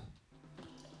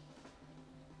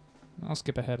 I'll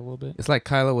skip ahead a little bit. It's like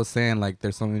Kyla was saying, like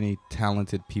there's so many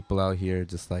talented people out here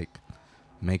just like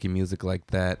making music like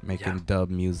that, making dub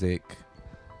music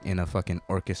in a fucking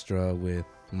orchestra with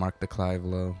Mark the Clive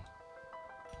Low.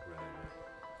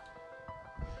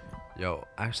 Yo,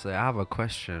 actually, I have a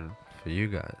question for you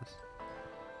guys.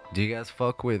 Do you guys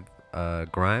fuck with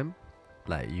grime,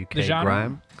 like UK The genre?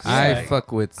 grime? I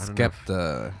fuck with I don't know if-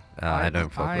 Skepta. I don't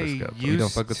fuck with Skepta. You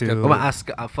don't fuck with to- Skepta?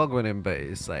 Well, I fuck with him, but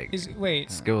it's like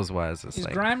Wait, skills wise, it's is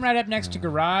like grime right up next to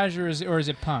garage, or is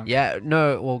it punk? yeah,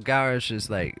 no. Well, garage is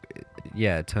like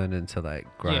turned into like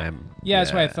grime. Yeah,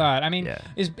 that's what I thought. I mean,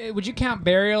 yeah. would you count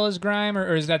Burial as grime,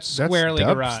 or is that squarely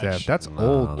garage? dubstep. That's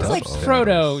No, old. It's like dubstep.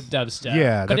 proto dubstep.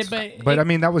 Yeah, but but I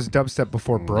mean that was dubstep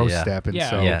before bro step, and yeah,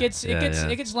 so it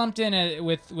gets lumped in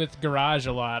with garage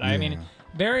a lot. I mean,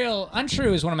 Burial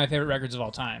Untrue is one of my favorite records of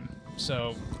all time.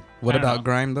 So What I don't about know.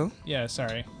 grime though? Yeah,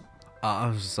 sorry. I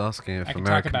was just asking if I can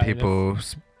talk American about it if- people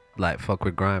like fuck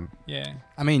with grime. Yeah.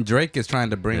 I mean, Drake is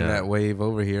trying to bring Yeah. that wave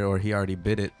over here, or he already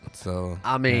bit it. So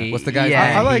I mean, what's the guy's yeah,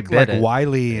 name? I like he bit it.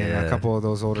 Wiley and Yeah. a couple of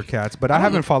those older cats, but I, don't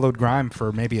haven't like- followed grime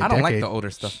for maybe a I don't decade. like the older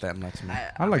stuff that much, man.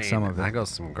 I like mean, some of it. I got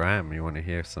some grime. You want to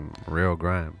hear some real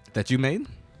grime? That you made?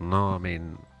 No, I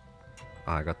mean,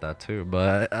 I got that too,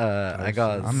 but I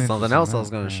got I'm in for something some else of I was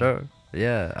that, gonna yeah. show.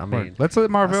 Yeah, I mean, Let's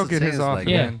let Marvell that's the get his thing, off. like-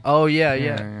 Yeah. man. Oh yeah,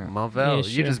 Yeah. Marvell, Yeah, you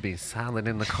sure. just been silent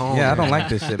in the corner. Yeah, I don't like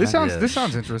this shit. This man. sounds this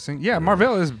sounds interesting. Yeah,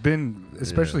 Marvell has been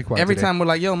especially quiet Every today. time we're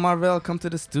like, "Yo, Marvell, come to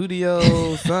the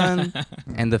studio, son,"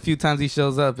 and the few times he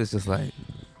shows up, it's just like,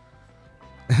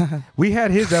 we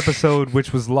had his episode,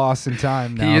 which was lost in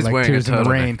time. Now, He is like wearing a Tears in the turtleneck,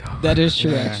 Rain. though. That is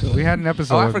true, Yeah, actually. we had an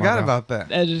episode. "Oh, I with forgot Marvell. about that."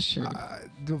 That is true.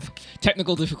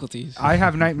 Technical difficulties. I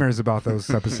have nightmares about those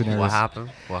type of scenarios. What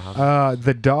happened? What happened?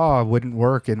 The DAW wouldn't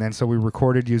work, and then so we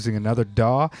recorded using another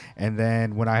DAW, and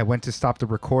then when I went to stop the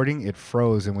recording, it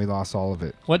froze, and we lost all of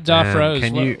it. What DAW Damn, froze?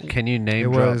 Can What- you It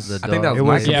name drop was. the? I think that dog? was it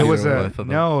my was. computer It was with a both of them?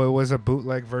 no. It was a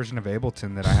bootleg version of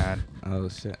Ableton that I had. Oh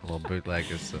shit! Well, bootleg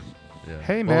is. Yeah.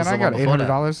 Hey What man, was the I got one before that?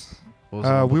 $800. What was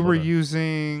the one We before were that?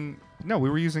 using we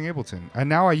were using Ableton, and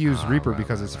now I use Ah, Reaper right,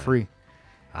 because right, it's right. free.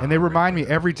 Ah, And they remind Reaper.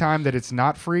 me every time that it's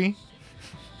not free.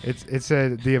 It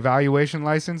said the evaluation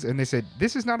license, and they said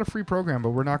this is not a free program, but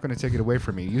we're not going to take it away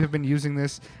from you. You have been using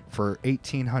this for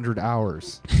 1,800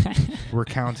 hours. We're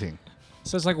counting.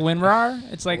 So it's like WinRAR.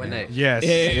 It's like When they- Yes,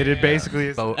 it basically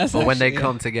is. But, That's but when they actually-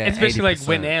 come to get It's basically like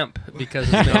 80%. Winamp because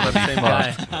it's made by the same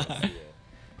guy.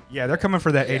 Yeah, they're coming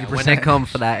for that 80%. When they come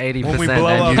for that 80%, When we blow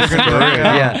then up, you they're just gonna go, do it.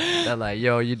 yeah, they're like,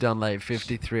 yo, you done like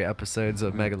 53 episodes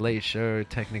of Mega Late Show.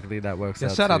 Technically, that works Yeah,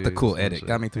 out. shout out the to Cool some Edit. shit.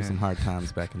 Got me through some hard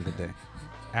times back in the day.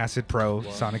 Acid Pro,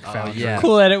 Sonic Foundry. yeah.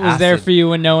 Cool Edit was there Acid. for you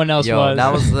when no one else Yo, was.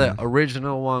 that was the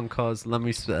original one. Cause let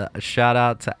me shout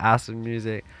out to Acid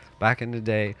Music back in the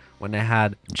day when they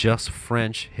had just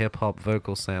French hip hop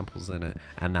vocal samples in it,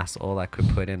 and that's all I could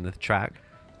put in the track.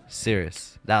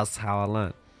 Serious. That's how I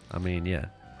learned. I mean, yeah,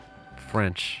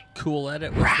 French. Cool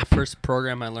Edit was the first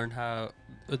program I learned how.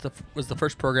 Was the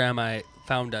first program I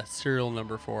found a serial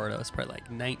number for. That was probably like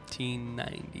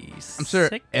 1996. I'm sure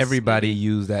everybody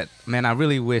used that. Man, I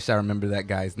really wish I remember that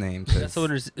guy's name. 'cause- That's the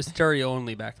one was stereo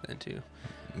only back then too.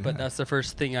 But that's the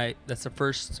first thing that's the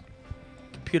first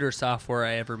computer software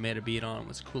I ever made a beat on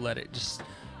was Cool Edit. Just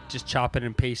chopping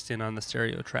and pasting on the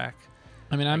stereo track.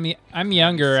 I mean, I'm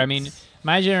younger. I mean,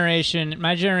 my generation,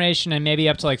 and maybe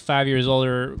up to like 5 years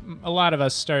older. A lot of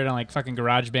us started on like fucking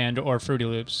GarageBand or Fruity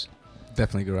Loops.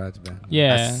 Definitely GarageBand.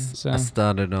 Yeah. I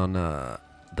started on the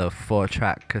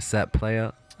 4-track cassette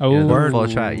player. Oh, yeah, the Word.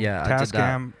 4-track. Yeah, I did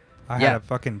that. Tascam. I Yeah. had a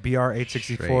fucking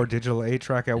BR-864 Straight. digital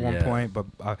 8-track at one Yeah. point, but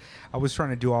I was trying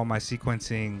to do all my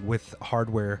sequencing with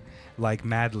hardware, like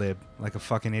Mad Lib, like a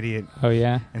fucking idiot. Oh,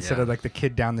 yeah? Instead Yeah. of like the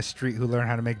kid down the street who learned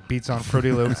how to make beats on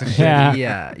Fruity Loops and shit.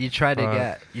 Yeah, you try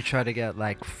to get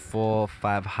like 4 or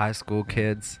 5 high school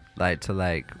kids like to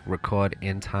like record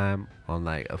in time on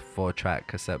like a 4-track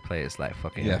cassette player. It's like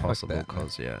fucking Yeah, fuck impossible that, man.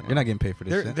 because You're not getting paid for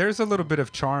this shit. There's a little bit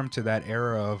of charm to that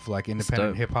era of like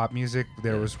independent dope. hip hop music.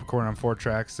 There was recording on 4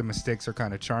 tracks. The mistakes are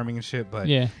kind of charming and shit, but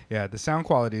Yeah. the sound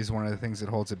quality is one of the things that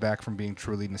holds it back from being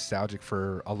truly nostalgic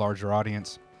for a larger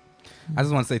audience. I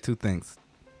just want to say 2 things.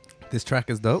 This track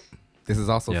is dope. This is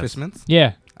also Yes. Fishman's.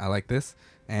 Yeah. I like this.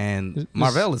 And This-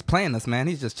 Marvell is playing us, man.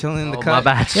 He's just chilling in the Oh, cut.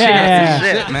 my bad. Yeah.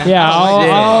 Shit, man. Yeah,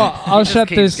 I'll He just shut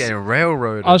keeps this. getting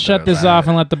railroaded, I'll shut though, this like. off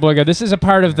and let the boy go. This is a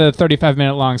part of the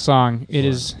 35-minute long song. It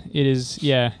is.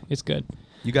 Yeah, it's good.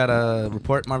 You got a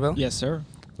report, Marvell? Yes, sir.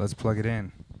 Let's plug it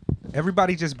in.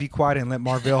 Everybody just be quiet and let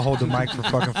Marvell hold the mic for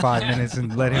fucking 5 minutes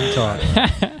and let him talk.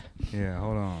 Yeah,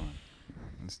 hold on.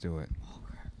 Let's do it.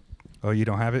 Oh, you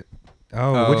don't have it?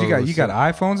 Oh, what you got? You got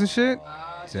iPhones and shit?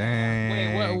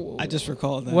 Dang. I just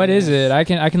recalled that. What is it? I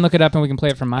can look it up and we can play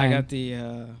it from mine. I got the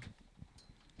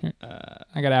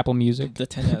I got Apple Music. the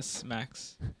 10s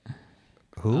Max.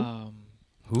 Who?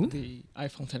 Who? The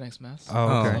iPhone 10X Max. Oh,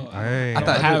 okay. Hey, I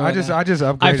thought- I just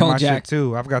upgraded iPhone my jack. shit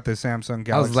too. I've got the Samsung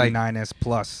Galaxy like- 9S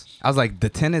Plus. I was like, the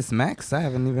Tennis Max? I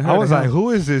haven't even heard I of was him. like, who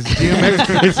is this?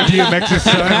 DMX? It's DMX's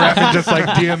son rapping just like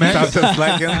DMX. Sounds just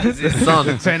like him. His son.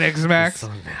 10X Max.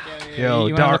 Yo,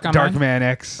 You wanna look on Dark mine? Man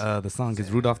X. The song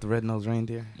is Rudolph the Red-Nosed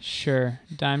Reindeer. Sure.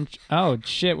 Oh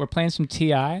shit, we're playing some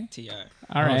Ti. Ti.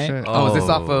 All right. shit. Oh, is this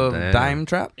off Oh, of damn. Dime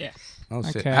Trap? Yeah. Oh,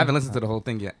 shit. Okay. I haven't listened to the whole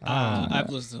thing yet. I've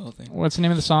listened to the whole thing. What's the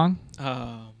name of the song?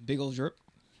 Big Old Drip.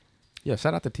 Yeah,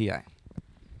 shout out to T.I.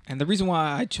 And the reason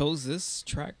why I chose this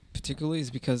track particularly is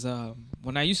because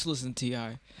when I used to listen to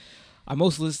T.I., I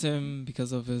mostly listened to him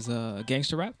because of his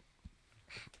gangster rap.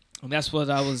 And that's what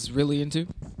I was really into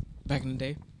back in the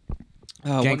day.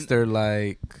 Gangster,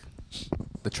 like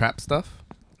the trap stuff?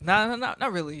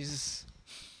 Not really. It's just,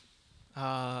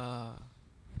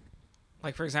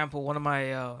 like, for example, one of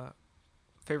my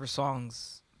favorite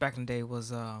songs back in the day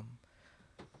was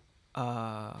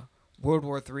World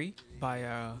War III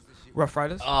by Rough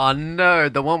Riders. Oh no,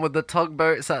 the one with the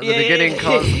tugboats at the beginning.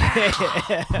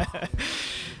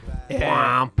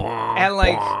 And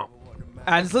like,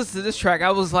 I just listened to this track.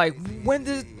 I was like, when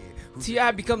did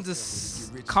T.I. become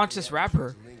this conscious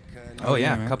rapper? Oh,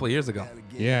 yeah, man. a couple years ago.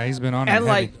 Yeah, he's been on it And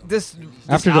heavy. like this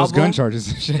after those gun album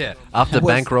charges and shit. Yeah, after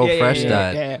Bankroll Fresh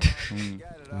died.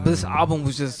 But this album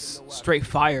was just straight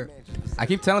fire. I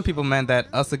keep telling people, man, that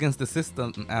Us Against the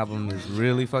System album is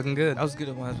really fucking good. That was a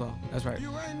good one as well. That's right.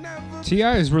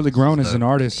 T.I. has really grown as an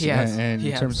artist He has. and He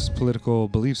in has. terms of his political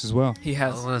beliefs as well. He I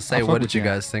has. was gonna say, I'll fuck what with did you you.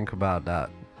 guys think about that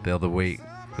the other week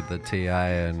with the T.I.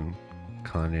 and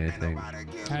Kanye thing?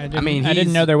 I mean, didn't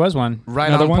he's know there was one. Right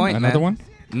Another on one? point, Another man. one?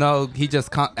 No, he just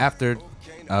after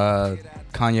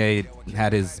Kanye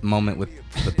had his moment with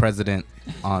the president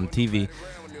on TV.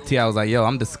 T.I. was like, "Yo,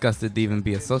 I'm disgusted to even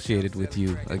be associated with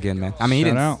you again, man." I mean,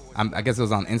 he Shout didn't. out. I guess it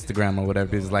was on Instagram or whatever.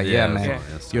 He was like, Yeah, "Yeah, it was man, on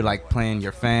Instagram. you're like playing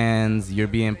your fans. You're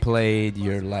being played.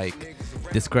 You're like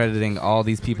discrediting all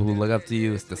these people who look up to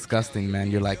you. It's disgusting, man.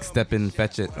 You're like step in,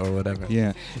 fetch it, or whatever."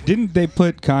 Yeah. Didn't they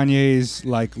put Kanye's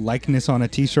like likeness on a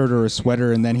T-shirt or a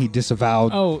sweater and then he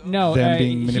disavowed Oh no, them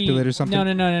being manipulated or something?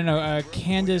 No.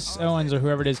 Candace Owens or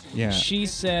whoever it is. Yeah. She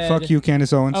said. Fuck you,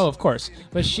 Candace Owens. Oh, of course.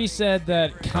 But she said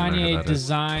that know who Kanye that is.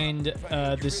 designed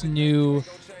this new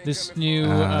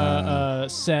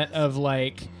set of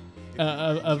like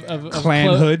of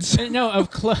Clan hoods? No, of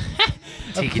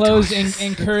Tiki clothes toys.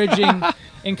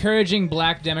 encouraging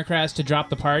black Democrats to drop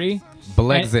the party.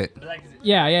 Blexit,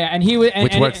 Yeah, and he was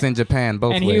which works in Japan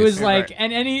both and ways. he was like,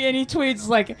 and he tweets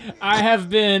like, I have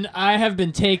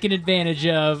been taken advantage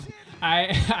of.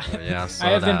 Yeah, I saw I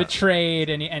have been that.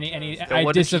 betrayed, and I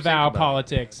what did you think disavow about it?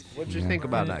 politics. What did you think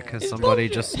about that? Can somebody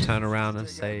just turn around and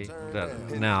say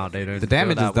that now they don't? The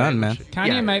damage feel is that way? done, man.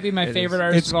 Kanye might be my it favorite is.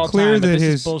 artist It's of all clear time, but that this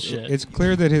is his bullshit. it's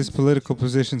clear that his political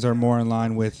positions are more in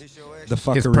line with the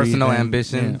fuckery. His personal than-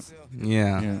 ambitions.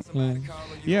 Yeah.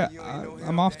 Yeah,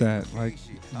 I'm off that. Like,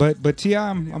 but T.I.,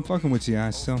 I'm fucking with T.I.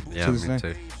 still. Yeah, to this me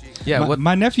day. too. Yeah,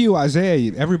 my nephew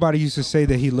Isaiah, everybody used to say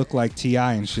that he looked like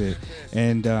T.I. and shit.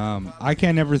 And I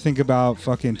can't ever think about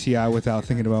fucking T.I. without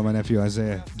thinking about my nephew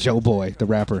Isaiah. Joe Boy, the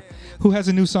rapper, who has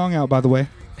a new song out, by the way.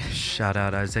 Shout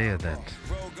out Isaiah then.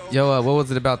 Yo, what was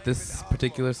it about this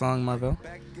particular song, Marvell?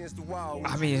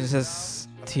 I mean, it's just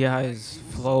T.I.'s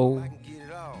flow,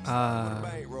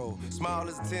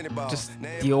 just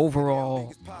the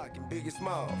overall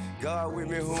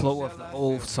flow of the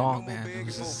whole song, man. It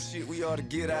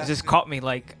just caught me.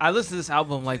 Like, I listened to this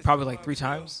album like probably like 3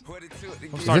 times.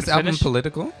 Is this album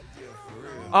political?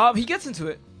 He gets into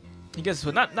it. He gets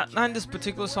into it. Not in this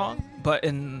particular song, but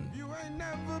in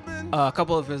a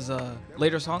couple of his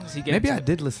later songs. He gets Maybe into I it.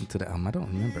 did listen to the album. I don't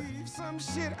remember.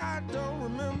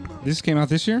 This came out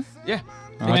this year? Yeah. Oh,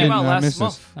 It I came didn't. out I last missed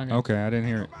this. month. Okay, I didn't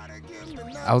hear it.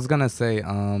 I was gonna say,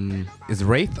 is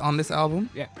Wraith on this album?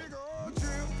 Yeah.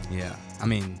 Yeah. I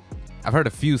mean, I've heard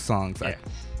a few songs. Yeah.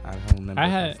 I don't remember I if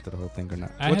I had- listened to the whole thing or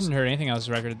not. I hadn't heard anything else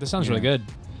record. This sounds Yeah. really good.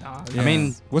 I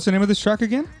mean, what's the name of this track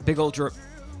again? Big Old Drip.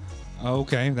 Oh,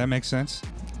 okay, that makes sense.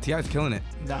 T.I.'s killing it.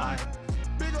 Nah.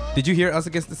 Did you hear Us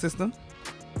Against the System?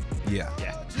 Yeah.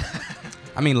 Yeah.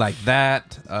 I mean, like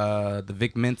that, the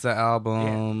Vic Mensa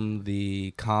album,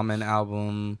 the Common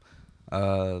album,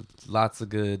 lots of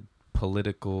good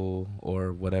political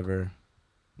or whatever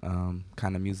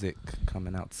kind of music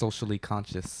coming out. Socially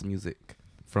conscious music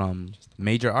from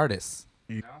major artists.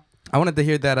 Yeah. I wanted to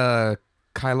hear that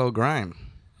Kylo Grime.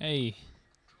 Hey.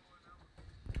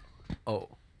 Oh,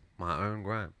 my own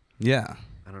grime. Yeah.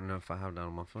 I don't know if I have that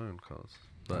on my phone,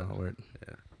 but Oh, word.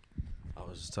 yeah. I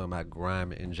was just talking about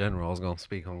grime in general. I was gonna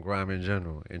speak on grime in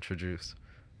general, introduce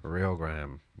real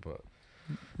grime, but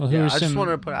Well, who yeah, are I just some-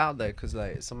 wanted to put it out there because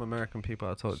like some American people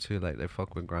I talk to, like they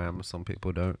fuck with grime, some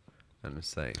people don't, and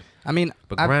it's like, I mean,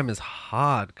 but I've- grime is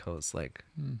hard, cause like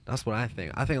that's what I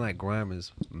think. I think like grime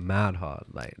is mad hard.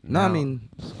 Like No, I now, mean,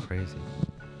 it's crazy.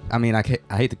 I mean, I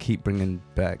hate to keep bringing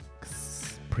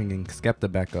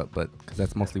Skepta back up, but because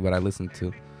that's mostly what I listen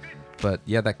to. But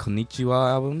yeah, that Konnichiwa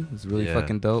album is really Yeah.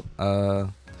 fucking dope. I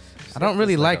don't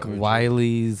really Skepta's like like a OG.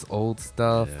 Wiley's old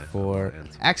stuff.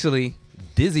 Actually,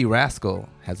 Dizzy Rascal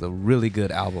has a really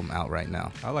good album out right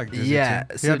now. I like Dizzy Yeah,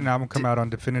 too. He so had an album come out on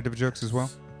Definitive Jokes as well.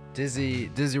 Dizzy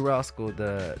Rascal,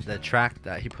 the track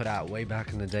that he put out way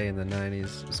back in the day in the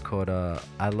 90s was called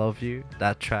I Love You.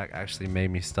 That track actually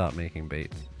made me start making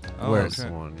beats. Oh, Whereas okay.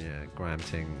 one, yeah, Grime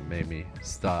Ting made me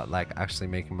start like actually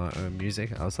making my own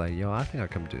music. I was like, yo, I think I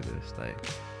can do this. Like,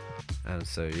 and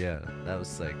so yeah, that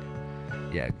was like,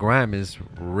 yeah, grime is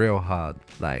real hard.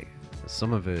 Like,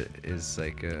 some of it is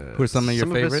like Who are some of your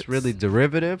It's favorites? really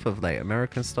derivative of like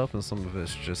American stuff, and some of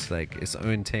it's just like its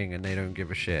own thing, and they don't give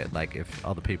a shit like if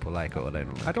other people like it or they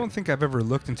don't like I don't think I've ever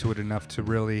looked into it enough to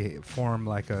really form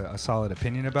like a solid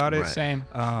opinion about it. Right. Same.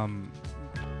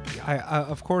 I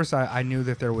of course I knew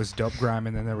that there was dope grime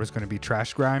and then there was going to be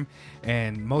trash grime,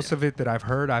 and most of it that I've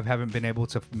heard I haven't been able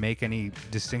to make any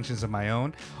distinctions of my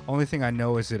own. Only thing I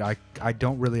know is that I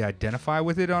don't really identify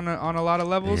with it on a lot of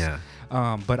levels. Yeah.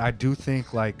 But I do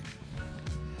think like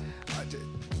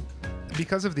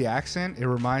because of the accent, it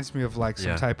reminds me of like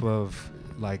some Yeah. type of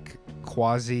like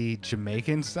quasi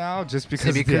Jamaican style, just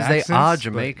because See, of the because they accents, are but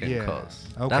Jamaican, yeah. cause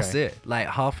Okay. that's it. Like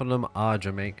half of them are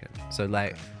Jamaican. So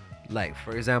like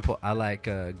for example, I like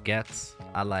Gets.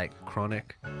 I like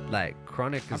Chronic. Like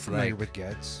Chronic I'm is familiar like with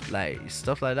Gets. like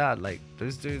stuff like that. Like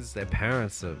those dudes, their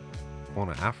parents are born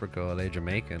in Africa or they're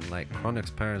Jamaican. Like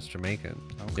Chronic's parents Jamaican.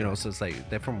 You know, so it's like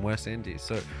they're from West Indies.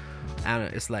 So and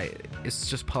it's like it's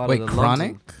just part Wait, of the Chronic?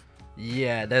 London.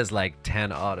 Yeah, there's like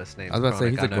 10 artists named I was about to say,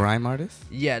 Chronic, he's a I know. grime artist?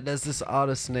 Yeah, there's this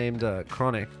artist named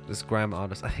Chronic, this grime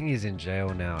artist. I think he's in jail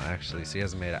now, actually, so he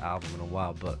hasn't made an album in a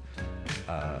while, but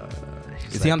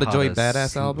he's Is he like on the part Joey of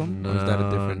Badass album? Or is that a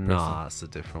different Nah, person? it's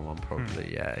a different one,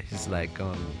 probably, yeah. He's like,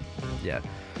 yeah.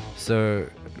 So,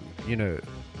 you know,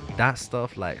 that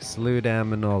stuff, like Slew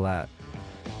Them and all that,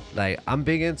 like, I'm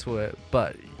big into it,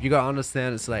 but you gotta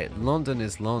understand, it's like, London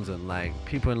is London. Like,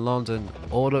 people in London,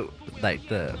 all the, like,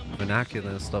 the vernacular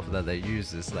and stuff that they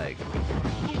use is, like,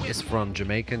 it's from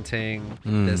Jamaican thing.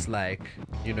 Mm. There's, like,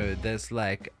 you know, there's,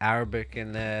 like, Arabic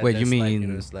in there. Wait, you There's, like, mean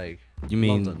know, it's like you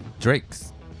mean London.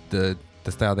 Drake's the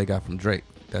style they got from Drake?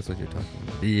 That's what you're talking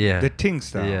about. Yeah. The ting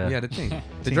style. Yeah, the ting. The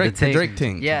Ting. Drake, The the ting. Drake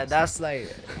ting. Yeah, that's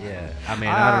like, yeah. I mean,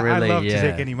 I don't really, I love yeah.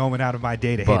 to take any moment out of my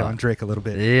day to But- hate on Drake a little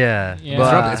bit. Yeah. Yeah.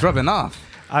 But, It's rubbing off.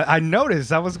 I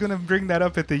noticed. I was gonna bring that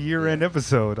up at the year-end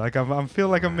episode. Like I feel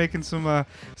like I'm making some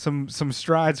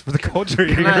strides for the culture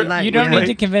Can here. I, like, You don't yeah. need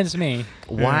to convince me.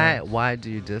 why do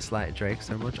you dislike Drake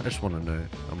so much? I just want to know.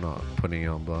 I'm not putting you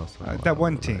on blast. That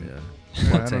one ting. Yeah.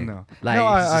 Yeah, What I ting? don't know. Like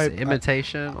No, is this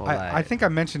imitation or like I think I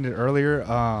mentioned it earlier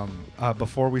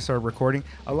before we started recording.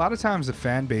 A lot of times the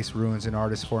fan base ruins an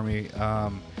artist for me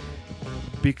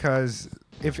because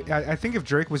I think if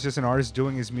Drake was just an artist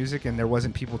doing his music and there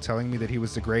wasn't people telling me that he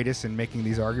was the greatest and making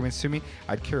these arguments to me,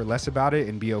 I'd care less about it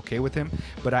and be okay with him.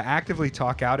 But I actively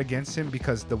talk out against him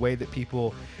because the way that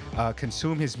people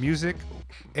consume his music,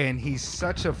 and he's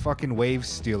such a fucking wave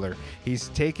stealer. He's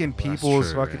taken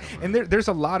people's true, fucking, and there's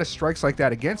a lot of strikes like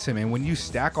that against him. And when you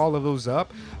stack all of those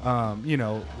up, you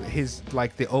know, his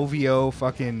like the OVO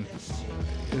fucking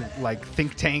like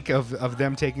think tank of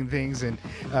them taking things, and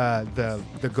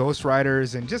the Ghost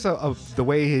Riders, and just the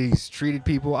way he's treated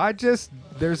people.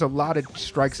 There's a lot of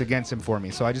strikes against him for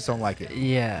me, so I just don't like it.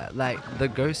 Yeah, like the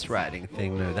ghostwriting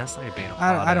thing, though. That's like being a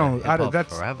I don't.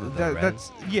 That's forever. Though, right?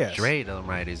 that's yes. Dre doesn't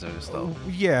write his own stuff.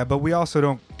 Yeah, but we also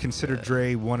don't consider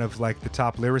Dre one of like the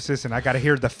top lyricists, and I got to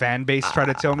hear the fan base try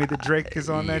to tell me that Drake is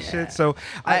on that shit. So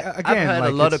I've heard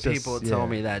a lot of people tell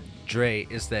me that Dre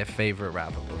is their favorite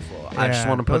rapper before. I just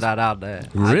want to put that out there.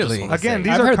 Really? Again,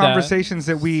 these are conversations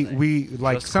that we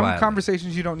like. Just some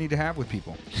conversations you don't need to have with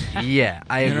people. Yeah,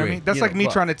 I agree. You know what I mean? That's like me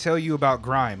trying to tell you about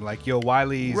grime. Like, yo,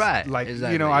 Wiley's right, like,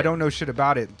 exactly, you know, I don't know shit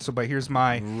about it. So, but here's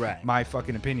my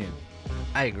fucking opinion.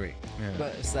 I agree. Yeah.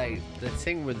 But it's like the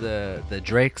thing with the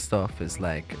Drake stuff is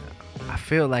like, I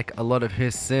feel like a lot of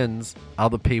his sins,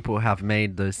 other people have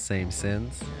made those same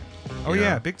sins. Oh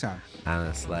yeah, big time. And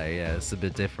it's like, yeah, it's a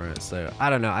bit different. So I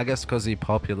don't know. I guess because he's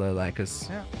popular, like it's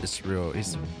real.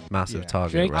 He's a massive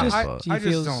target, Drake right? I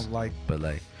just don't like, but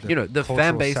like, you know, the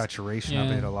fan base saturation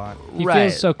of it a lot. He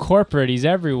feels so corporate. He's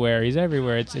everywhere.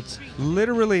 It's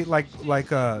literally like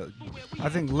I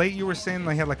think late you were saying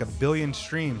they had like 1 billion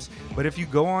streams, but if you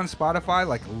go on Spotify,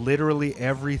 like literally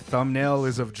every thumbnail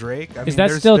is of Drake. Is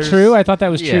that still true? I thought that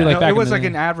was true. Like back it was in the like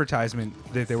an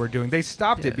advertisement that they were doing. They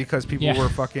stopped it because people were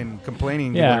fucking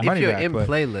complaining. Yeah, their money if you're back, in but,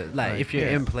 playlist, like if you're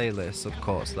yeah. in playlists, of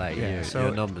course, like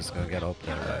your numbers gonna get up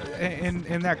there. Right?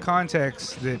 In that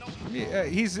context, that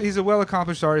he's a well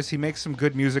accomplished artist. He makes some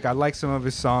good music. I like some of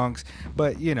his songs,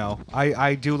 but you know,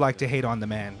 I do like to hate on the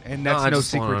man, and that's no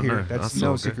secret here. That's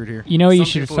no secret here. You know what you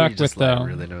should fuck with though.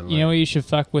 You know what you should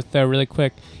fuck with though, really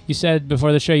quick. You said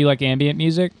before the show you like ambient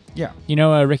music. Yeah. You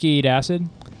know Ricky Eat Acid?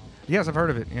 Yes, I've heard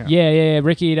of it. Yeah. Yeah.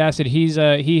 Ricky Eat Acid.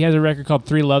 He has a record called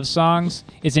 3 Love Songs.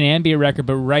 It's an ambient record,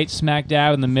 but right smack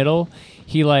dab in the middle,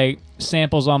 he like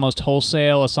samples almost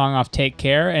wholesale a song off Take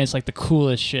Care, and it's like the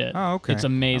coolest shit. Oh, okay. It's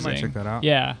amazing. I might check that out.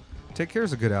 Yeah. Take Care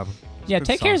is a good album. Yeah,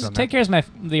 Take Care is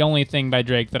the only thing by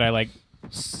Drake that I like.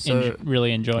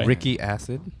 Really enjoy. Ricky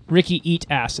Acid. Ricky Eat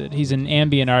Acid. He's an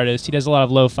ambient artist. He does a lot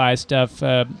of lo-fi stuff.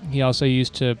 He also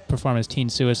used to perform as Teen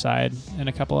Suicide and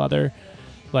a couple other,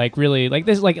 like really like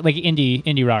this, like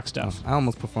indie rock stuff. I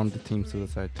almost performed the Teen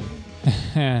Suicide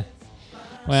too.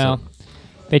 Well,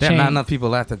 not enough people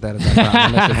laughed at that. As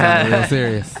I real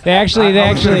serious. They actually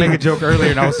I was gonna make a joke earlier,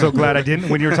 and I was so glad I didn't.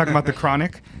 When you were talking about the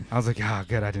Chronic, I was like,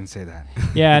 good, I didn't say that.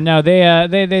 Yeah, no,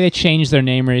 they changed their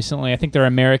name recently. I think they're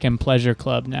American Pleasure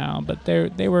Club now, but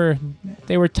they were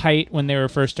tight when they were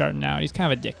first starting out. He's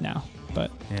kind of a dick now, but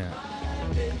yeah.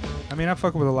 I mean, I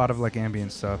fuck with a lot of like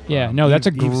ambient stuff. Yeah, no, that's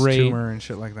a Eve's great Tumor and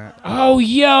shit like that. Oh,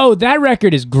 yo, that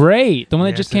record is great. The one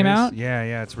that Yes, just came it is. out.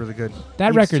 Yeah, it's really good. That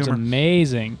Eve's record's Tumor.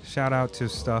 amazing. Shout out to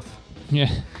Stuff. Yeah.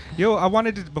 Yo, I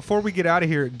wanted to, before we get out of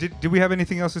here, did we have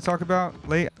anything else to talk about,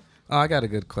 Late? Oh, I got a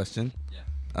good question.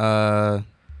 Yeah.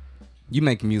 You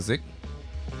make music.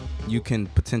 You can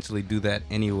potentially do that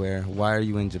anywhere. Why are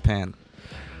you in Japan?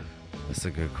 That's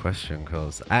a good question,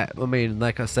 cause I mean,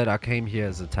 like I said, I came here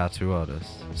as a tattoo artist.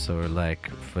 So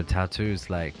like for tattoos,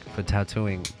 like for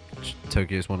tattooing,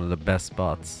 Tokyo is one of the best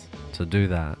spots to do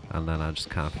that. And then I just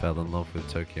kind of fell in love with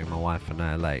Tokyo. My wife and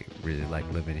I like really like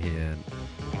living here, and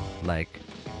like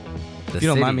the If you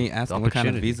don't mind city, me asking, the what kind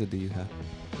of opportunity. visa do you have?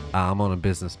 I'm on a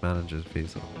business manager's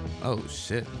visa. Oh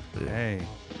shit! Hey.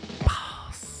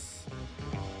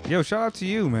 Yo, shout out to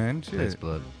you, man. Shit. Thanks,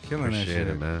 blood. Killing Appreciate that shit,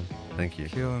 it, man. Thank you.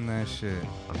 Killing that shit.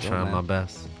 I'm trying my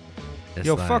best. It's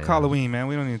Yo, like, fuck Halloween, man.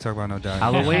 We don't need to talk about no die.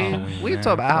 Halloween? We can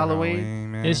talk about Fuck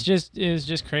Halloween. man. It's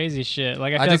just crazy shit.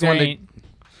 Like I feel just like there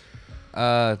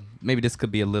wanted. ain't. Maybe this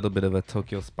could be a little bit of a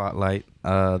Tokyo spotlight.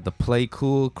 The Play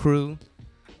Cool crew,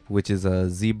 which is a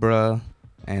Zebra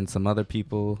and some other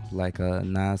people like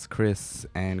Nas, Chris,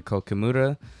 and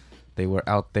Kokimura. They were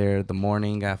out there the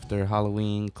morning after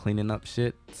Halloween cleaning up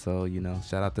shit. So, you know,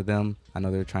 shout out to them. I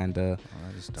know they're trying to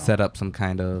set up some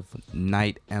kind of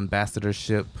night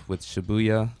ambassadorship with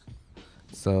Shibuya.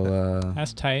 So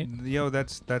that's tight. Yo,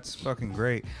 that's fucking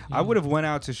great. I would have went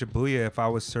out to Shibuya if I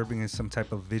was serving as some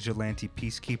type of vigilante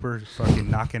peacekeeper, fucking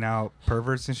knocking out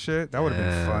perverts and shit. That would have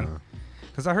been fun.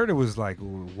 Because I heard it was like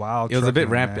wild. It was a bit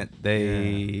trucking, man. rampant.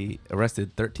 They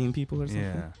arrested 13 people or something.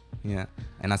 Yeah. Yeah.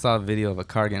 And I saw a video of a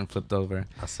car getting flipped over.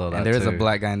 I saw that And there is a too.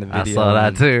 black guy in the video. I saw that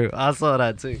and- too. I saw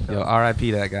that too. Yo,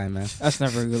 R.I.P. that guy, man. That's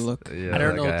never a good look. Yeah, I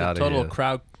don't that know guy what the outta total here.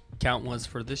 crowd count was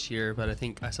for this year, but I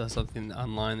think I saw something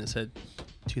online that said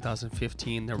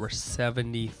 2015 there were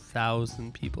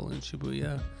 70,000 people in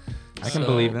Shibuya. I can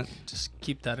believe it. Just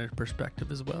keep that in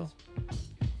perspective as well.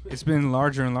 It's been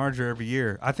larger and larger every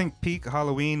year. I think peak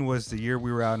Halloween was the year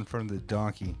we were out in front of the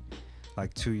Donkey,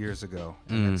 like 2 years ago.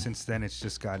 And then since then, it's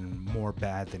just gotten more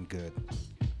bad than good.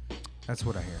 That's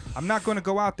what I hear. I'm not going to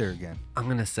go out there again. I'm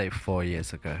gonna say 4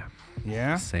 years ago.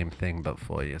 Yeah. Same thing, but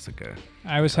 4 years ago.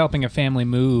 I was helping a family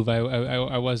move.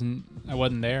 I wasn't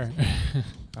there.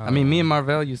 I mean, me and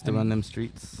Marvell used to run them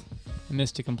streets. I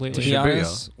missed it To completely. be Shibuya.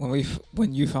 honest,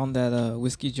 when you found that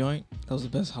whiskey joint, that was the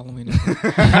best Halloween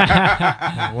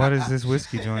ever. What is this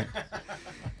whiskey joint?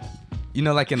 You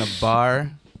know, like in a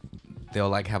bar, they'll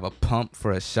like have a pump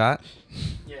for a shot.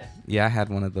 Yeah. Yeah, I had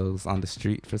one of those on the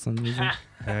street for some reason.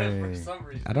 Hey.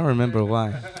 I don't remember why.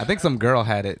 I think some girl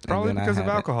had it. and Probably then I because of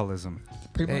had it. alcoholism.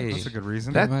 Pretty Hey, much. That's a good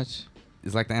reason. That Pretty much.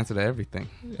 is like the answer to everything.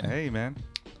 Hey, man.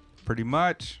 Pretty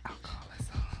much.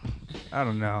 I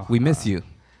don't know. We miss you.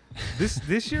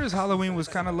 This year's Halloween was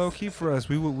kind of low key for us.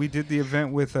 We did the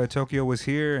event with Tokyo was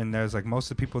here, and there's like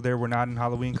most of the people there were not in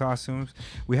Halloween costumes.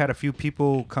 We had a few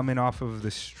people coming off of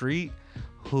the street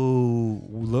who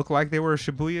looked like they were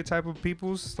Shibuya type of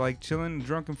peoples, like chilling,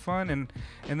 drunk, and fun,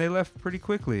 and they left pretty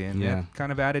quickly, and Yeah. that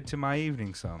kind of added to my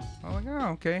evening some. I'm like, oh,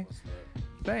 okay,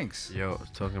 thanks. Yo,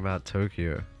 talking about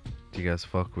Tokyo. Do you guys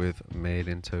fuck with Made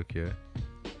in Tokyo?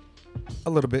 A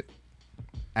little bit.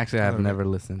 Actually, A I've little never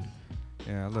listened.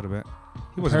 Yeah, a little bit.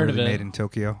 He wasn't Heard really of it. made in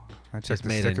Tokyo. I checked It's the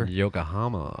made sticker. in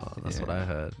Yokohama. That's what Yeah. I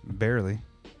heard. Barely.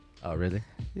 Oh, really?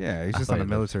 Yeah, he's I just thought on a he lived-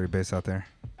 military base out there.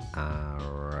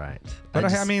 Right. But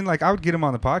I mean, like, I would get him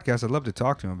on the podcast. I'd love to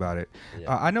talk to him about it.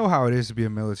 Yeah. I know how it is to be a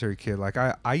military kid. Like,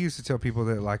 I used to tell people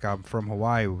that, like, I'm from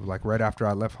Hawaii, like, right after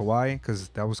I left Hawaii, because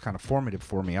that was kind of formative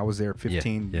for me. I was there at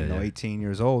 15, Yeah, yeah. 18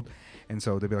 years old. And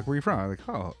so they'd be like, where are you from? I'm like,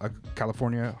 oh,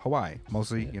 California, Hawaii.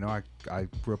 Mostly, you know, I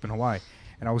grew up in Hawaii.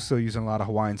 And I was still using a lot of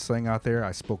Hawaiian slang out there.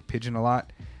 I spoke Pidgin a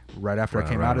lot right after I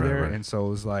came out of there. right. And so it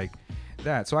was like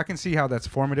that. So I can see how that's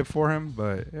formative for him.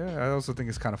 But, yeah, I also think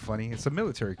it's kind of funny. It's a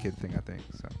military kid thing, I think.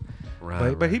 So.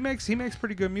 Right, But he makes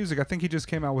pretty good music. I think he just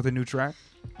came out with a new track.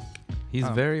 He's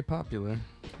Oh. very popular.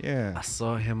 Yeah. I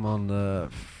saw him on the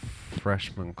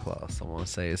freshman class. I want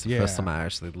to say it's the Yeah. first time I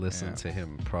actually listened Yeah. to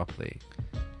him properly.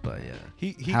 But yeah,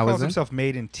 He How calls is it? himself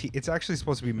Made in T. It's actually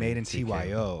supposed to be Made in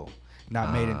TYO,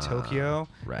 not Made in Tokyo.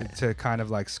 right. To kind of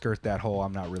like skirt that whole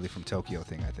 "I'm not really from Tokyo"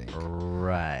 thing. I think.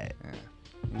 right. Yeah.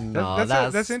 No,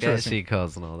 that's that's interesting. sketchy,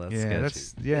 cuz no, that's Yeah, sketchy.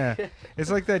 that's yeah.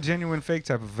 It's like that genuine fake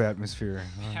type of atmosphere.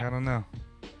 Like, I don't know.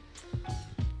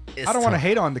 It's I don't want to tough.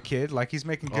 hate on the kid. Like he's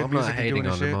making good I'm not music and hating doing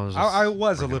his on shit. him, I was I just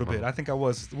was a bringing little him bit. up. I think I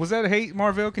was. Was that hate,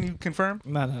 Marvell? Can you confirm?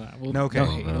 No. We'll, No, okay.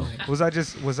 no. Was I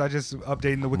just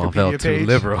updating the Marvell Wikipedia too page?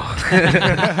 liberal.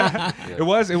 It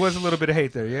was a little bit of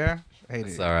hate there. Yeah, hate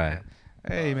It's it. all right.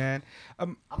 Hey man,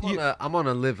 I'm on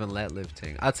a live and let live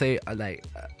thing. I'd say like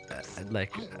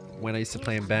when I used to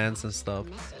play in bands and stuff,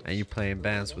 and you play in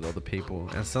bands with other people,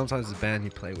 and sometimes the band you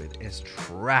play with is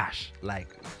trash, like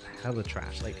hella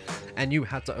trash, like, and you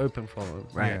had to open for them,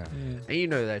 right? Yeah. And you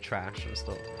know they're trash and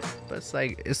stuff, but it's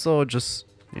like it's all just,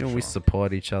 you know, we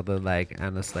support each other, like,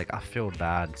 and it's like I feel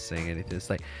bad saying anything.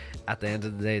 It's like at the end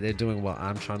of the day, they're doing what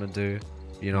I'm trying to do.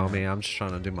 You know what I mean? I'm just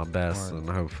trying to do my best, and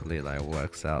hopefully like it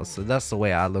works out. So that's the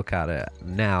way I look at it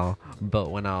now.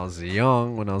 But when I was a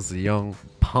young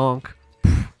punk,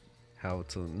 hell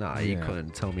to nah, you Yeah.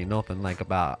 couldn't tell me nothing like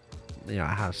about, you know,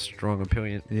 I have strong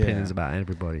opinions about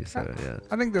everybody. So yeah.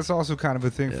 I think that's also kind of a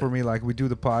thing Yeah. for me. Like we do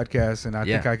the podcast, and I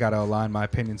think Yeah. I gotta align my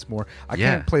opinions more. I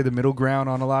Yeah. can't play the middle ground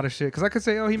on a lot of shit because I could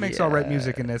say, "Oh, he makes all right Yeah.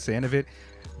 music," and that's the end of it.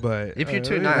 But If you're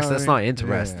too you nice, know that's what I not mean?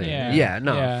 interesting. Yeah. Yeah,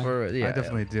 no, Yeah. I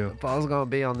definitely do. If I was gonna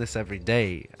be on this every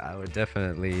day, I would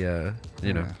definitely, you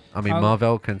know, Yeah. I mean, I'll-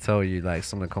 Marvell can tell you like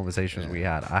some of the conversations we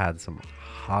had. I had some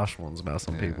harsh ones about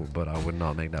some Yeah. people, but I would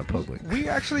not make that public. We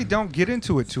actually don't get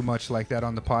into it too much like that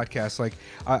on the podcast. Like,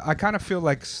 I kind of feel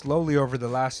like slowly over the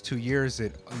last 2 years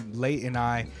that Late and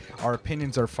our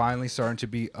opinions are finally starting to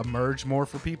be emerge more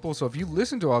for people. So if you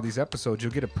listen to all these episodes,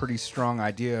 you'll get a pretty strong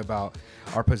idea about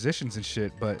our positions and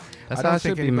shit. But That's I how don't it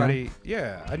think should be, man.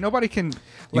 anybody, nobody can. You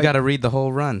like, got to read the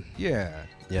whole run. Yeah.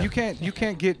 Yeah. You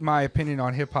can't get my opinion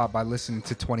on hip hop by listening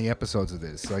to 20 episodes of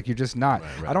this. Like you're just not. Right,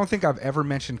 right. I don't think I've ever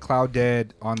mentioned Cloud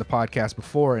Dead on the podcast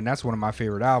before, and that's one of my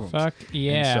favorite albums. Fuck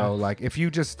yeah. And so like if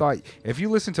you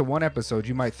listen to one episode,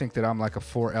 you might think that I'm like a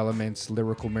Four Elements,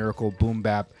 lyrical miracle, boom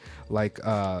bap, like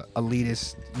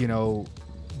elitist, you know,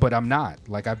 but I'm not.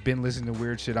 Like, I've been listening to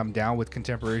weird shit. I'm down with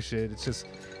contemporary shit. It's just,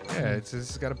 it's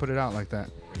just got to put it out like that.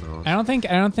 No. I don't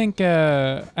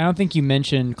think you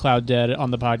mentioned Cloud Dead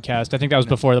on the podcast. I think that was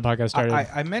before the podcast started.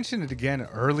 I mentioned it again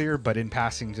earlier, but in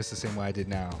passing, just the same way I did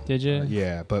now. Did you?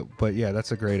 Yeah, but yeah,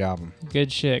 that's a great album.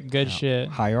 Good shit. Good shit.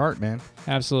 High art, man.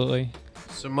 Absolutely.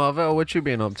 So Marvel, what you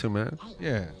been up to, man?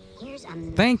 Yeah.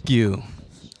 Thank you.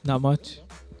 Not much.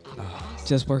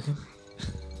 Just working.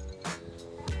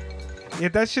 Yeah,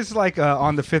 that's just like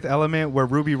on The Fifth Element where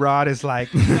Ruby Rod is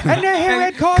like, and they're here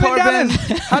at Corbin Dallas.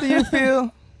 How do you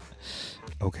feel?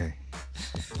 Okay.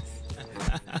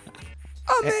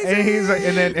 And he's like,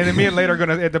 and then me and later are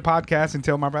gonna end the podcast and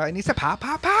tell my brother, and he said, pop,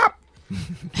 pop, pop.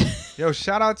 Yo,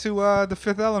 shout out to The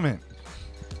Fifth Element.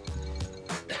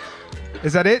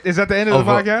 Is that it? Is that the end of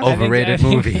the podcast? Overrated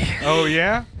movie. Oh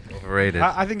yeah. Overrated.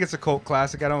 I think it's a cult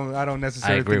classic. I don't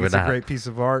necessarily agree think with it's a that. great piece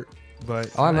of art, but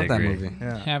Oh, I love that agree. movie.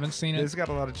 yeah, Haven't seen it. it's got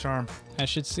a lot of charm. I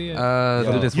should see it.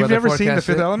 Do this You've weather never seen The forecast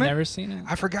Fifth shit? Element? Never seen it.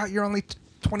 I forgot you're only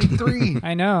 23.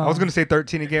 I know. I was gonna say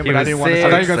 13 again, He but I was didn't want to. I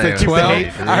thought you were gonna say 12.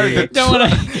 I heard the don't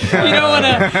want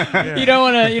to.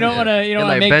 You don't want to You're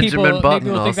like make Benjamin people Button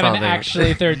think or that I'm something.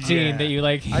 actually 13. Yeah. That you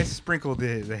like. I sprinkled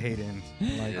the hate in.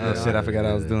 Like, Oh shit! I forgot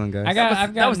I was doing, guys.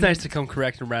 That was nice to come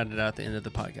correct and round it out at the end of the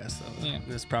podcast, though. Yeah.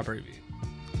 This proper review.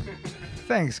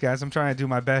 Thanks, guys. I'm trying to do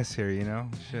my best here. You know,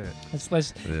 shit.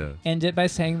 Let's Yeah. end it by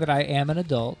saying that I am an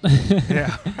adult.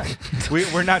 Yeah,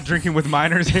 we're not drinking with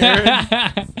minors here.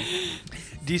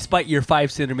 Despite your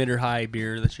 5 centimeter high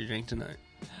beer that you drank tonight.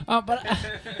 Oh, but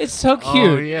it's so cute.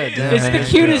 Oh, yeah, It's the damn.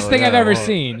 cutest thing I've ever Yeah.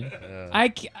 seen.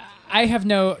 I have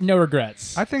no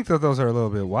regrets. I think that those are a little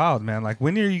bit wild, man. Like,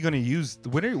 when are you going to use?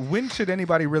 When should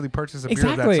anybody really purchase a beer of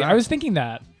that Exactly. size? I was thinking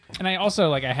that. And I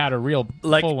also I had a real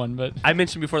full one, but I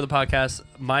mentioned before the podcast,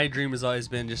 my dream has always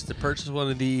been just to purchase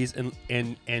one of these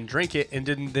and drink it, and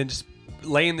then just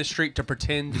lay in the street to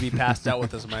pretend to be passed out with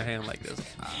this in my hand like this.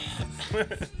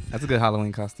 That's a good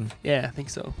Halloween costume. Yeah, I think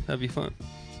so. That'd be fun.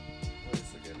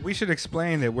 We should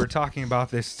explain that we're talking about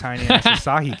this tiny ass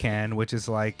Asahi can, which is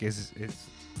like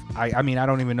I mean, I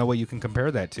don't even know what you can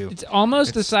compare that to. it's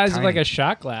almost the It's size of like tiny. a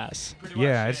shot glass.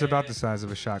 Yeah, it's about the size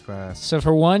of a shot glass. So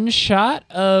for one shot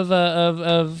of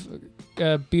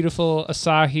beautiful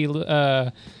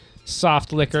Asahi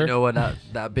soft liquor. You know what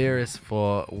that beer is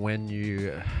for when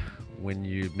you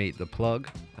meet the plug,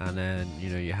 and then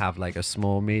you have like a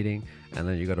small meeting, and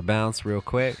then you got to bounce real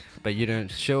quick, but you don't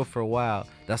chill for a while.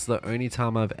 That's the only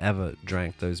time I've ever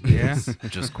drank those beers,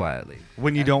 just quietly.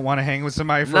 When you don't want to hang with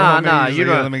somebody for Nah, a minute, you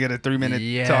don't. let me get a 3-minute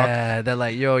talk. Yeah, they're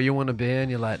like, yo, you want a beer?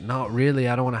 And you're like, not really.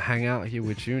 I don't want to hang out here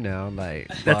with you now. Like,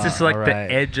 That's just like alright.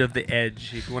 the edge of the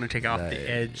edge. If you want to take off Like, the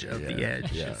edge of the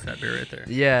edge, yeah. it's that beer right there.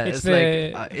 Yeah, It's it's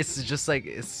the- like it's just like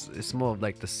it's more of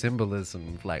like the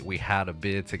symbolism of like we had a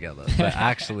beer together, but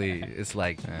actually it's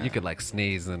like you could like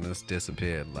sneeze and it's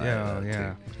disappeared. Like,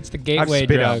 Yeah. It's the I've gateway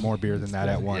spit drug. out more beer than that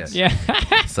at once. Yeah.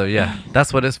 So yeah,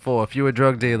 that's what it's for. If you're a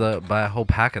drug dealer, buy a whole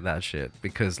pack of that shit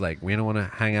because like we don't want to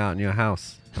hang out in your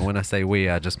house. And when I say we,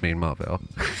 I just mean Marvel.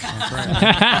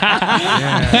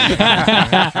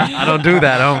 I don't do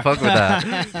that. I don't fuck with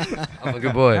that. I'm a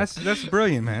good boy. That's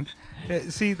brilliant, man.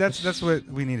 See, that's what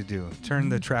we need to do. Turn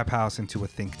the trap house into a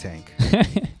think tank.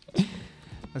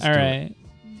 Let's All do right.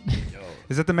 it.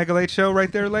 Is that the Mega Late Show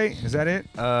right there, Late? Is that it?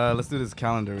 Let's do this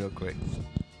calendar real quick.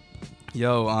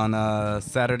 Yo, on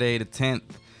Saturday the 10th,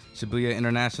 Shibuya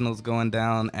International's going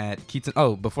down at Keaton.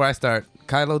 Oh, before I start,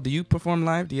 Kylo, do you perform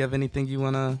live? Do you have anything you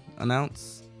want to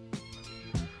announce?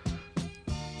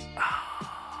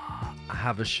 I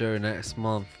have a show next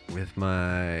month with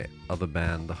my other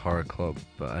band, the Horror Club,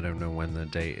 but I don't know when the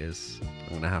date is.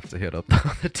 I'm gonna have to hit up the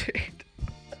other date.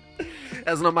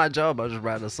 That's not my job. I just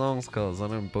write the songs because I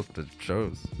don't book the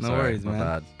shows. No Sorry, worries, my man.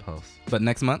 bad, Pulse. But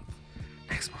next month?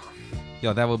 Next month.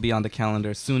 Yo, that will be on the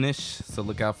calendar soonish, so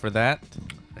look out for that.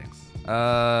 Thanks.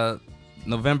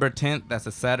 November 10th, that's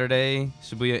a Saturday,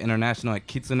 Shibuya International at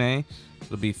Kitsune.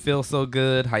 It'll be Feel So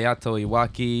Good, Hayato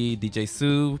Iwaki, DJ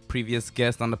Sue, previous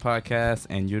guest on the podcast,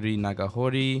 and Yuri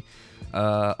Nagahori.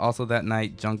 Also that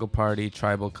night, Jungle Party,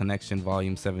 Tribal Connection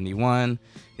Volume 71.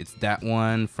 It's that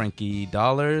one, Frankie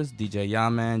Dollars, DJ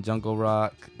Yaman, Jungle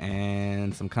Rock,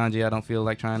 and some kanji I don't feel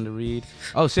like trying to read.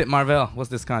 Oh shit, Marvel, what's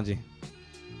this kanji?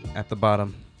 At the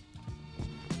bottom.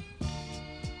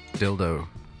 Dildo.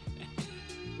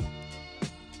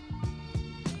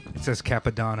 It says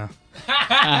Capadonna.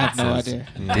 I have no idea.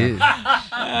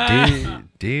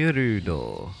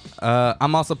 Dirudo.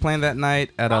 I'm also playing that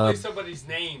night at Probably somebody's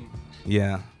name.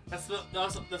 Yeah. That's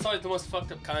always the most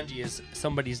fucked up kanji is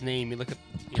somebody's name. You look at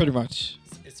Pretty much.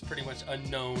 It's pretty much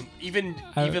unknown. Even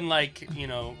I- like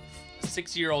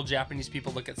 6-year-old Japanese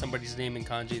people look at somebody's name in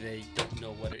kanji, they don't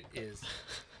know what it is.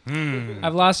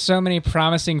 I've lost so many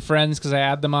promising friends because I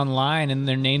add them online and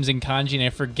their names in kanji and I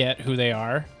forget who they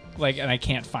are. And I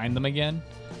can't find them again.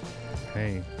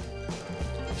 Hey,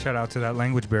 shout out to that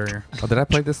language barrier. Oh, did I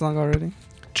play this song already?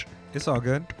 It's all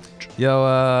good.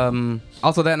 Yo,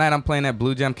 also that night I'm playing at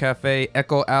Blue Gem Cafe.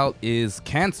 Echo Out is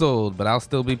canceled, but I'll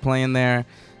still be playing there.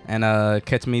 And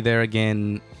catch me there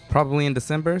again probably in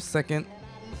December, 2nd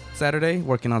Saturday,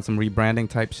 working on some rebranding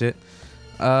type shit.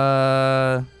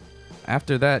 After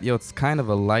that, it's kind of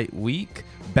a light week.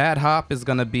 Bad Hop is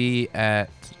going to be at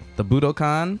the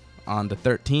Budokan on the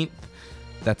 13th.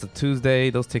 That's a Tuesday.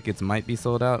 Those tickets might be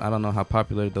sold out. I don't know how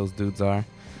popular those dudes are.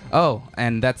 Oh,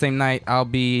 and that same night, I'll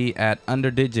be at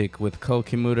Underdigic with Ko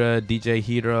Kimura, DJ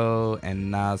Hiro,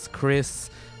 and Nas Chris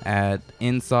at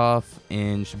Insoft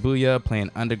in Shibuya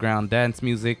playing underground dance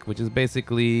music, which is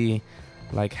basically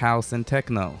like house and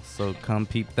techno. So come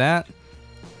peep that.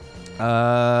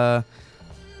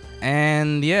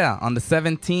 And yeah, on the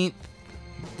 17th,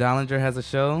 Dollinger has a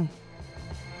show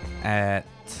at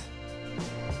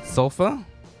Sofa.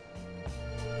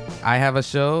 I have a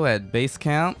show at Base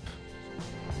Camp.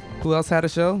 Who else had a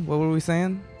show? What were we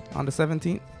saying on the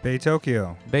 17th? Bay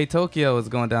Tokyo. Bay Tokyo is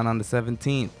going down on the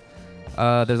 17th.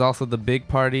 There's also the Big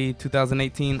Party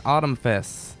 2018 Autumn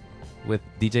Fest with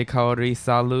DJ Kaori,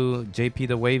 Salu, JP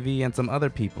the Wavy, and some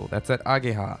other people. That's at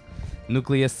Ageha.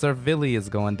 Nucleus Servilli is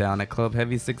going down at Club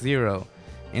Heavy 60.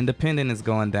 Independent is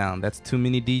going down. That's Too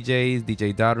Many DJs,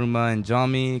 DJ Daruma and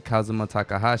Jomi, Kazuma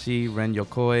Takahashi, Ren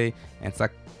Yokoi, and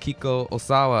Sakiko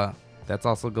Osawa. That's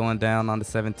also going down on the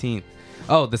 17th.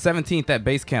 Oh, the 17th at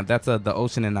Base Camp. That's the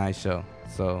Ocean and I show.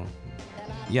 So,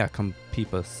 yeah, come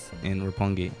peep us in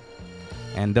Roppongi.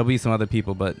 And there'll be some other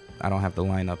people, but I don't have the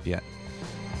lineup yet.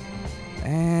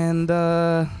 And, do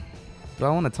I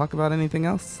want to talk about anything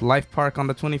else? Life Park on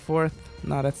the 24th?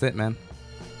 No, that's it, man.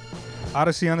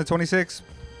 Odyssey on the 26th.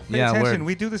 Pay Yeah, attention. word.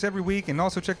 We do this every week, and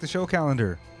also check the show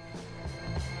calendar.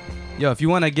 Yo, if you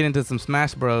want to get into some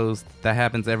Smash Bros, that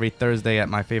happens every Thursday at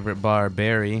my favorite bar,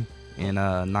 Barry, in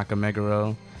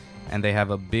Nakameguro. And they have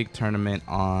a big tournament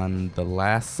on the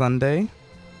last Sunday.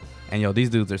 And yo, these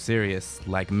dudes are serious.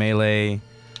 Like Melee,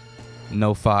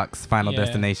 No Fox, Final Yeah.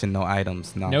 Destination, no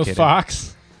items. No, I'm No kidding.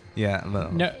 Fox? Yeah,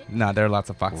 No. no, there are lots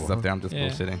of foxes up there. I'm just Yeah.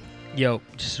 bullshitting. Yo,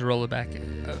 just to roll it back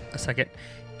a second.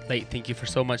 Late, thank you for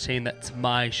so much saying that's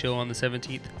my show on the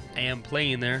 17th. I am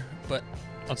playing there, but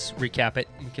I'll just recap it.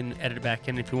 You can edit it back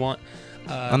in if you want.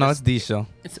 Oh, no, it's D's show.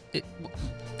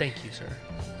 Thank you, sir.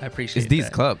 I appreciate It's D's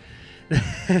that. club.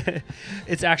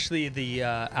 It's actually the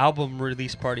album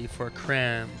release party for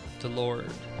Cram the Lord,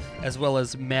 as well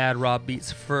as Mad Rob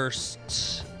Beats'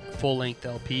 first full-length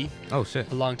LP. Oh, shit.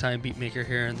 A longtime beat maker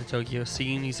here in the Tokyo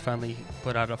scene. He's finally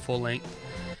put out a full-length.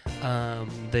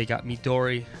 They got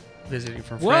Midori visiting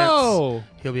from Whoa!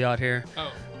 France. He'll be out here.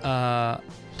 Oh.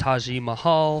 Taji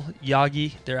Mahal,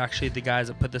 Yagi. They're actually the guys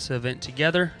that put this event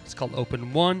together. It's called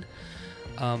Open One.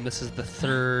 This is the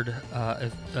third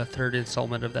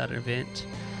installment of that event.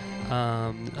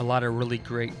 A lot of really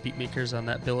great beat makers on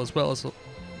that bill, as well as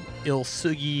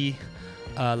Ilsugi,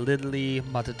 Lidley,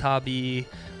 Matatabi,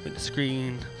 Witness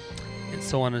Screen, and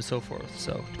so on and so forth.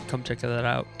 So come check that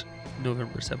out.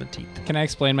 November 17th. Can I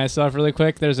explain myself really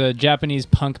quick? There's a Japanese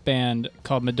punk band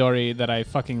called Midori that I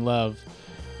fucking love.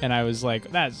 And I was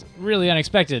like, that's really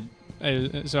unexpected.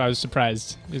 So I was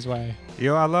surprised is why.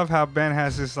 Yo, I love how Ben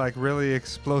has this like really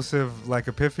explosive like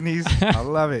epiphanies. I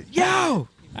love it. Yo!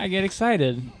 I get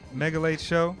excited. Mega Late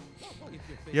Show.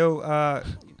 Yo,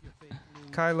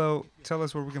 Kylo, tell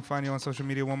us where we can find you on social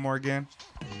media one more again.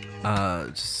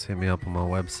 Just hit me up on my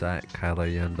website,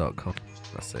 kyloyun.com.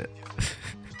 That's it.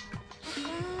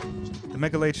 The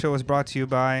Mega Late Show is brought to you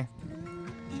by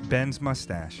Ben's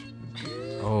Mustache.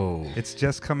 Oh. It's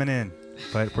just coming in,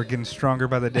 but we're getting stronger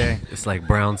by the day. It's like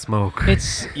brown smoke.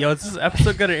 Is this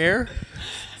episode gonna air?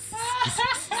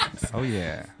 Oh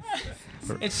yeah.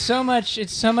 It's so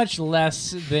much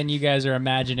less than you guys are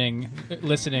imagining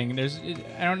listening.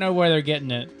 I don't know where they're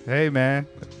getting it. Hey man.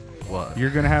 What?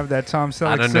 You're gonna have that Tom Selleck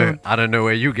I don't soon. know. I don't know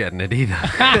where you getting it either.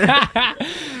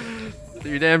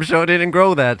 You damn sure didn't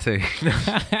grow that too.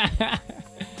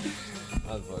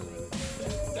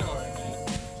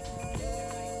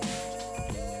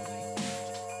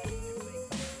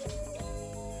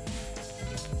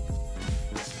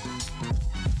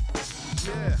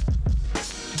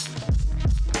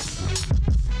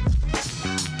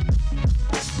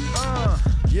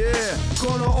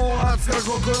この音圧が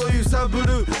心揺さぶ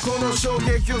るこの衝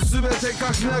撃を全て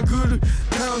かき殴る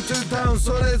タウントゥタウン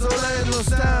それぞれの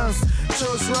スタンス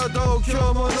調子はどう今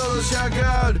日ものどし上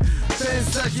がるペン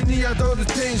先に宿る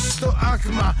天使と悪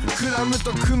魔クラム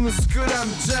と組むスクラ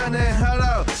ムじゃねえ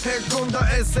払うへこんだ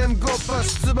SM5 パ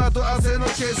出馬と汗の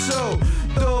結晶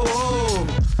ど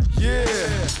う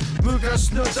Yeah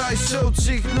昔の大正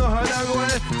地区の鼻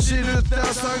声知るって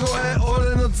朝声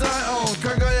俺のザイオン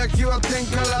輝きは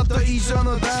10カラット以上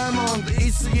のダイヤモンド言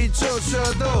い過ぎ調子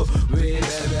はどう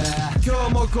今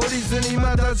日も懲りずに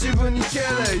また自分に敬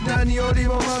礼何より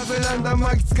もマゼランダ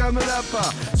巻きつかむラッパ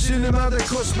ー死ぬまで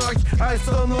腰巻きアイス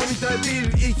を飲みたいビ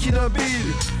ール息のビ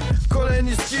ールこれ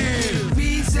にスキル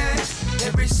Reason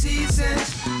every season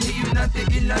理由なんて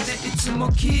いらねいつ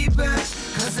も気分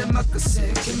風任せ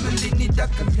煙に抱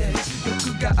かれ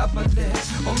欲が暴れ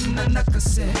女泣か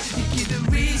せ生きる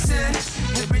Reason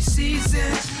every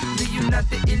season 理由なん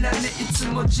ていらねいつ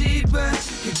も自分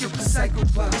結局最後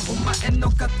はお前の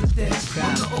肩で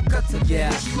物を肩で言い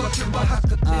訳は墓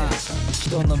で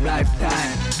人のライフタイム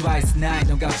Twice ない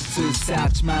のが普通さ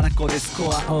血眼でスコ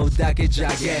ア追うだけじゃ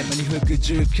ゲームに服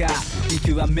従か見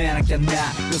極めなきゃなよ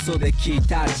そで聞い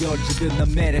たりより自分の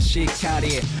目でしっか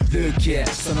りルーキー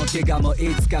その怪我も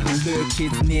いつか振る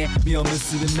傷に実を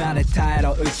結ぶまで耐え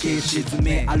ろ浮き沈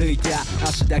み歩いた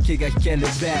足だけが引ける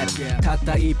ベルたっ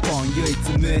た一本唯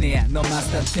一無二のマ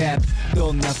スターテープ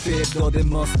どんなフィールドで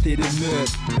もスティルム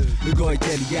ーブ動い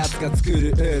てるやつが作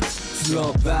る渦ス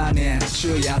ローバーニング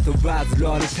昼夜問わず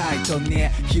ロールタイトに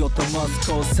火を灯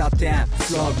す交差点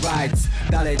スローライツ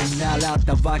誰に習っ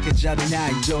たわけじゃない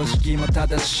常識も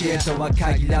正しいとは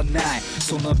限らない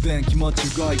その分気持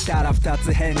ち動いたら二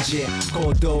つ返事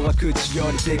行動は口よ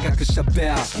りでかくしゃべ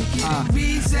る生きる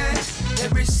Reason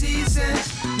every season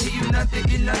理由なんて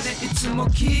いらねいつも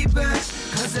気分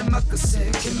風任せ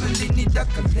煙に抱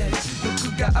かれ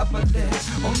欲が暴れ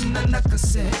女泣か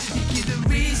せ生きる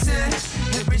Reason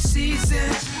every season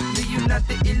理由なん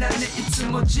ていらねいつ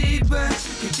も自分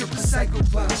結局最後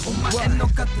はお前の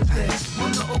肩で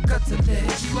物を語れ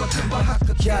言い訳は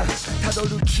墓でたど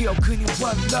る記憶に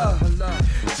One love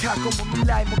過去も未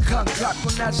来も感覚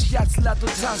同じ奴らと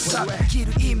探索生き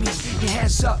る意味に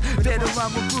Hands up ベテラ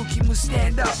ンもルーキーも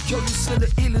Stand up 共有する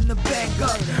イルの Bang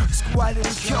up 救われる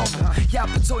今日もやっ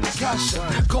ぱとに感謝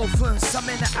興奮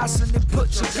冷めない朝に Put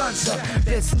your guns up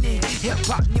別に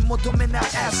Hip-Hop に求めない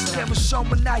Ass でもしょう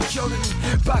もない夜に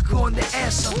爆音で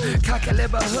Answer かけれ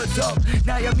ば Hood up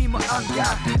悩みも案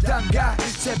外弾劾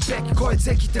絶壁超え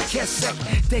てきた傑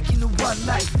石できぬ One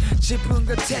life 自分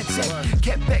が天敵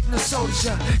潔癖のソルジ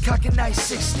ャーかけない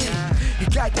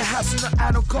16描いたはずの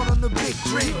あの頃の Big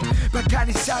Dream バカ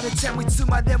にされてもいつ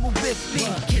までも With me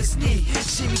Kiss に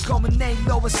染み込む音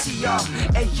色は CR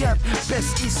AM ベ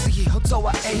スト言い過ぎほど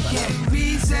は AM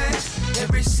Reason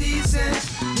every season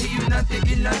理由なんて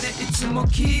いらねいつも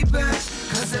気分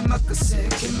風任せ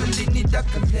煙に抱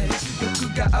かれ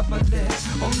欲が暴れ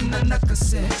女泣か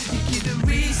せ生きる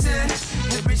Reason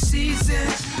every season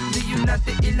理由なん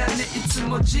ていらねいつ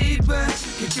も自分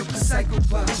結局最後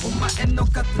はお前の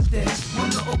肩で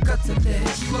物を語れ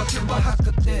言い訳は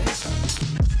墓で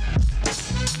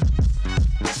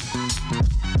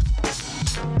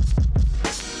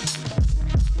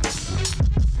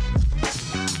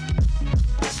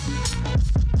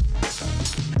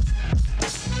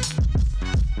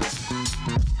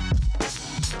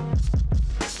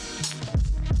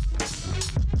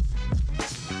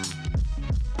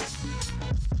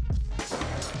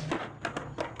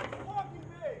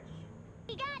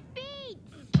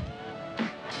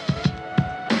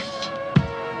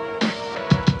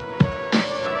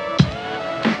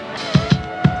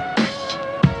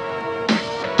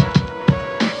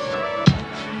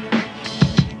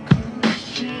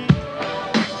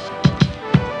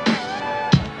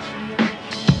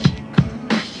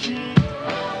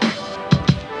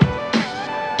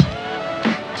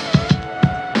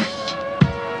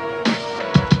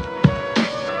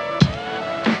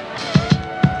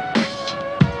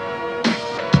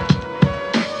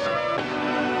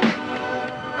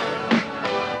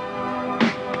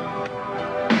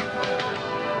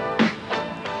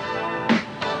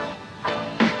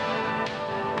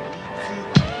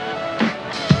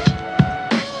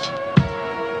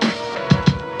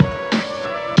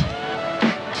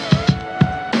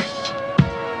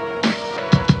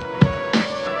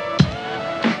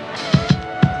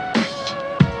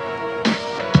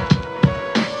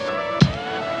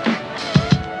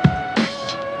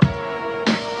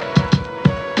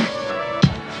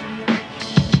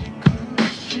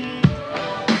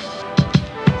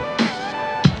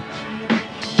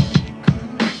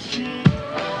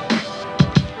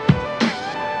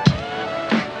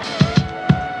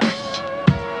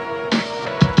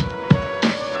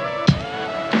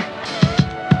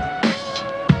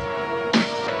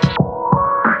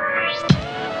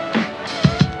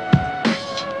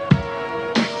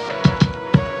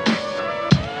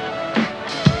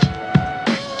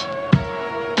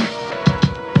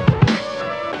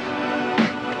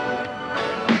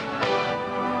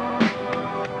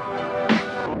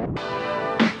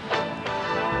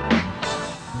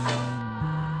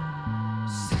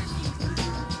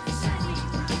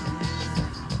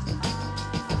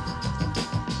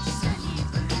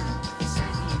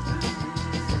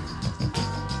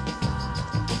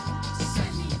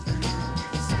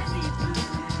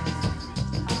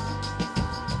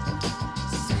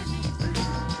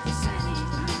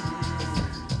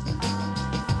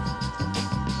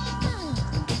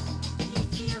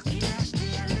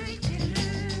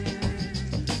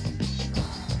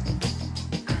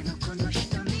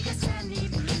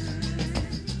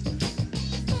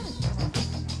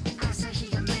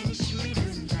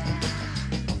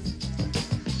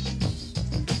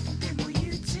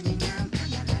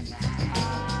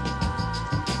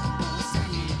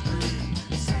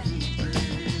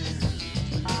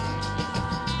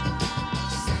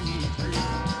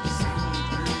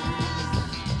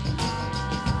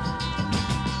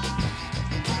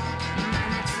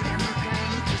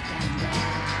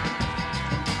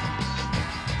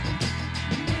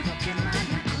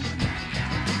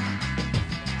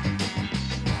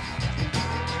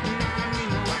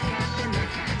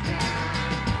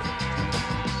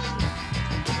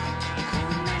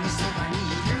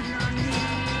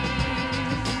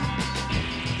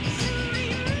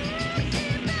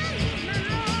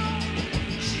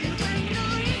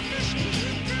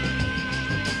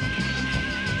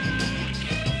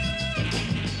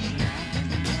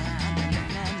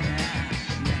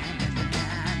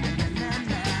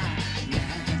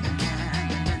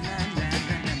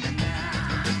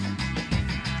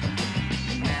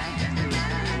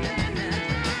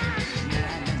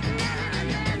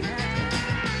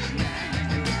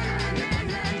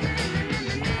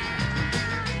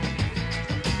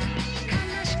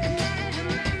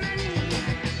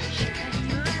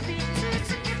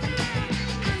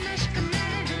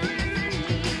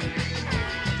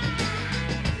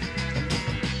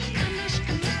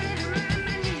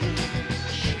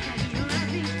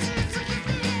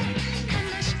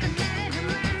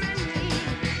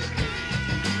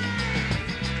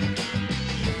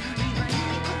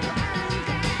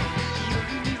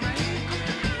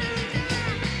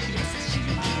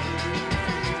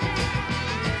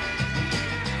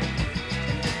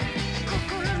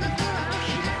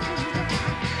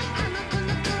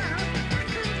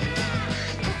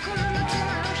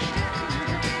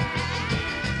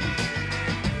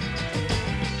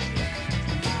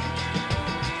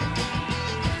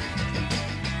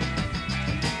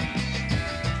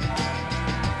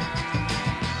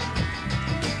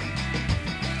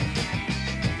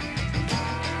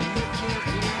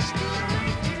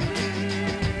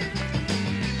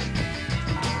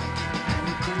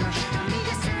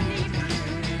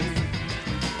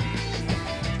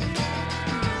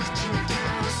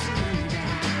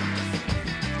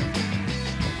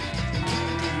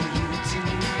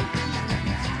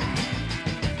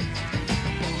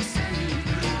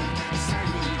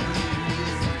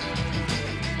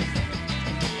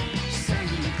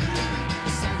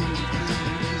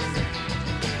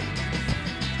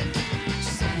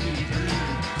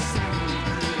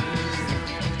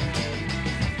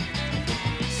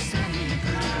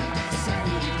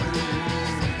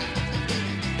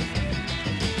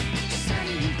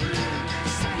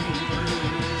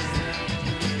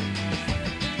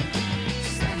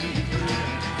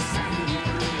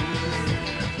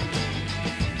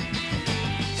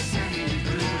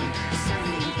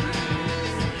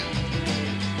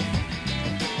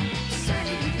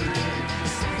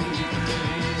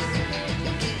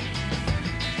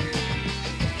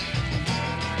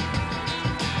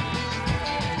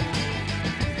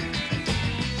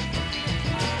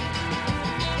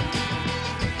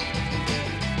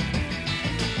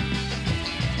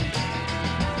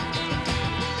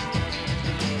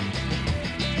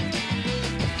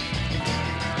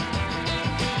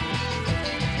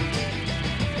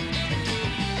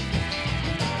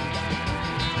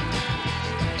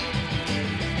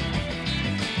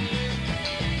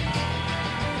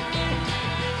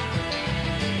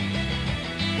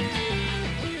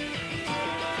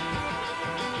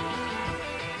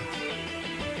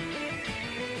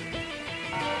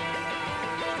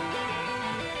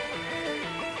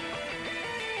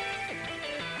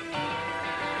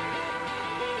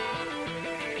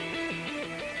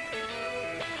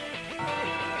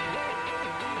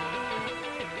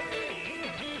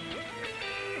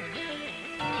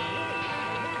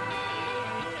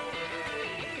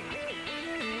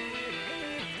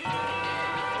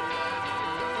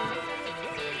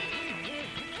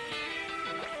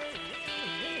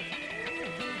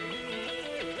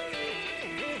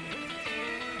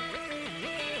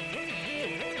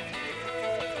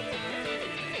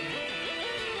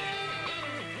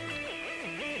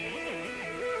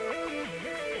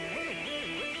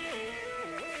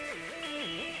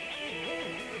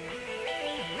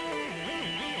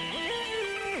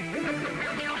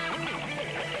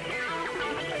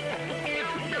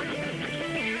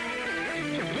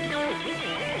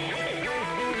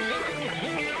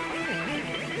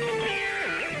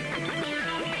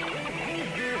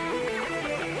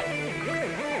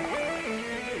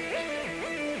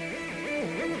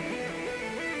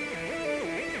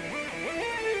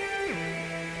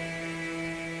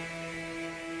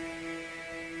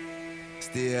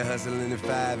Still hustling at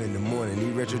 5 in the morning. These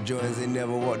retro Jordans, they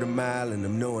never walked a mile in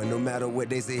them. Knowing no matter what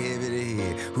they say, heavy to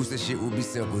head. Who said shit would be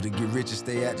simple? To get rich and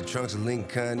stay out the trunks of Lincoln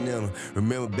Continental.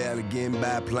 Remember barely getting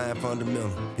by applying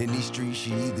fundamental. In these streets,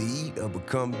 you either eat or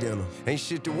become dinner. Ain't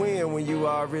shit to win when you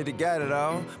already got it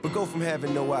all. But go from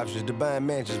having no options to buying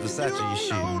mansions Versace your shit.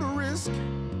 You don't know the risk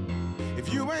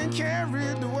if you ain't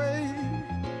carried the weight.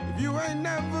 If you ain't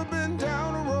never been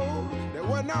down a road that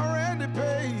wasn't already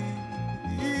paid.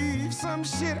 Some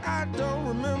shit I don't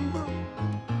remember.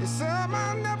 It's something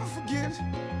I'll never forget.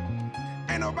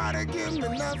 Ain't nobody give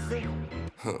me nothing.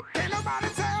 Ain't nobody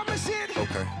tell me shit.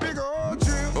 Okay. Big old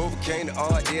drip. Overcame the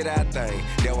art, did our thing.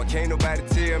 That why can't nobody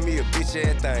tell me a bitch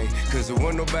ass thing. Cause there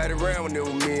wasn't nobody around when there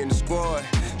was me in the squad.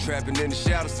 Trapping in the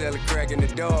shadow, selling crack in the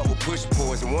dark with push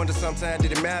pours. And wonder sometimes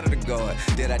did it matter to God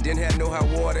that I didn't have no hot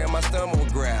water and my stomach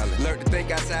was growling. Learned to think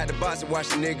outside the box and watch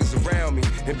the niggas around me.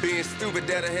 And being stupid,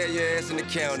 that'll have your ass in the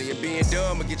county. And being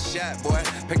dumb will get you shot, boy.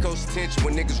 Pay close attention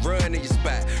when niggas run in your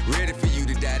spot. Ready for you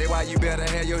to die. That's why you better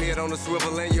have your head on the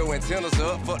swivel and your antennas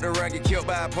up. Fuck around, get killed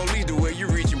by a police the way you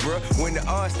reaching, bruh. When the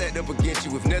odds stacked up against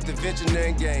you, if nothing venture,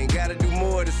 nothing gain. Gotta do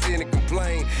more to sin and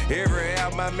complain. Every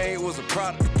album I made was a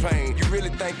product of pain. You really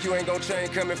think you ain't gonna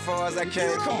change coming far as I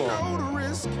can? Come on. You don't know the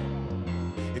risk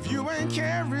if you ain't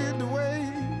carried the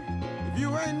weight. If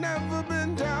you ain't never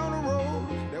been down a road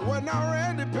that wasn't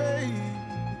already paid.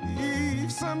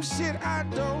 Some shit I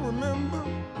don't remember.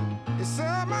 It's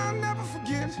something I'll never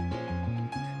forget.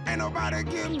 Ain't nobody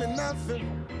give me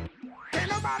nothing. Ain't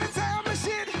nobody tell me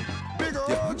shit. Big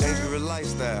old dangerous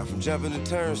lifestyle, from jumping the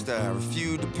turnstile,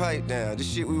 refuse to pipe down. This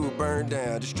shit we would burn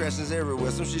down. Distractions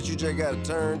everywhere, some shit you just gotta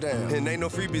turn down. And ain't no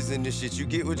freebies in this shit, you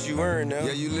get what you earn now.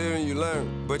 Yeah, you live and you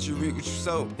learn, but you reap what you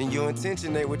sow. And your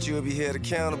intention ain't what you'll be held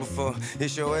accountable for.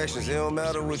 It's your actions, it don't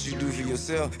matter what you do for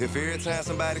yourself. If every time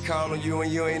somebody call on you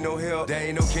and you ain't no help, that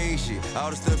ain't no king shit. All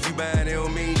the stuff you buying, it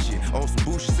don't mean shit. On some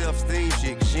boost your self-esteem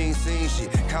shit, cause you ain't seen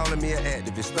shit. Calling me an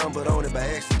activist, stumbled on it by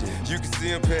accident. You can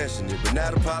see I'm passionate, but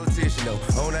not a politician though.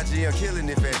 On IG, I'm killing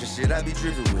it fashion shit I be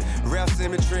driven with. Ralph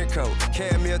Simmons trench coat,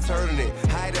 Camille turtleneck.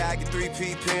 Hide I get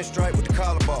 3P pinstripe with the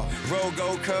collar bar. Roll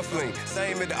gold cufflink,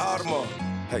 same at the Audemars.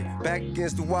 Hey, back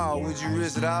against the wall, would you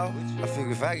risk it all? I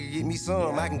figure if I could get me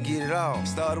some, I can get it all.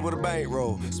 Started with a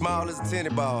bankroll, small as a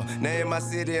tennis ball. Now in my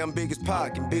city, I'm big as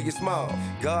Pac and big as small.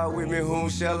 God with me, whom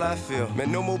shall I feel?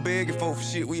 Man, no more begging for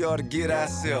shit, we ought to get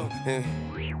ourselves.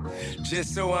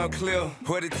 Just so I'm clear,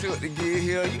 what it took to get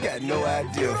here, you got no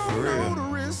idea, for real. You don't know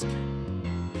the risk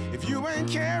if you ain't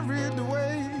carried the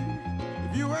weight.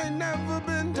 If you ain't never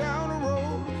been down a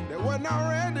road that wasn't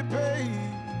already paid.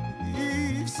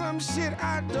 Some shit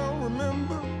I don't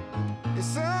remember. It's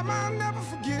something I'll never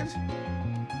forget.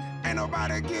 Ain't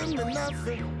nobody give me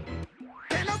nothing.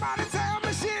 Ain't nobody tell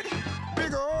me shit.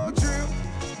 Big old drip.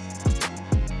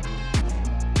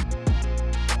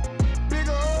 Big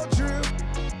old drip.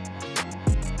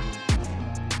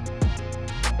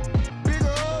 Big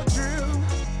old drip.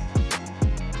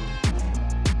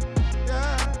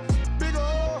 Yeah, big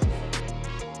old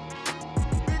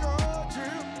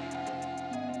drip.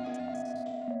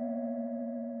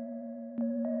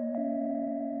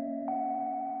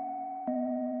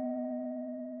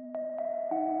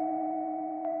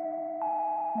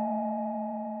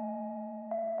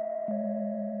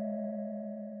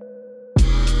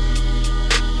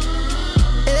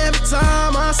 Every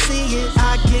time I see it,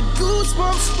 I get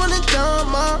goosebumps running down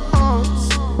my arms.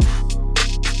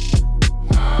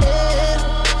 Yeah.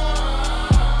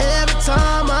 Every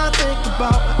time I think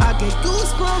about it, I get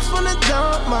goosebumps running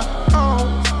down my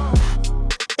arms.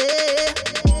 Yeah.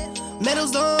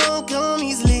 Medals don't come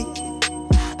easily,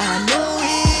 I know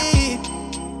it.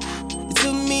 It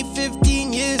took me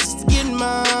 15 years to get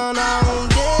mine on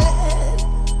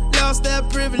dead. Lost that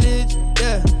privilege,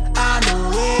 yeah, I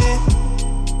know it.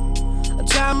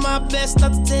 Try my best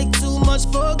not to take too much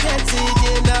for granted.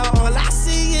 Yeah, now all I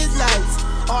see is lights,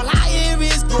 all I hear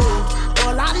is gold.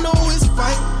 All I know is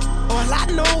fight, all I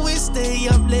know is stay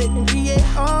up late and create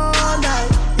all night.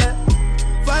 Yeah,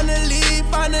 finally,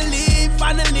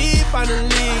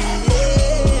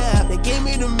 yeah, they gave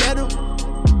me the medal.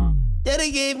 Yeah,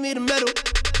 they gave me the medal.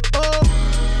 Oh,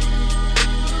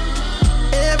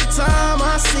 every time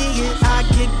I see it, I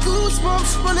get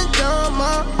goosebumps running down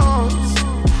my arms.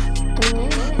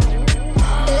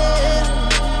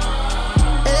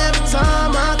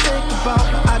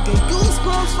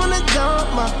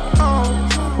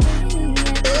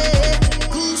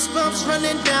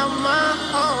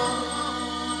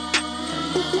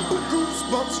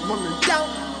 Goosebumps running down.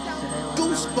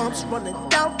 Goosebumps running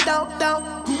down, down, down.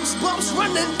 Goosebumps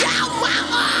running down my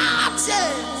arms.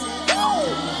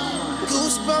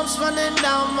 Goosebumps running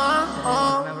down my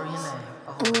arms.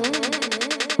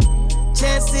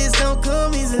 Chances don't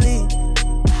come easily.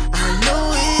 I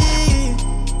know it.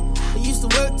 I used to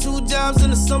work 2 jobs in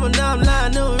the summer. Now I'm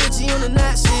lying on Richie on the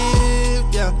night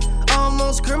shift. Yeah,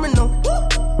 almost criminal.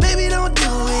 Baby, don't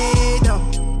do it. No.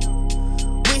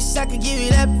 Wish I could give you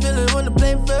that feeling when the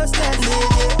plane first landed.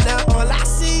 Yeah. Now all I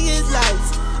see is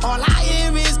lights. All I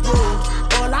hear is gold.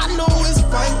 All I know is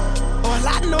fight. All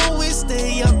I know is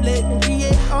stay up late and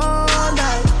create all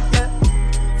night. Yeah.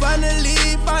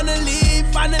 Finally, finally,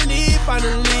 finally,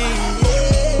 finally.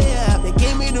 Yeah, they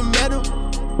gave me the medal.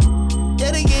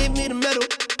 Yeah, they gave me the medal.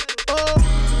 Oh.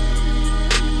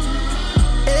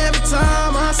 Every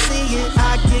time I see it,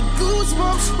 I get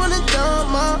goosebumps running down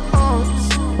my arms.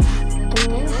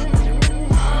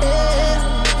 Yeah.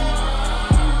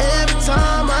 Every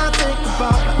time I think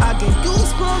about it, I get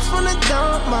goosebumps running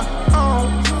down my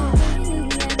arms.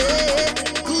 Yeah.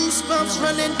 Goosebumps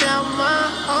running down my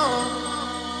arms.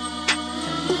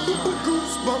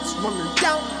 Goosebumps running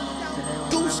down.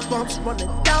 Goosebumps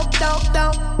running down, down,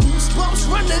 down. Goosebumps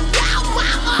running down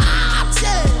my arms.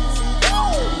 Yeah.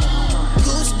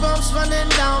 Goosebumps running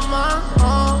down my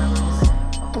arms.